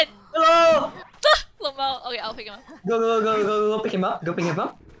 Houston! Hello! Lamau. Okay, I'll pick him up. Go pick him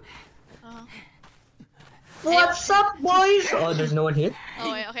up. Uh-huh. What's up, boys? Oh, there's no one here.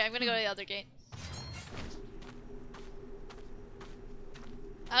 Oh wait, okay, I'm gonna go to the other gate.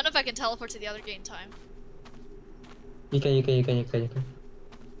 I don't know if I can teleport to the other gate in time. You can.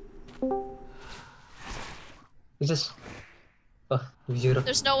 It's just... Oh, zero.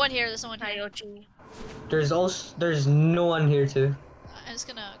 There's no one here, there's no one here. Tayochi. There's no one here too. I'm just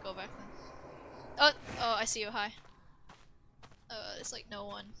gonna go back then. Oh, I see you, hi. There's like no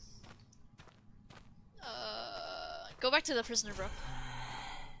one. Go back to the prisoner, bro.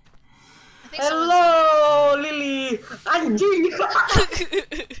 I think Hello, Lily! Anjing!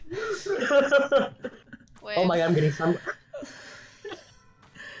 Wait. Oh my god, I'm getting some.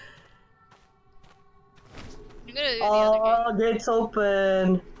 I'm gonna do the other game. Oh, gates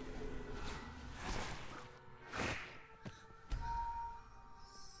open.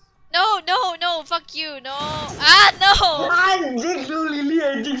 No, no, no, fuck you, no. Ah, no! Anjing lu Lily,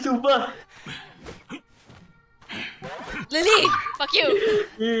 anjing sumpah. Lily! Fuck you!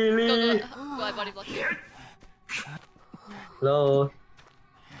 Lily. Go, I body block you. Hello.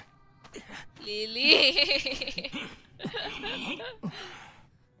 Lily!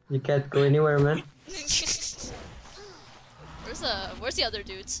 You can't go anywhere, man. Where's the other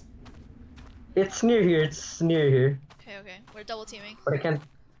dudes? It's near here. It's near here. Okay, okay. We're double teaming. But I can't.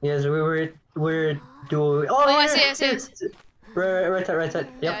 Yes, we're doing. Oh, Oh, here, I see. Right side, right side.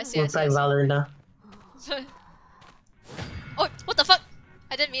 Yep, Yeah, I see, we're playing Valor now. Oh, what the fuck?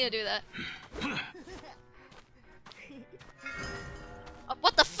 I didn't mean to do that.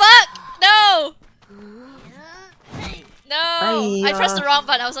 What the fuck? No! No! I pressed the wrong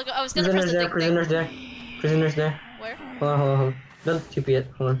button. I was gonna press the thing. Prisoners there. Prisoners there. Where? Hold on. Don't TP it.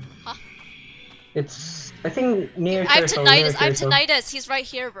 Hold on. Huh? It's, I think, near I have Circle, tinnitus. I have tinnitus. He's right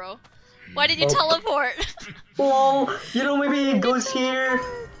here, bro. Why did you teleport? Lol. You know, maybe it goes here.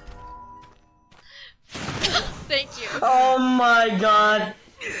 Thank you. Oh my god.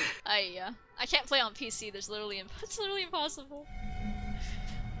 I can't play on PC. It's literally impossible.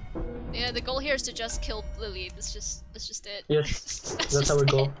 Yeah, the goal here is to just kill Lily. That's just it. Yes, that's how we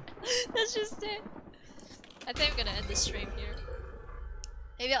go. That's just it. I think I'm gonna end the stream here.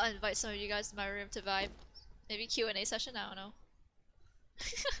 Maybe I'll invite some of you guys to my room to vibe. Maybe Q&A session. I don't know.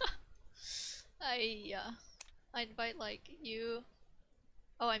 I invite like you.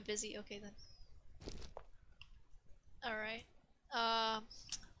 Oh, I'm busy. Okay then. All right.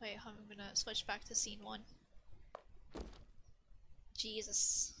 Wait. I'm gonna switch back to scene 1.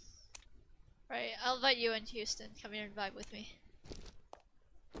 Jesus. Right. I'll invite you and Houston. Come here and vibe with me.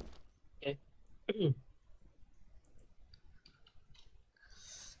 Okay.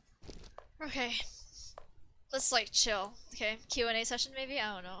 Okay. Let's like chill. Okay. Q&A session maybe.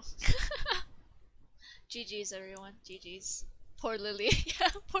 I don't know. GG's everyone. GG's. Poor Lily. Yeah,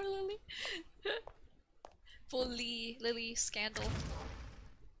 poor Lily. Poor Lily scandal.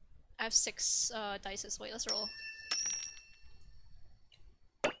 I have 6 dices. Wait, let's roll.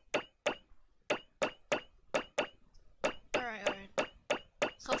 Alright.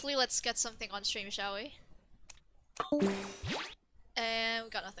 Hopefully let's get something on stream, shall we? And we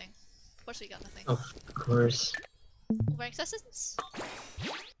got nothing. Of course we got nothing. Of course. Rank assistance?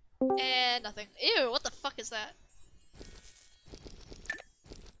 And nothing. Ew, what the fuck is that?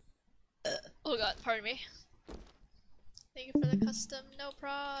 Oh god, pardon me. Thank you for the custom, no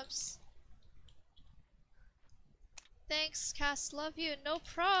props. Thanks, Cass, love you, no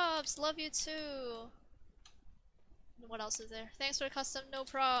props, love you too. What else is there? Thanks for the custom, no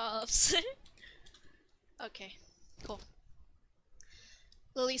props. Okay, cool.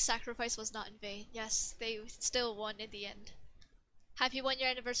 Lily's sacrifice was not in vain. Yes, they still won in the end. Happy 1 year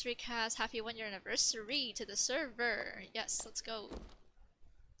anniversary, Cass. Happy 1 year anniversary to the server. Yes, let's go.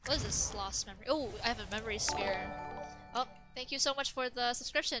 What is this lost memory? Oh, I have a memory sphere. Oh, thank you so much for the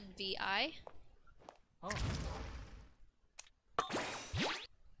subscription, VI. Oh.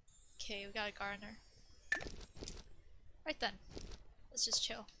 Okay, we got a gardener. Right then. Let's just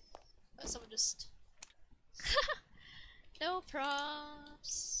chill. Someone just... No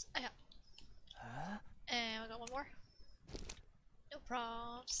props. Ah, yeah. And we got one more. No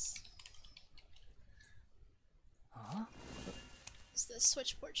props. It's the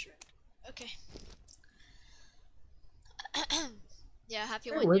switch portrait. Okay. Yeah,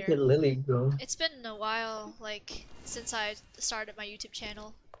 happy 1 Where year. did Lily go? It's been a while, like, since I started my YouTube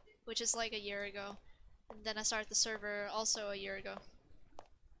channel, which is like a year ago. And then I started the server also a year ago.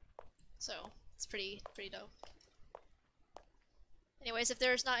 So, it's pretty dope. Anyways, if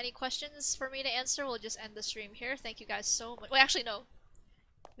there's not any questions for me to answer, we'll just end the stream here. Thank you guys so much. Wait, actually no.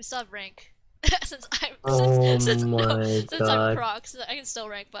 We still have rank. since I'm proc, so I can still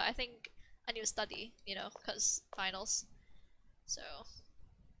rank, but I think I need to study, you know, cause finals. So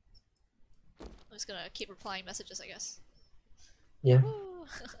I'm just gonna keep replying messages, I guess. Yeah.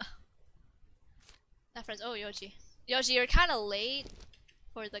 Not friends. Oh, Yoji. Yoji, you're kind of late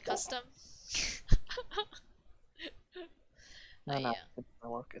for the custom. No, no, it's my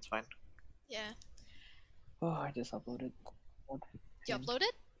work, it's fine. Yeah. Oh, I just uploaded. You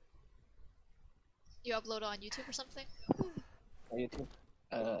uploaded? You upload on YouTube or something? YouTube.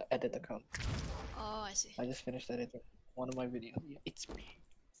 Edit account. Oh, I see. I just finished editing one of my videos. Yeah, it's me.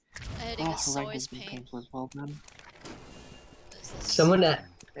 Editing is always pain. Well, man. What is this? Someone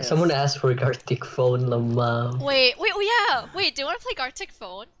Yes. Someone asked for Gartic phone, Lama. Wait, oh yeah! Wait, do you want to play Gartic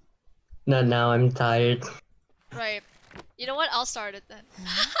Phone? Not now, I'm tired. Right. You know what? I'll start it then.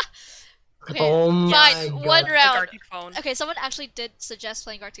 Okay, Oh my fine, god. one round. Gartic phone. Okay, someone actually did suggest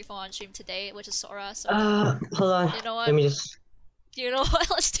playing Gartic Phone on stream today, which is Sora, so Hold on. you know what? Let me just You know what?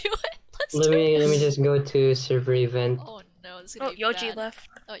 Let's do it. Let's do it. let me just go to server event. Oh no, this is gonna Oh, be Yoji bad. left.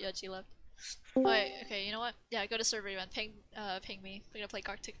 Oh, Yoji left. Oh, wait, okay, you know what? Yeah, go to server event. Ping me. We're gonna play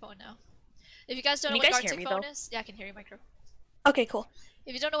Gartic Phone now. If you guys don't know Can what you guys hear Gartic me, Phone though? is, yeah, I can hear you, Micro. Okay, cool.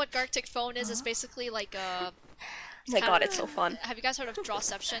 If you don't know what Gartic Phone is, it's basically like Oh my god, it's so fun. Have you guys heard of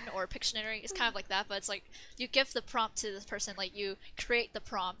Drawception or Pictionary? It's kind of like that, but it's like you give the prompt to the person, like you create the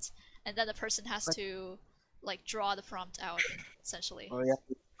prompt, and then the person has to like draw the prompt out, essentially. Oh, yeah.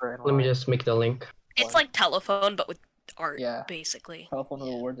 Let me just make the link. It's like telephone, but with art, Yeah. basically. Telephone with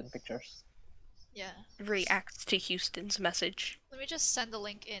Yeah. words and pictures. Yeah. Reacts to Houston's message. Let me just send the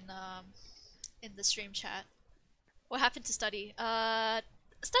link in the stream chat. What happened to study?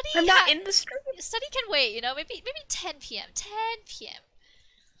 Study. I'm not in the stream. Study can wait. You know, maybe 10 p.m. 10 p.m.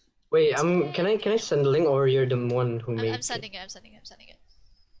 Wait, can I send the link or you're the one who made I'm sending it. I'm sending it.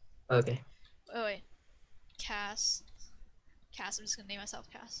 Okay. Oh wait. Cass. I'm just gonna name myself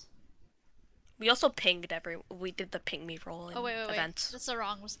Cass. We also pinged we did the ping me roll in Oh wait. events. That's the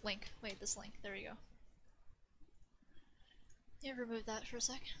wrong link. Wait, this link. There we go. Yeah, remove that for a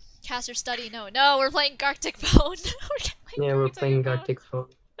sec. Cass or study? No, we're playing Gartic Phone. We're playing Gartic phone.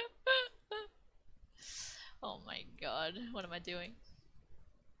 Oh my god, what am I doing?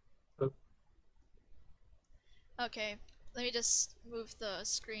 Oh. Okay, let me just move the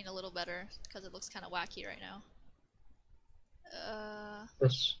screen a little better because it looks kind of wacky right now.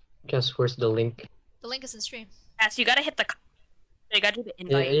 Guess where's the link? The link is in stream. Yes, you gotta hit the. You gotta do the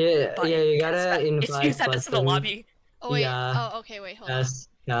invite. Yeah, button. you gotta invite. You said this in the button. lobby. Oh wait. Yeah. Oh okay. Wait. Hold on.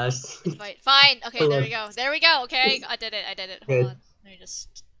 Yes. Invite. Fine. Okay. Hold There on. we go. There we go. Okay. I did it. Hold Good. on. Let me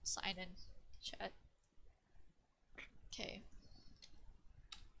just sign in. Chat. Okay.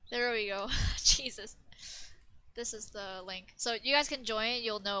 There we go. Jesus. This is the link. So you guys can join.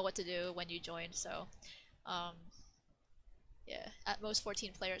 You'll know what to do when you join. So, yeah. At most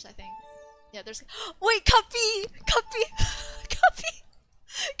 14 players, I think. Yeah. There's. Wait, cuppy.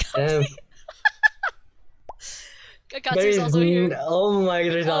 Damn. Katsu's also here. Oh my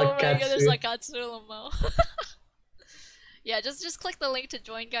god, there's Oh not my god, there's Katsu. like Katsu Lamo. Yeah, just click the link to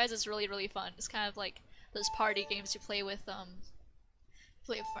join, guys. It's really fun. It's kind of like those party games you play with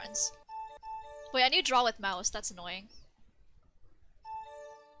friends. Wait, I need to draw with mouse. That's annoying.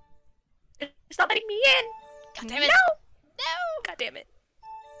 It's not letting me in. God damn it! No! God damn it.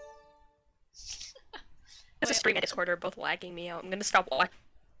 As a stream and Discord are both lagging me out. I'm gonna stop watching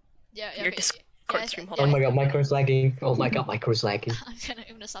Yeah, your okay. Discord Yeah, stream. Hold Oh on. my god, micro's lagging. Oh my god, micro's lagging. I'm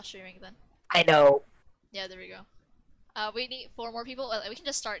gonna stop streaming then. I know. Yeah, there we go. We need 4 more people. We can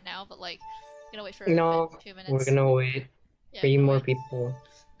just start now, but like, we're gonna wait for No, a few minutes. we're gonna wait. Yeah, 3 we're more wait. people.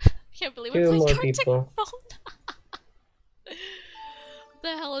 I can't believe we're 2 playing more Gartic people. Phone. What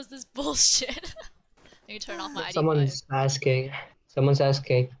the hell is this bullshit? Let me turn off my ID. Someone's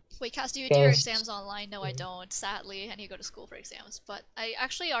asking. Wait, Cass, do you do your Yes. exams online? No, I don't. Sadly, I need to go to school for exams. But I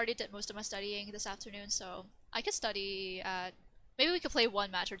actually already did most of my studying this afternoon, so I could study at... Maybe we could play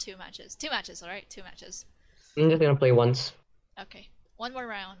 1 match or 2 matches. 2 matches, alright? 2 matches. I'm just gonna play once. Okay. 1 more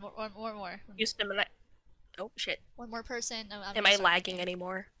round. One more. Used to Oh shit. 1 more person. No, I'm Am gonna I start lagging the game.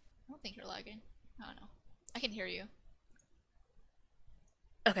 anymore? I don't think you're lagging. I don't know. I can hear you.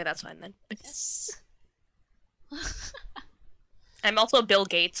 Okay, that's fine then. Yes. I'm also Bill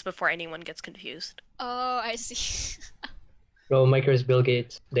Gates before anyone gets confused. Oh, I see. Bro, micro's Bill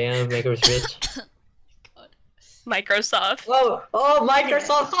Gates. Damn, micro's rich. God. Microsoft. Oh,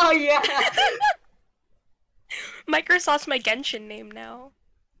 Microsoft! Oh yeah! Microsoft's my Genshin name now.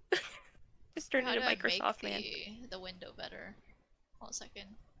 Just turned How into do I Microsoft, man. make the window better? Hold on a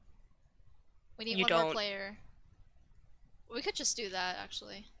second. We need You one more don't. player. We could just do that,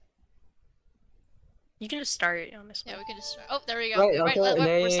 actually. You can just start, honestly. Yeah, we can just start. Oh, there we go. Right, okay,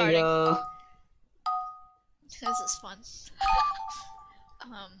 there we're you starting. go. This is fun.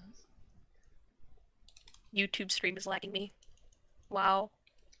 YouTube stream is lagging me. Wow.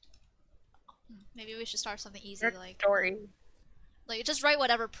 Maybe we should start something easy, That like story. just write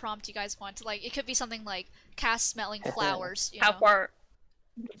whatever prompt you guys want. Like it could be something like Cass smelling flowers. You How know? far?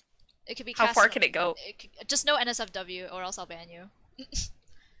 It could be How Cass far smell- can it go? Just no NSFW, or else I'll ban you.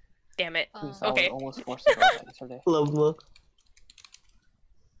 Damn it. Um, I Okay. was almost forced to go out yesterday. Love.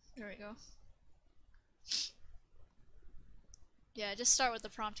 There we go. Yeah, just start with the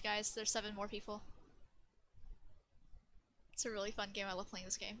prompt, guys. There's 7 more people. It's a really fun game. I love playing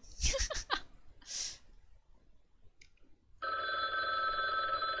this game.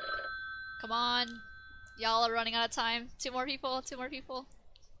 Come on. Y'all are running out of time. 2 more people, 2 more people.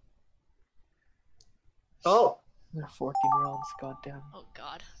 Oh! There are 14 rounds, goddamn. Oh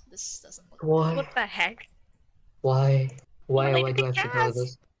god, this doesn't look Why? What the heck? Why? Why like do I have to draw gas.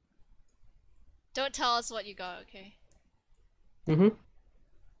 this? Don't tell us what you got, okay? Mm-hmm.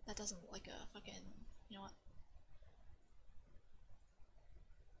 That doesn't look like a fucking... You know what?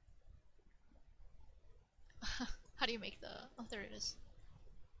 How do you make the... Oh, there it is.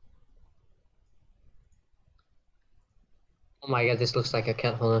 Oh my god, this looks like a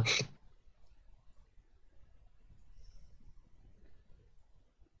cat. Hold on.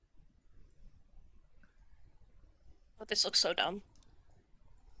 Oh, this looks so dumb.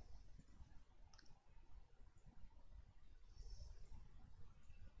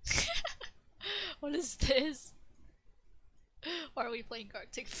 What is this? Why are we playing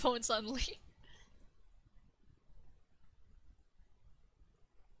Arctic Phone suddenly?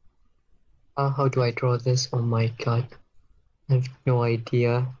 How do I draw this? Oh my god. I have no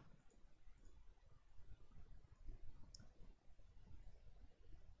idea.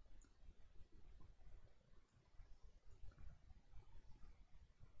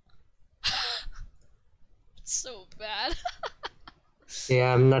 It's so bad.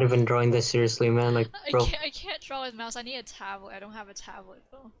 Yeah, I'm not even drawing this seriously, man. Like, bro. I can't draw with mouse. I need a tablet. I don't have a tablet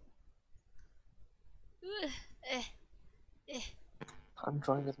though. I'm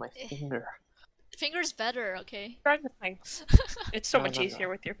drawing with my finger. Finger's better, okay? Try the thing. It's so No, much no, easier no.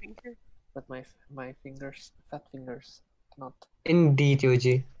 with your finger. But my fingers, fat fingers, cannot. Indeed,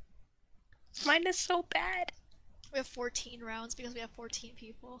 Yoji. Mine is so bad. We have 14 rounds because we have 14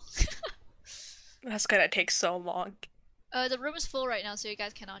 people. That's gonna take so long. The room is full right now, so you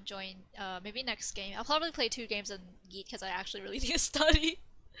guys cannot join. Maybe next game. I'll probably play 2 games and yeet because I actually really need to study.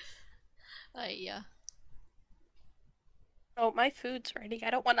 Yeah. Oh, my food's ready.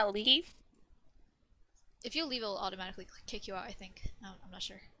 I don't want to leave. If you leave, it'll automatically kick you out, I think. No, I'm not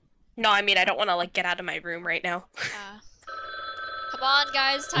sure. No, I mean, I don't want to, like, get out of my room right now. Come on,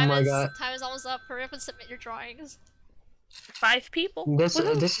 guys. Oh my god. Time is almost up. Hurry up and submit your drawings. 5 people? This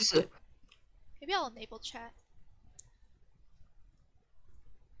Woohoo! this is a... Maybe I'll enable chat.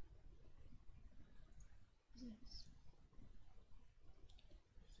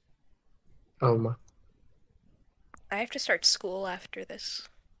 Oh my. I have to start school after this,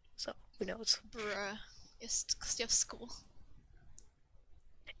 so who knows. Bruh. Yes, because you have school.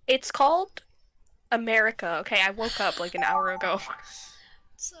 It's called America, okay? I woke up like an hour ago.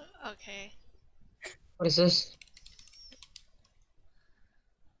 So, okay. What is this?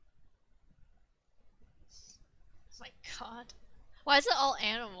 Oh my god. Why is it all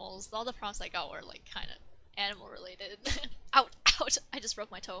animals? All the prompts I got were like kind of animal related. Ouch! Ouch! I just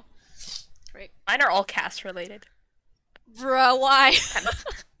broke my toe. Great. Mine are all cast related. Bruh, why?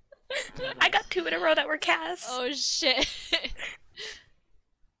 I got 2 in a row that were cast. Oh shit.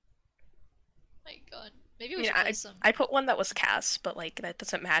 My god. Maybe we should play some. I put one that was cast, but like that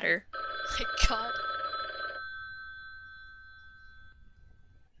doesn't matter. My god.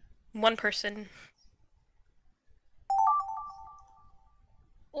 One person.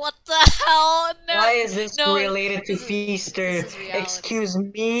 What the hell? No. Why is this no, related to this is- Feaster? this is reality. Excuse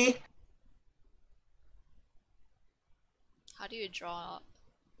me? How do you draw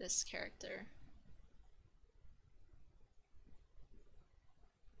this character?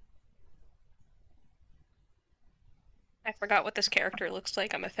 I forgot what this character looks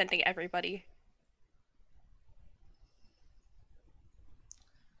like. I'm offending everybody.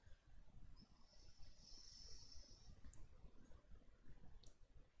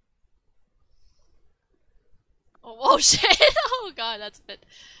 Oh, whoa, shit! Oh god, that's a bit.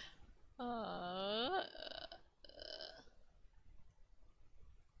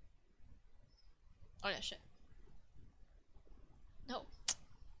 Oh yeah, shit. No.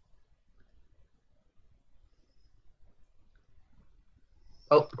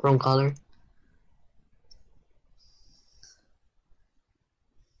 Oh, wrong color.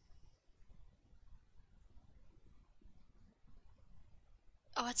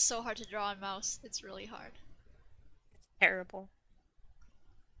 Oh, it's so hard to draw on mouse. It's really hard. Terrible.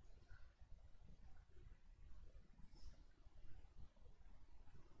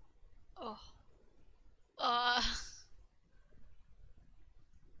 Oh.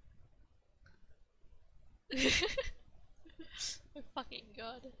 My fucking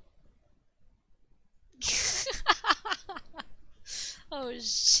god. Oh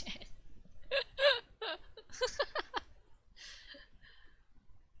shit.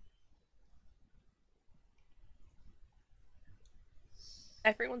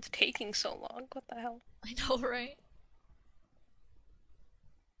 Everyone's taking so long. What the hell? I know, right?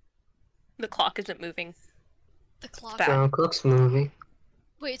 The clock isn't moving. The clock. Brown clock's moving.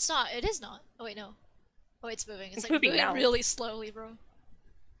 Wait, it's not. It is not. Oh wait, no. Oh, wait, it's moving. It's like moving moving now. really slowly, bro.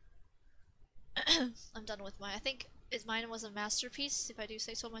 I'm done with mine. I think mine was a masterpiece, if I do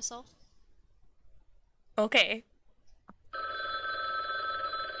say so myself. Okay.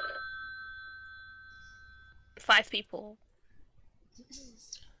 5 people.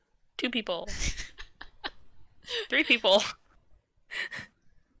 2 people. 3 people.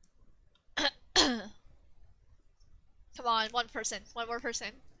 Come on, one person. One more person.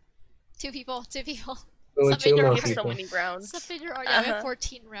 2 people. 2 people. Oh, 2 more We have so people. many rounds. Submit your yeah, we have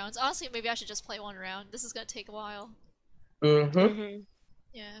 14 rounds. Honestly, maybe I should just play 1 round. This is gonna take a while. Mm-hmm.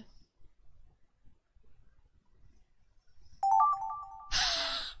 Yeah.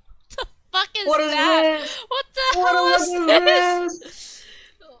 The fuck is What is that? this? What the What hell is is this?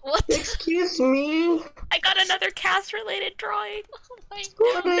 What the Excuse me? I got another cast-related drawing. Oh my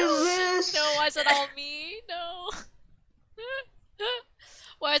What god. is this? No, why is it all me? No.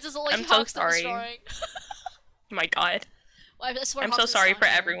 Why is this all like I'm so Hoxton's sorry. drawing? My god. Why, I swear I'm so Hoxton's sorry on for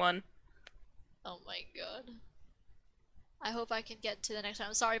here. everyone. Oh my god. I hope I can get to the next round.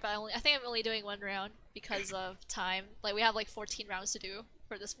 I'm sorry, but I think I'm only doing 1 round because of time. Like, we have like 14 rounds to do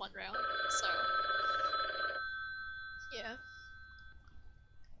for this 1 round, so... Yeah.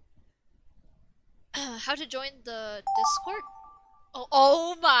 How to join the Discord?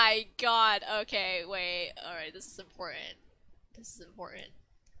 Oh my god, okay, wait. Alright, this is important. This is important.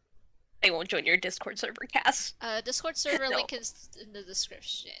 I won't join your Discord server, Cass. Discord server No. link is in the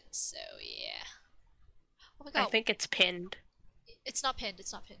description, so yeah. Oh my god. I think it's pinned. It's not pinned,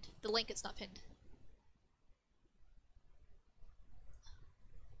 it's not pinned. The link is not pinned.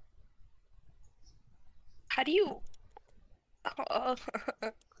 How do you... Oh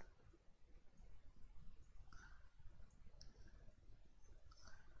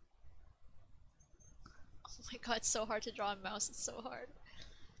my god, it's so hard to draw a mouse, it's so hard.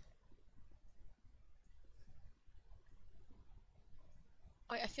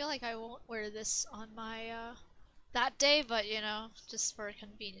 Wait, I feel like I won't wear this on my, that day, but you know, just for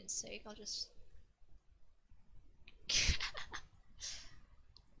convenience sake, I'll just...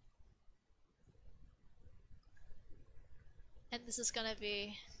 And this is gonna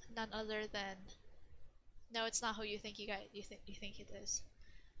be none other than... No, it's not who you think you think it is.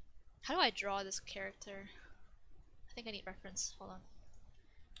 How do I draw this character? I think I need reference. Hold on.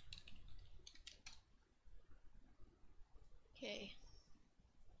 Okay.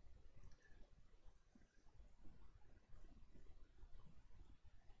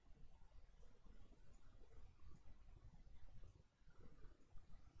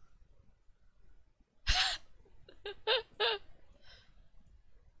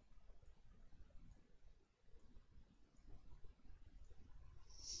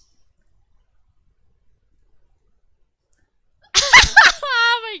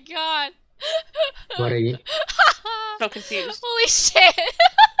 Oh my god! What are you? So confused. Holy shit!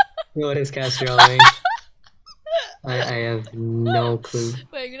 What is Cass drawing? I have no clue.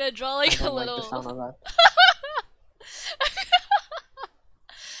 Wait, I'm gonna draw I like a don't like little. the sound of that.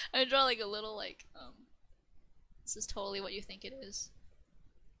 I draw like a little like This is totally what you think it is.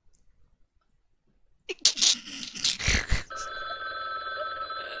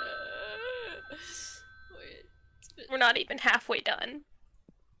 Wait. We're not even halfway done.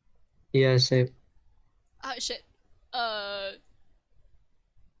 Yeah, same. Oh shit.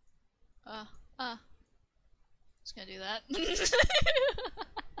 Just gonna do that.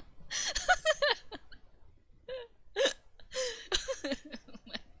 Oh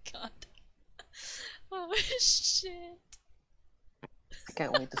my god. Oh shit. I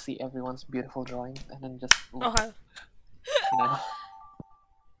can't wait to see everyone's beautiful drawings and then just, you know.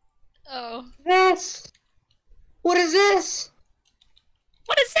 Oh. This? What is this?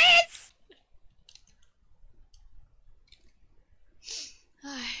 What is this?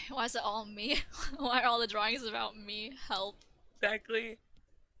 Why is it all me? Why are all the drawings about me? Help. Exactly.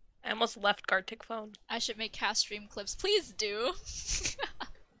 I almost left Gartic phone. I should make cast stream clips. Please do.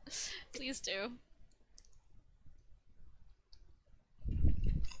 Please do.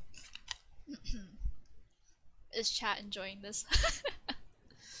 Is chat enjoying this?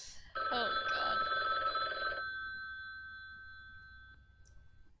 Oh god.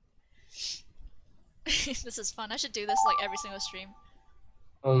 This is fun. I should do this like every single stream.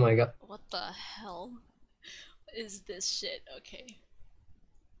 Oh my god. What the hell is this shit? Okay.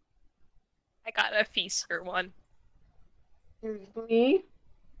 I got a feaster one. Me?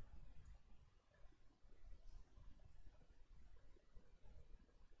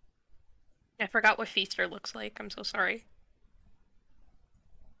 I forgot what Feaster looks like. I'm so sorry.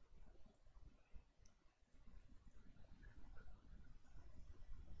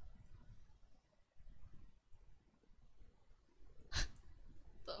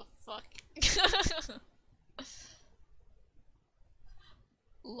 The fuck?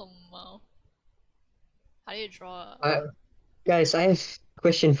 Lomo. How do you draw? Guys, I have a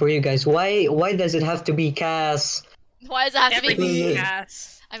question for you guys. Why does it have to be Cass? Why does it have to be me?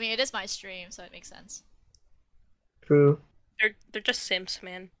 Cass. I mean, it is my stream, so it makes sense. True. They're just simps,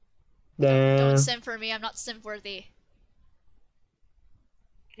 man. Don't sim for me. I'm not simp worthy.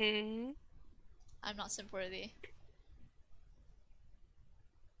 Hmm. I'm not simp worthy.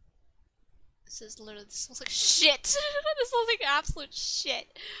 This smells like shit. This smells like absolute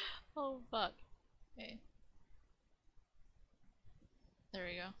shit. Oh fuck. Okay. There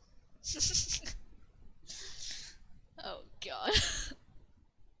we go. Oh god.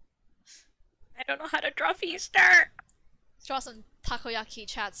 I don't know how to draw Feaster. Draw some takoyaki,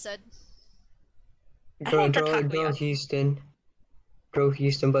 chat said. Draw Houston. Draw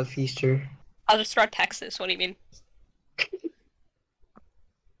Houston, but Feaster. I'll just draw Texas. What do you mean?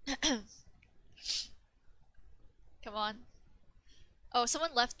 Come on. Oh,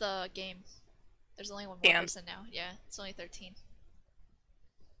 someone left the game. There's only one more person now. Yeah, it's only 13.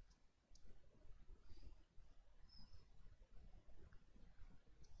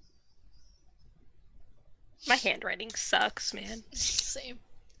 My handwriting sucks, man. Same.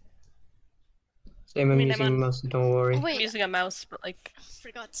 Same, I'm using a mouse, don't worry. Oh, wait. I'm using a mouse, but like...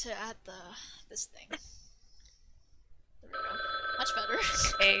 Forgot to add this thing. There we go. Much better.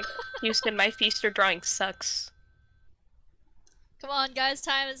 Hey, Houston, my Feaster drawing sucks. Come on, guys,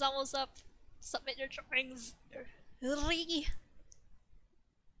 time is almost up. Submit your drawings.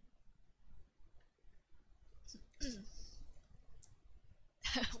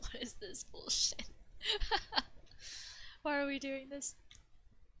 What is this bullshit? Why are we doing this?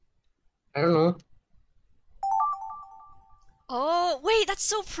 I don't know. Oh, wait, that's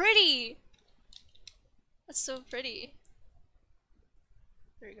so pretty! That's so pretty.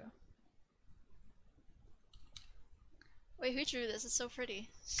 There you go. Wait, who drew this? It's so pretty.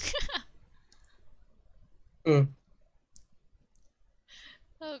 Hmm.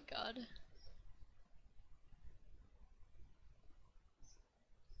 Oh god.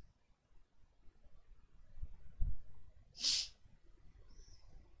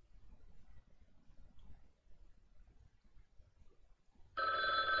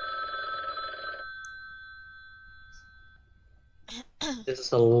 This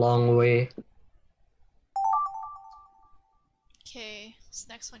is a long way. Okay, this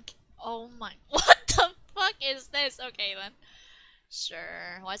next one. Oh my. What the fuck is this? Okay then.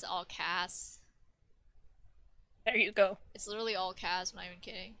 Sure. Why is it all Cass? There you go. It's literally all Cass, I'm not even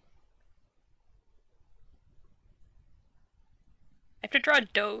kidding. I have to draw a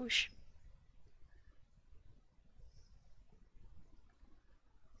Doge.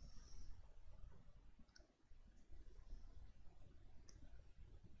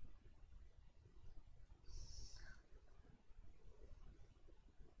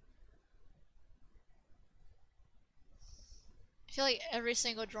 I feel like every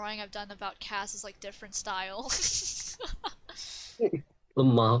single drawing I've done about Cass is like different style.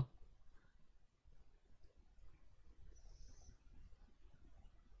 Mom.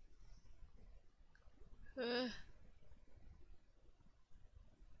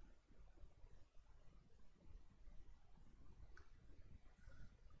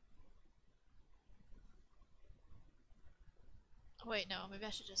 Wait, no, maybe I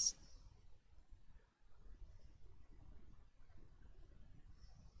should just...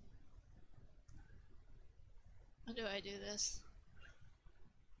 How do I do this?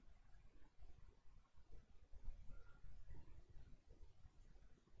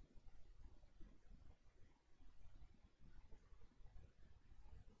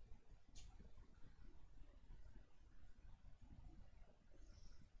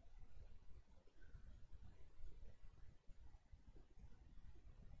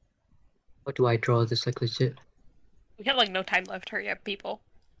 What do I draw this like legit? We have like no time left. Hurry up, people.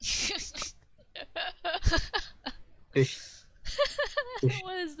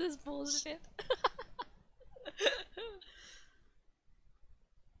 What is this bullshit?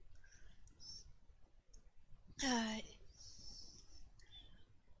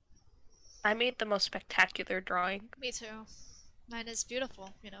 I made the most spectacular drawing. Me too. Mine is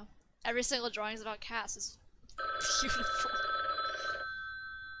beautiful, you know. Every single drawing is about Cass. Is beautiful.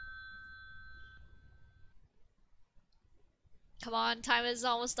 Come on, time is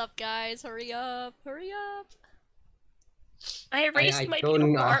almost up, guys. Hurry up, hurry up. I erased my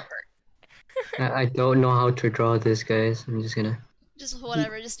beautiful artwork. I don't know how to draw this, guys. I'm just gonna. Just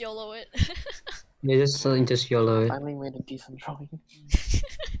whatever, just YOLO it. Yeah, just YOLO I it. finally made a decent drawing.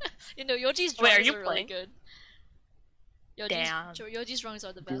 You know, Yoji's Wait, are drawings you are really playing? good. Damn. Yoji's drawings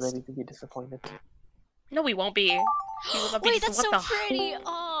are the Be best. ready to be disappointed. No, we won't be. We will not be Wait, that's so what the- pretty!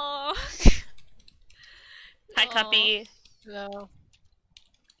 Aww. Hi, Aw. Cuppy. Hello.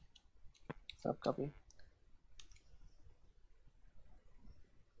 What's up, Cuppy?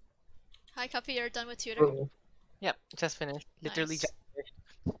 Hi, Cuppy, you're done with tutor? Yep, just finished. Literally Nice. just finished.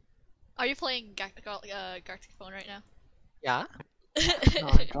 Are you playing Galactic Phone right now? Yeah? No,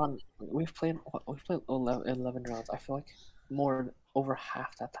 I've drawn. We've played 11 rounds. I feel like over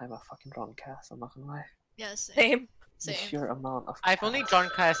half that time I've fucking drawn cast. I'm not gonna lie. Yes, Same. The same. sheer amount of. I've only drawn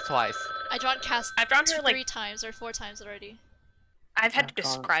cast twice. I drawn cast I've drawn her like 3 times or 4 times already. I've had I've to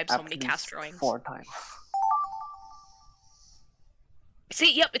drawn describe so at many least cast drawings. 4 times.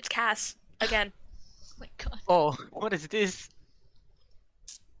 See, yep, it's Cass again. Oh my god. Oh, what is this?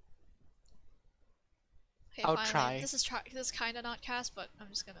 Okay, I'll finally. try. This is kinda not cast, but I'm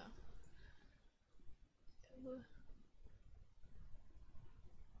just gonna.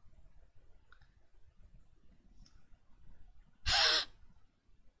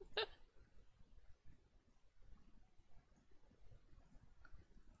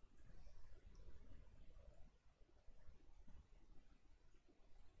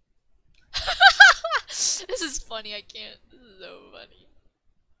 This is funny, I can't. This is so funny.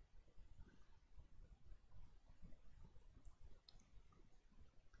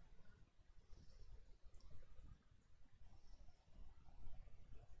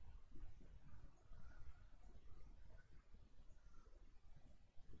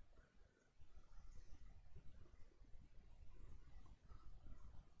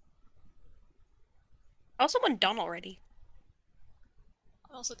 Oh, someone done already.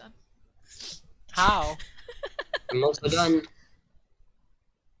 I'm also done. How? I'm also done.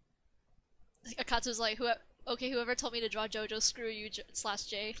 Akatsu's like, whoever told me to draw JoJo, screw you,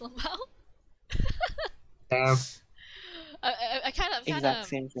 /J, Lamau. Damn. I kind of, Exact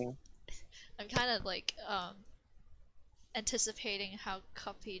same thing. I'm kind of like, anticipating how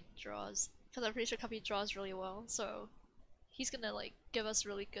Cuppy draws. Because I'm pretty sure Cuppy draws really well, so he's gonna, like, give us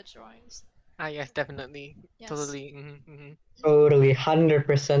really good drawings. Ah, yes, definitely. Yes. Totally. Totally,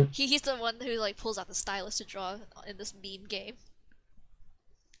 100%. He's the one who, like, pulls out the stylus to draw in this meme game.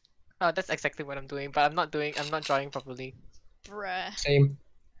 Oh, that's exactly what I'm doing, but I'm not drawing properly. Bruh. Same.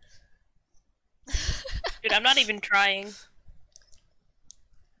 Dude, I'm not even trying.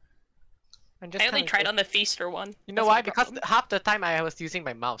 I'm just I only kinda tried good. on the Feaster one. You know That's why? my Because problem. half the time I was using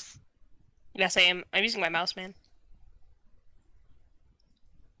my mouse. Yeah, same. I'm using my mouse, man.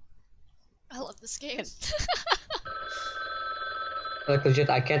 I love this game. Like legit,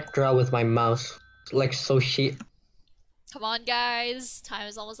 I can't draw with my mouse. It's like so shit. Come on, guys. Time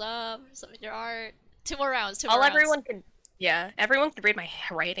is almost up. Submit your art. 2 more rounds. Everyone can. Yeah, everyone can read my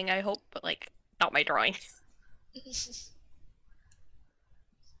writing, I hope, but like, not my drawing.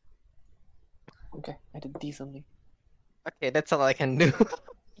 Okay, I did decently. Okay, that's all I can do.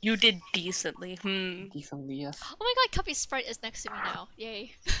 You did decently. Decently, yes. Oh my god, Cuppy's sprite is next to me now.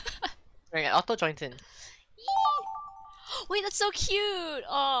 Yay. Right, auto joins in. Yee! Wait, that's so cute!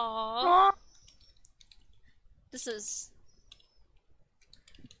 Aww. This is...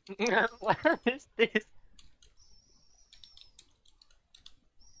 What is this?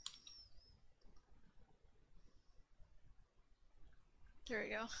 There we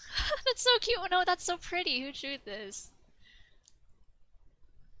go. That's so cute! Oh no, that's so pretty! Who drew this?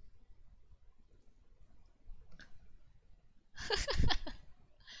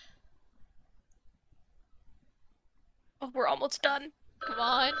 Oh, we're almost done. Come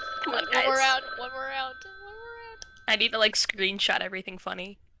on. Come on, One more guys. round. One more round. One more round. I need to like screenshot everything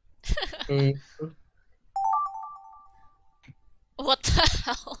funny. Mm. What the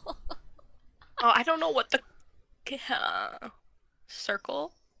hell? Oh, I don't know what the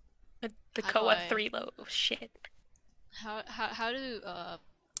circle. The How do Koa I- 3 low. Oh, shit. How do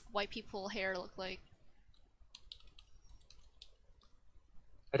white people hair look like?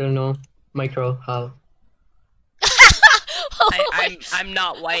 I don't know. Micro, how? I'm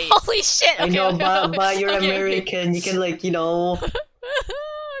not white. Holy shit! I okay, know, okay, but you're okay, American. You can like, you know.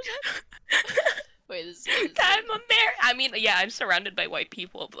 Wait, this is I'm American. I mean, yeah, I'm surrounded by white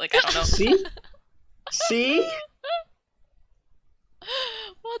people, but like, I don't know. See? See?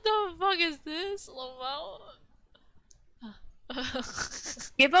 What the fuck is this? Lowell?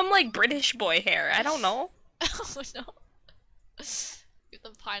 Give them like British boy hair. I don't know. Oh no. Give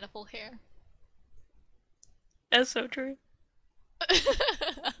them pineapple hair. That's so true.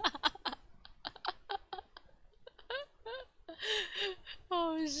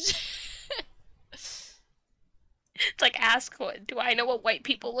 shit. It's like, ask what? Do I know what white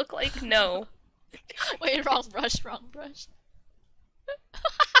people look like? No. Wait, wrong brush, wrong brush.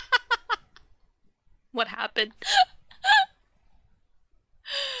 What happened?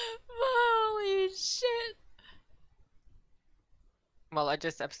 Holy shit. Well, I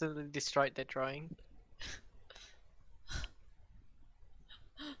just absolutely destroyed that drawing.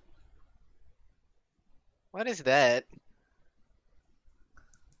 What is that?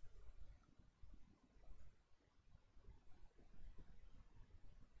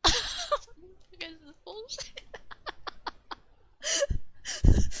 This is bullshit.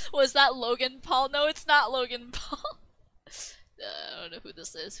 Was that Logan Paul? No, it's not Logan Paul. I don't know who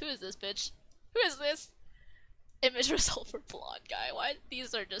this is. Who is this bitch? Who is this? Image result for blonde guy. Why?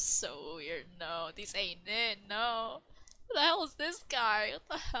 These are just so weird. No, these ain't it. No. What the hell is this guy? What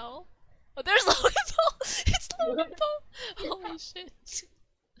the hell? Oh, there's Logan Paul. It's Logan Paul. Holy shit.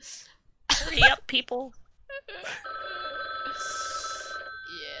 Hurry up, people.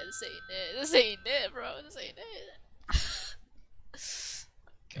 Yeah, this ain't it. This ain't it, bro. This ain't it.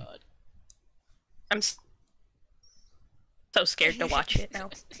 God. I'm so scared to watch it now.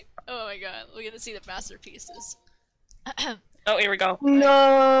 Oh my god, we're gonna see the masterpieces. Oh, here we go.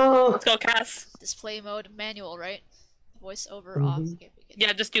 No. Let's go, Cass. Display mode manual, right? Voice over off. Okay, we can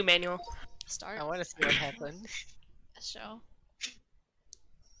Yeah, just do manual. start. I want to see what happened. Show.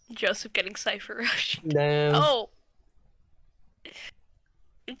 Joseph getting cipher rush. Damn. Oh!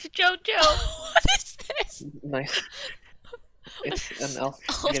 It's JoJo! What is this? Nice. It's an elf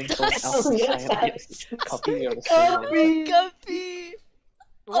Oh, getting that's told elf yes. science. Copy or the same one. Cuppy. Guppy!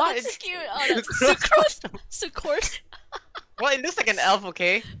 Oh, What? that's cute! Oh, that's sucrose! Sucrose! Well, it looks like an elf,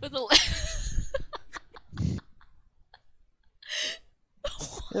 okay? With a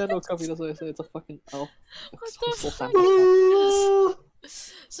Yeah, no, Copy, that's what I said. It's a fucking elf. What Full the fuck? sample. Ooh.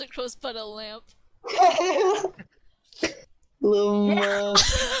 Sucrose but a lamp. Luma.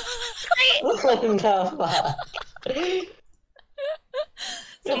 What the fuck?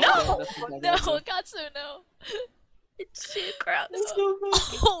 No! That's exactly No, what I said. Katsu, no! It's too gross.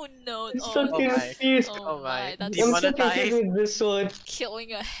 Oh no! I'm so Oh, my. confused. oh my, that's I'm so Demonetized. confused with this one.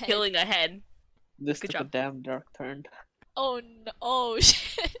 killing a head. Killing a head. This Good took a job. damn dark turn. Oh no! Oh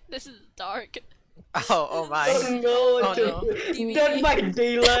shit! This is dark. Oh my. Oh no, Oh, no. DVD. Dead by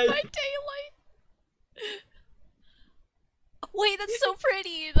Daylight. By daylight. Wait, that's so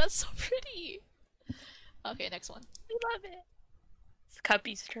pretty. That's so pretty. Okay, next one. I love it. It's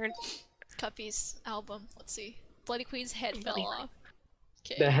Cuppy's turn. Cuppy's album. Let's see. Bloody Queen's head fell Bloody off.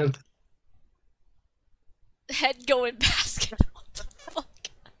 Okay. Damn. Head going basket. What the fuck?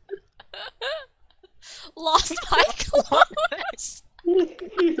 Lost my clothes. What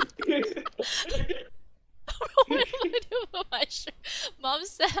do I do with my shirt? Mom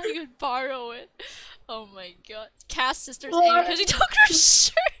said I could borrow it. Oh my god. Cass' sister's angry because she took her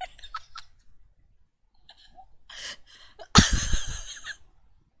shirt.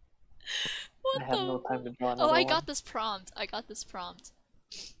 What I had the no time to draw Oh, another I one. got this prompt. I got this prompt.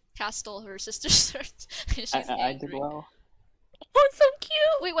 Cass stole her sister's shirt. She's I did angry. well. Oh, it's so cute!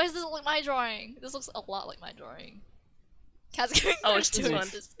 Wait, why does this look like my drawing? This looks a lot like my drawing. Cass giving Oh, hers it's to this her one.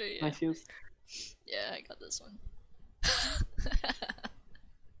 sister. Yeah. My shoes. Yeah, I got this one.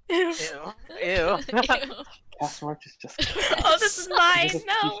 Ew. Ew. Ew. Cass March is just. Oh, this is mine! There's a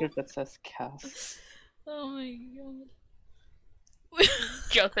No! t-shirt that says Cass. Oh my god.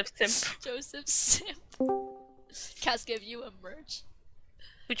 Joseph Simp. Joseph Simp. Cass gave you a merch.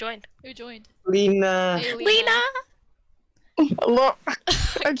 Who joined? Who joined? Lena. Hey, Lena! Hello.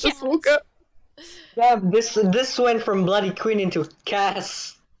 I just woke up. Damn, this went from Bloody Queen into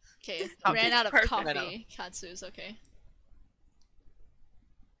Cass. Okay, Coffee. ran out of Perfect. coffee. Katsu's okay.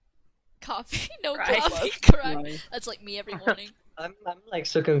 Coffee? No Cry. coffee. Cry. Right. That's like me every morning. I'm like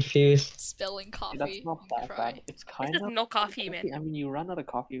so confused. Spilling coffee. That's not and that cry. bad. It's kind There's of. no coffee, man. I mean, you run out of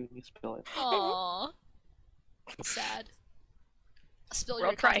coffee when you spill it. Aww. Sad. Spill We're your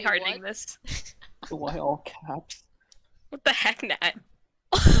all try coffee, hardening what? this. So why all caps? What the heck, Nat?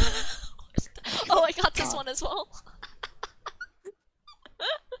 Oh, I got this one as well.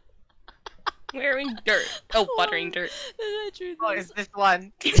 Wearing dirt. Oh, watering dirt. I drew Oh, this. is this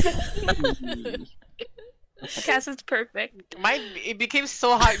one? Cass is perfect. Mine, it became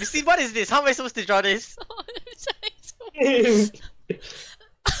so hard. You see, what is this? How am I supposed to draw this?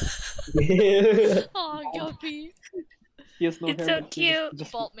 Oh, Guppy. He has no It's hair. so but cute.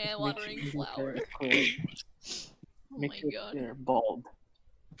 just Bald man make watering sure his flower. hair is clear. Oh Make my sure god. they're bald.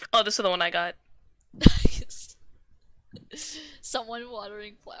 Oh, this is the one I got. Someone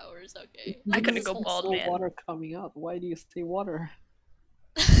watering flowers, okay. I couldn't This go whole bald, song. man. Water coming out. Why do you say water?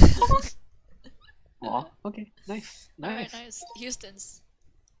 Aw, okay, nice. Alright, nice. Houston's.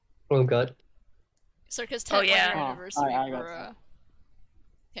 Oh god. Circus 10 yeah. year anniversary. I got Bruh.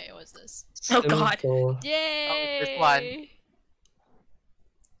 Okay, what's this? Oh god. Simple. Yay! this one.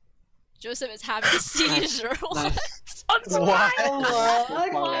 Joseph is having a seizure. Nice. What?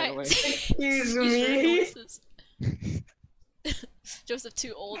 Why? Excuse me. Joseph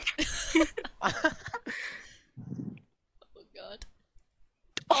too old. Oh god.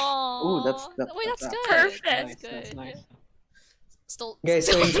 Ooh, that's Wait, that's good. Perfect. That's Nice, good. that's nice. Still. Guys,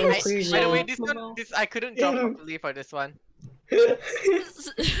 so in By conclusion, the way, this I couldn't drop properly for this one.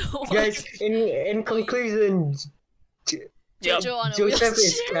 guys, in conclusion, Jojo on a Joseph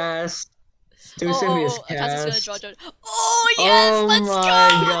is wheelchair. cast. Joseph is Kaz is cast. gonna draw Jojo. Oh yes, Oh let's my go!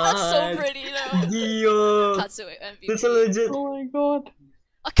 That's so God. pretty though. Yo, Katsu MVP. that's a legit. Oh my god.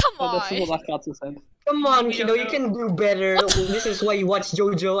 Oh, come Oh, that's on. what Katsu said. Come on, We Kino, don't you know. can do better. This is why you watch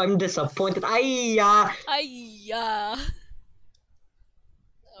JoJo. I'm disappointed. Ayya. Ayya.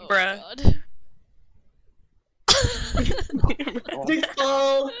 Oh, Bruh. God.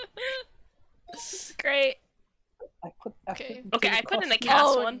 Jigsaw. Great. Okay. Okay, I put in the cast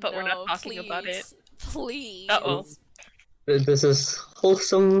Oh, one, but we're no, not talking about it. Please. Uh-oh. This is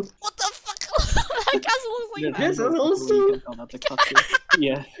wholesome. What the fuck? That Kaz looks like that. This is You wholesome. can tell that's a Katsu.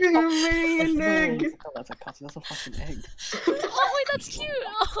 Yeah. You're marrying an egg. You can tell that's a Katsu. That's a fucking egg. Oh wait, that's cute.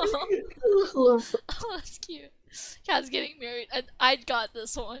 Oh, that's cute. Kaz getting married, and I got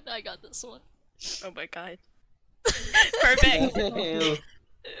this one. I got this one. Oh my god. Perfect. Damn.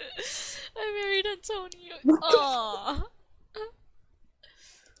 I married Antonio. Aww.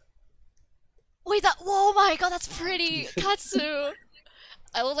 Wait, that. Oh my god, that's pretty. Katsu.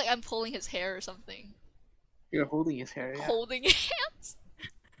 I look like I'm pulling his hair or something. You're holding his hair, yeah. Holding hands.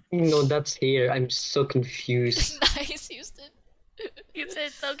 No, that's here. I'm so confused. Nice, Houston. You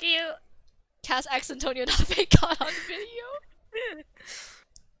said so cute. Cass X Antonio not fake caught on video.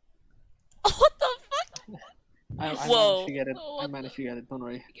 Oh, what the fuck? I Whoa. managed to get it. Oh, I what managed to get it. Don't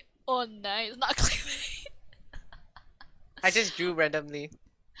worry. Oh, nice. Not clickbait. I just drew randomly.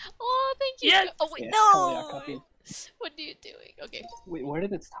 Oh, thank you. Yes. Oh wait, Yeah, no. hell yeah, copy. What are you doing? Okay. Wait, where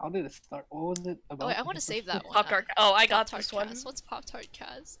did it? How did it start? What was it about? Oh wait, I want to save that one. Pop-Tart. Oh, I got Pop-Tart this one. Kaz. What's Pop-Tart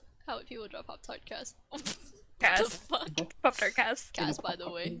Kaz? How would people draw Pop-Tart Kaz? What the Kaz. fuck? Pop-Tart cast. Kaz, by the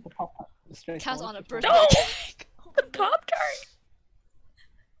way. The Pop-Tart. The straight Kaz one. on a birthday No! cake. The Pop-Tart.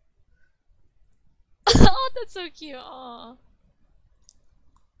 Oh, that's so cute. Aw.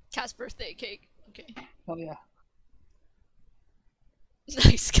 Kaz birthday cake. Okay. Oh yeah.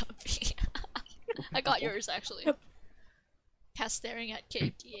 Nice copy. I got yours actually. Kaz staring at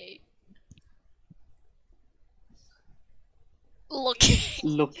cake. Yay. Looking.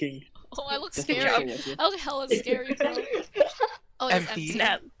 Looking. Oh, I look That's scary. what I look hella scary, bro. Oh, it's Empty. empty.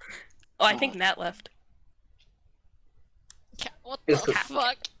 Nat. Oh, I think Nat left. What the It's the-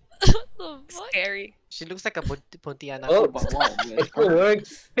 fuck? What the fuck? Scary. She looks like a Pontiana. Oh, But wow, it still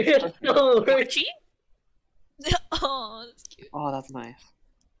works. It still works. Archie? Oh, that's cute. Oh, that's nice.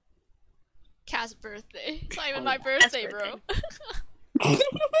 Kaz's birthday. It's not even Oh, my yeah. birthday, Kaz's bro. birthday.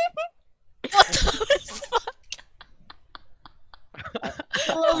 What the fuck?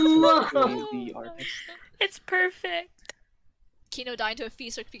 Oh, The artist. It's perfect. Kino dying to a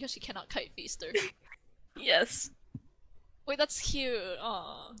feaster because she cannot kite feaster. Yes. Wait, that's cute.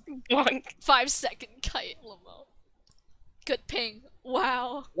 Aw. Bonk. 5-second kite, Lamo. Good ping.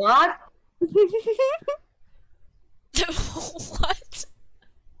 Wow. What? What?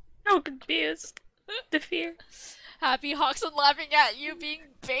 So confused. The fear. Happy Hawkson laughing at you being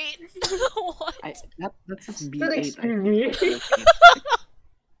bait. What? That's just Excuse B8. me.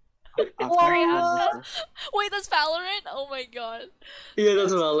 After Wait, that's Valorant? Oh my god. Yeah,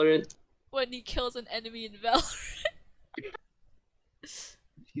 that's Valorant. When he kills an enemy in Valorant.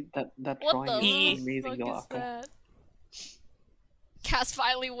 that What drawing the is fuck amazing though. is After. that? Cass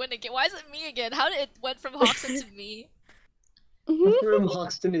finally win again. Why is it me again? How did it went from Hawkson to me? From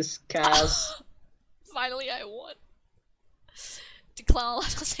Hoxton is Cass. Finally I won. Did Clown allowed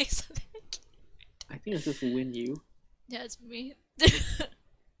to say something? I think it's just win you. Yeah, it's me.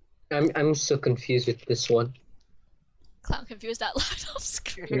 I'm so confused with this one. Clown confused that loud off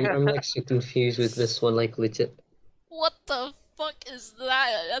screen. I'm like so confused with this one, like legit. What the fuck is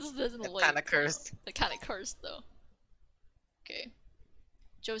that? That doesn't look Kinda cursed. They're kinda cursed though. Okay.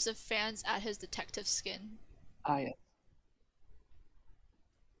 Joseph fans at his detective skin. Ah yeah.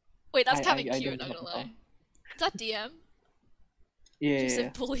 Wait, that's I kinda cute, don't not gonna know. lie. Is that DM? Yeah.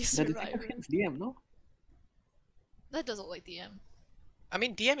 Joseph bully The detective survivor. is DM, no? That doesn't look like DM. I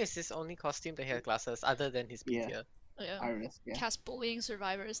mean, DM is his only costume that he has glasses, other than his Yeah. PTR. Yeah. Iris, yeah. Cast bullying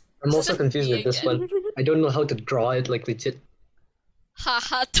survivors. I'm also confused with this again. one. I don't know how to draw it like legit.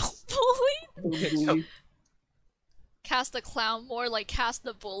 Haha, don't bully! Don't bully. Cast the clown more like cast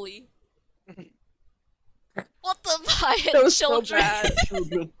the bully. What the high That was so children? bad.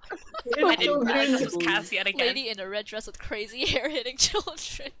 Children. I didn't cry. This was Cass yet again. Lady in a red dress with crazy hair hitting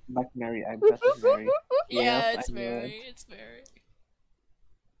children. Like Mary, I bet it's Mary. Yeah, Yes, it's I knew Mary. it. It's Mary.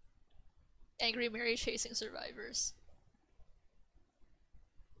 Angry Mary chasing survivors.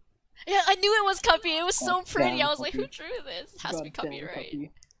 Yeah, I knew it was Cuppy. It was so God pretty. damn, I was like, who Cuppy. drew this? It has to be God Cuppy, damn, right? Cuppy.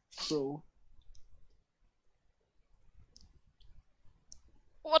 Bro.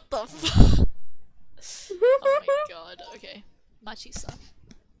 What the fuck? Oh my god. Okay. Machisa.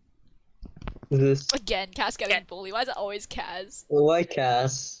 This. Again, Kaz getting bullied. Why is it always Kaz? Why,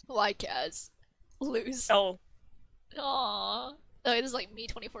 Cass? Why Kaz? Lose. Oh. Aww. Okay, this is like me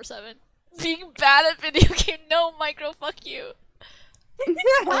 24/7. Being bad at video game. No, Micro, fuck you.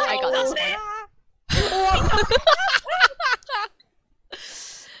 I got this one.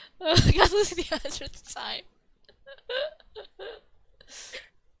 I got losing the 100th time.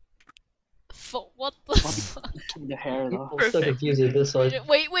 What the fuck? The hair though. I'm so confused with this one.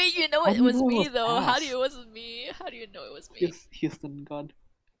 Wait, you know How it do you was know me it was though. How do Cass? you it wasn't me? How do you know it was me? Houston, God.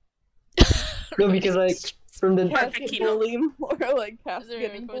 No, because like from the Cass Perfect getting bullied more like Cass They're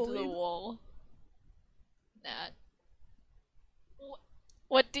getting going to the bullied. wall. Nat.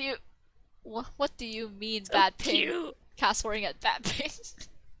 What do you what do you mean bad ping? Cute. Cass wearing at bad ping.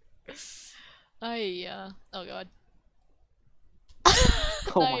 Oh god.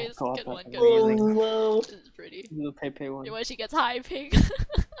 Oh Nice, my God, good one, that's good Oh amazing. no. This is pretty. The Pepe one. When she gets high ping.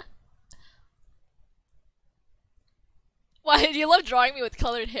 Why do you love drawing me with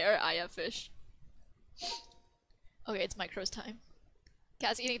colored hair? I have fish. Okay, it's Micro's time.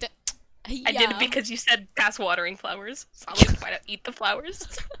 Cass eating the. I did it because you said Cass watering flowers. So I was trying to eat the flowers.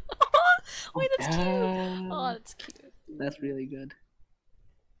 Wait, that's cute. Damn. Oh, that's cute. That's really good.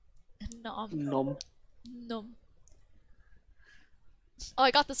 Nom. Nom. Nom. Oh,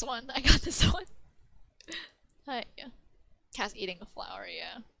 I got this one. I got this one. Hi. Yeah. Cass eating a flower,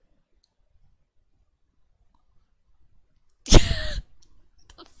 yeah.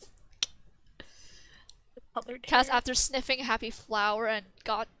 Colored Cass, hair. after sniffing happy flower and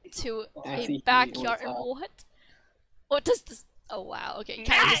got to I a see backyard he was, and what? What does this? Oh wow. Okay,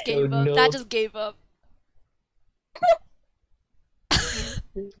 Cass just gave Oh, up. no. That just gave up.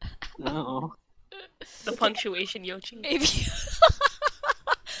 No. The punctuation, Yoshi. Maybe.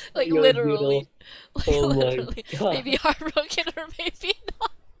 Like You're literally. Like Oh my literally. God. Maybe heartbroken or maybe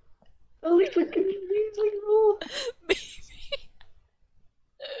not. Oh, it's like amazing. Maybe.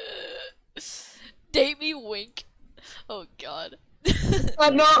 Date me wink. Oh god. Oh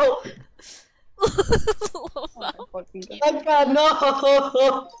no! Wow. Oh god,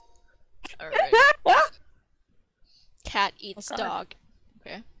 no! Alright. Cat eats Oh, God. dog.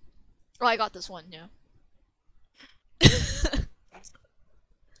 Okay. Oh, I got this one, yeah.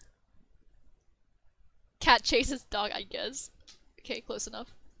 Cat chases dog, I guess. Okay, close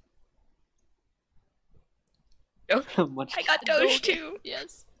enough. Much. I got Doge too.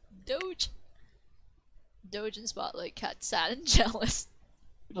 Yes. Doge. Doge and Spotlight. Cat sad and jealous.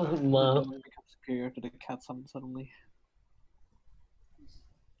 Oh The wow. woman becomes superior to the cat suddenly.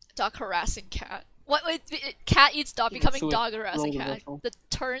 Dog harassing cat. What? Wait, cat eats dog, becoming So it- dog harassing roll the cat. vessel. The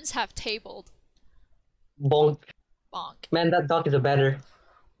turns have tabled. Bonk. Bonk. Man, that dog is a better.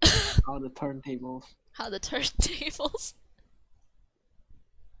 Oh, the turntables. How the turntables.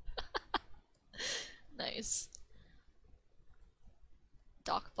 Nice.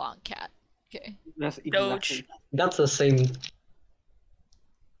 Doc bonk cat. Okay. That's Doge. exactly. That's the same.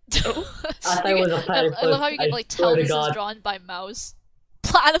 I thought it was a I platypus. love how you can like tell swear to this is God. drawn by mouse.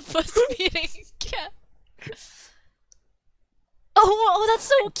 Platypus eating cat. Oh, that's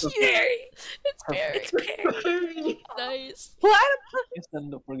so cute. Perry. It's Barry. It's Perry. Nice. Houston,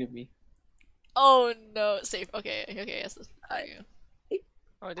 don't forgive me. Oh no, safe. Okay, yes. This for you.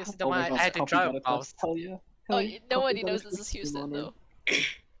 Oh, this is the Oh one my I God, had to copy draw got a about. first, Hell yeah. Oh, Hell yeah. nobody Copy knows got a this is first, Houston Houston. though.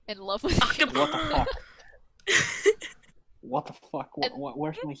 In love with you. What the fuck? What the fuck?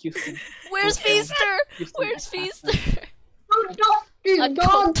 Where's my Houston? Where's Where's Feaster? Houston Where's is Feaster? Oh, dog is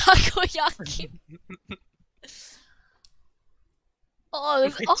gone! Takoyaki. Oh,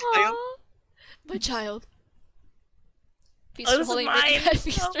 this. My child? Oh, my child. Feaster this is holding mine. Mickey Head,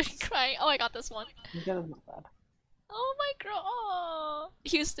 Feaster crying. Oh, I got this one. Yeah, that's not bad. Oh my girl. Oh,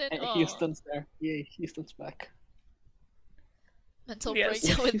 Houston. Hey, Oh. Houston's there. Yay, Houston's back. Mental Yes.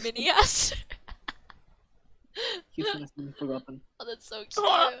 breakdown with mini ass. Houston has been forgotten. Oh, that's so cute.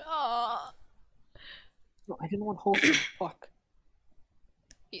 Aw. Oh. No, I didn't want host. Fuck.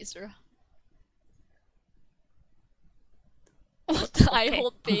 Easter. What the I Okay.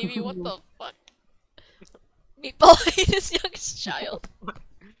 hold baby? What the fuck? Meatball ate his youngest child.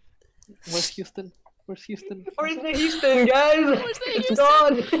 Where's Houston? Where's Houston? Where's the Houston, guys? Where's the It's Houston?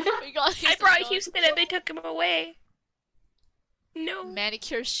 gone. We got Houston. I brought gone. Houston and they took him away. No.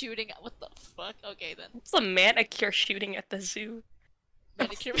 Manicure shooting. What the fuck? Okay then. It's a manicure shooting at the zoo.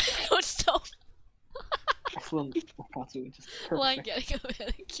 Manicure. Oh no. Excellent. Absolutely just Well, I'm perfect. getting a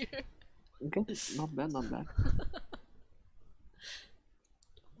manicure. Okay, not bad, not bad.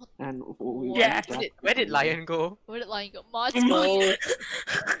 And Yeah. Where did Lion go? Where did Lion go? Mods No. go.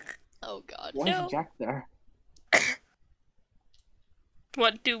 Oh god. Why No. is Jack there?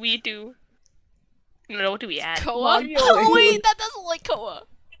 What do we do? No, what do we add? Koa? Mario. Oh wait, that doesn't like Koa.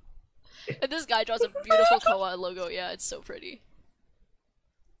 And this guy draws a beautiful Koa logo. Yeah, it's so pretty.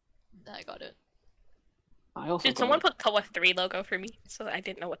 I got it. I also Did got someone it. put Koa 3 logo for me? So I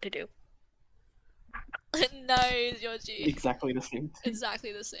didn't know what to do. Nice, Yoshi. Exactly the same.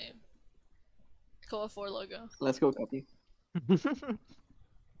 Exactly the same. Koa 4 logo. Let's go, Cuppy.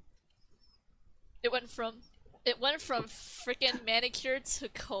 It went from freaking manicure to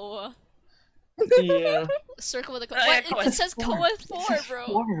Koa. Yeah. Circle with a Koa. Oh, yeah, What? Koa It says Koa 4, It says bro.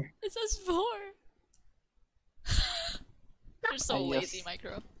 4. It says 4. You're so Yes. lazy,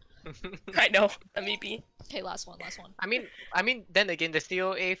 Micro. I know. Let me be. Okay, last one, last one. I mean, then again, the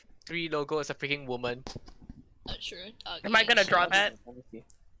COA 3 logo is a freaking woman. True. Am I gonna draw cheese. that? Let me see.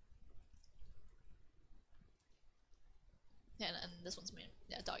 Yeah, and this one's me.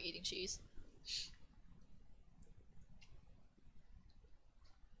 Yeah, dog eating cheese.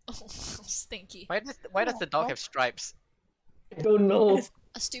 Oh, stinky. Why does the dog have stripes? I don't know.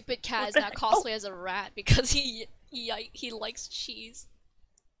 A stupid cat is the now hell? cosplay as a rat because he likes cheese.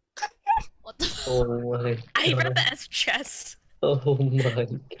 What the Oh my I read god. that as chess. Oh my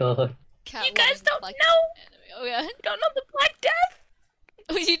god. cat? You guys woman don't like know? anime. Oh yeah. You don't know the Black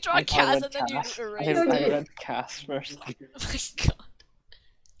Death? You draw I cats read and then Cass. you I erase don't it. know. read Cass first. Oh my god.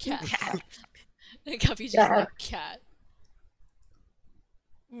 Cat. Cat. Guppy just Cat. like cat.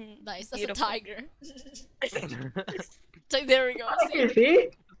 Nice. That's Beautiful. a tiger. It's like, there we go. See?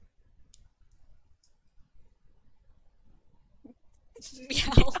 See?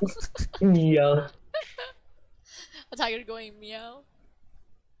 Meow. Yeah. A tiger going meow.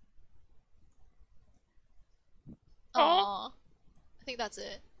 Aww. I think that's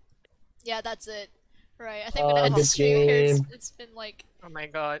it. Yeah, that's it. Right, I think I'm gonna end the good stream here. game. It's been like, Oh my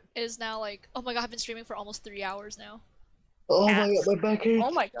god. it is now like, oh my god, I've been streaming for almost 3 hours now. Oh my god, my back hurts.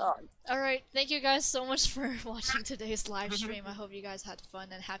 Oh my god. Alright, thank you guys so much for watching today's live stream. I hope you guys had fun,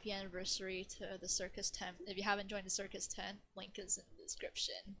 and happy anniversary to the Circus 10. If you haven't joined the Circus 10, link is in the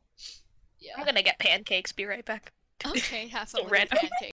description. Yeah. I'm gonna get pancakes. Be right back. Okay, have So fun with your random. pancakes.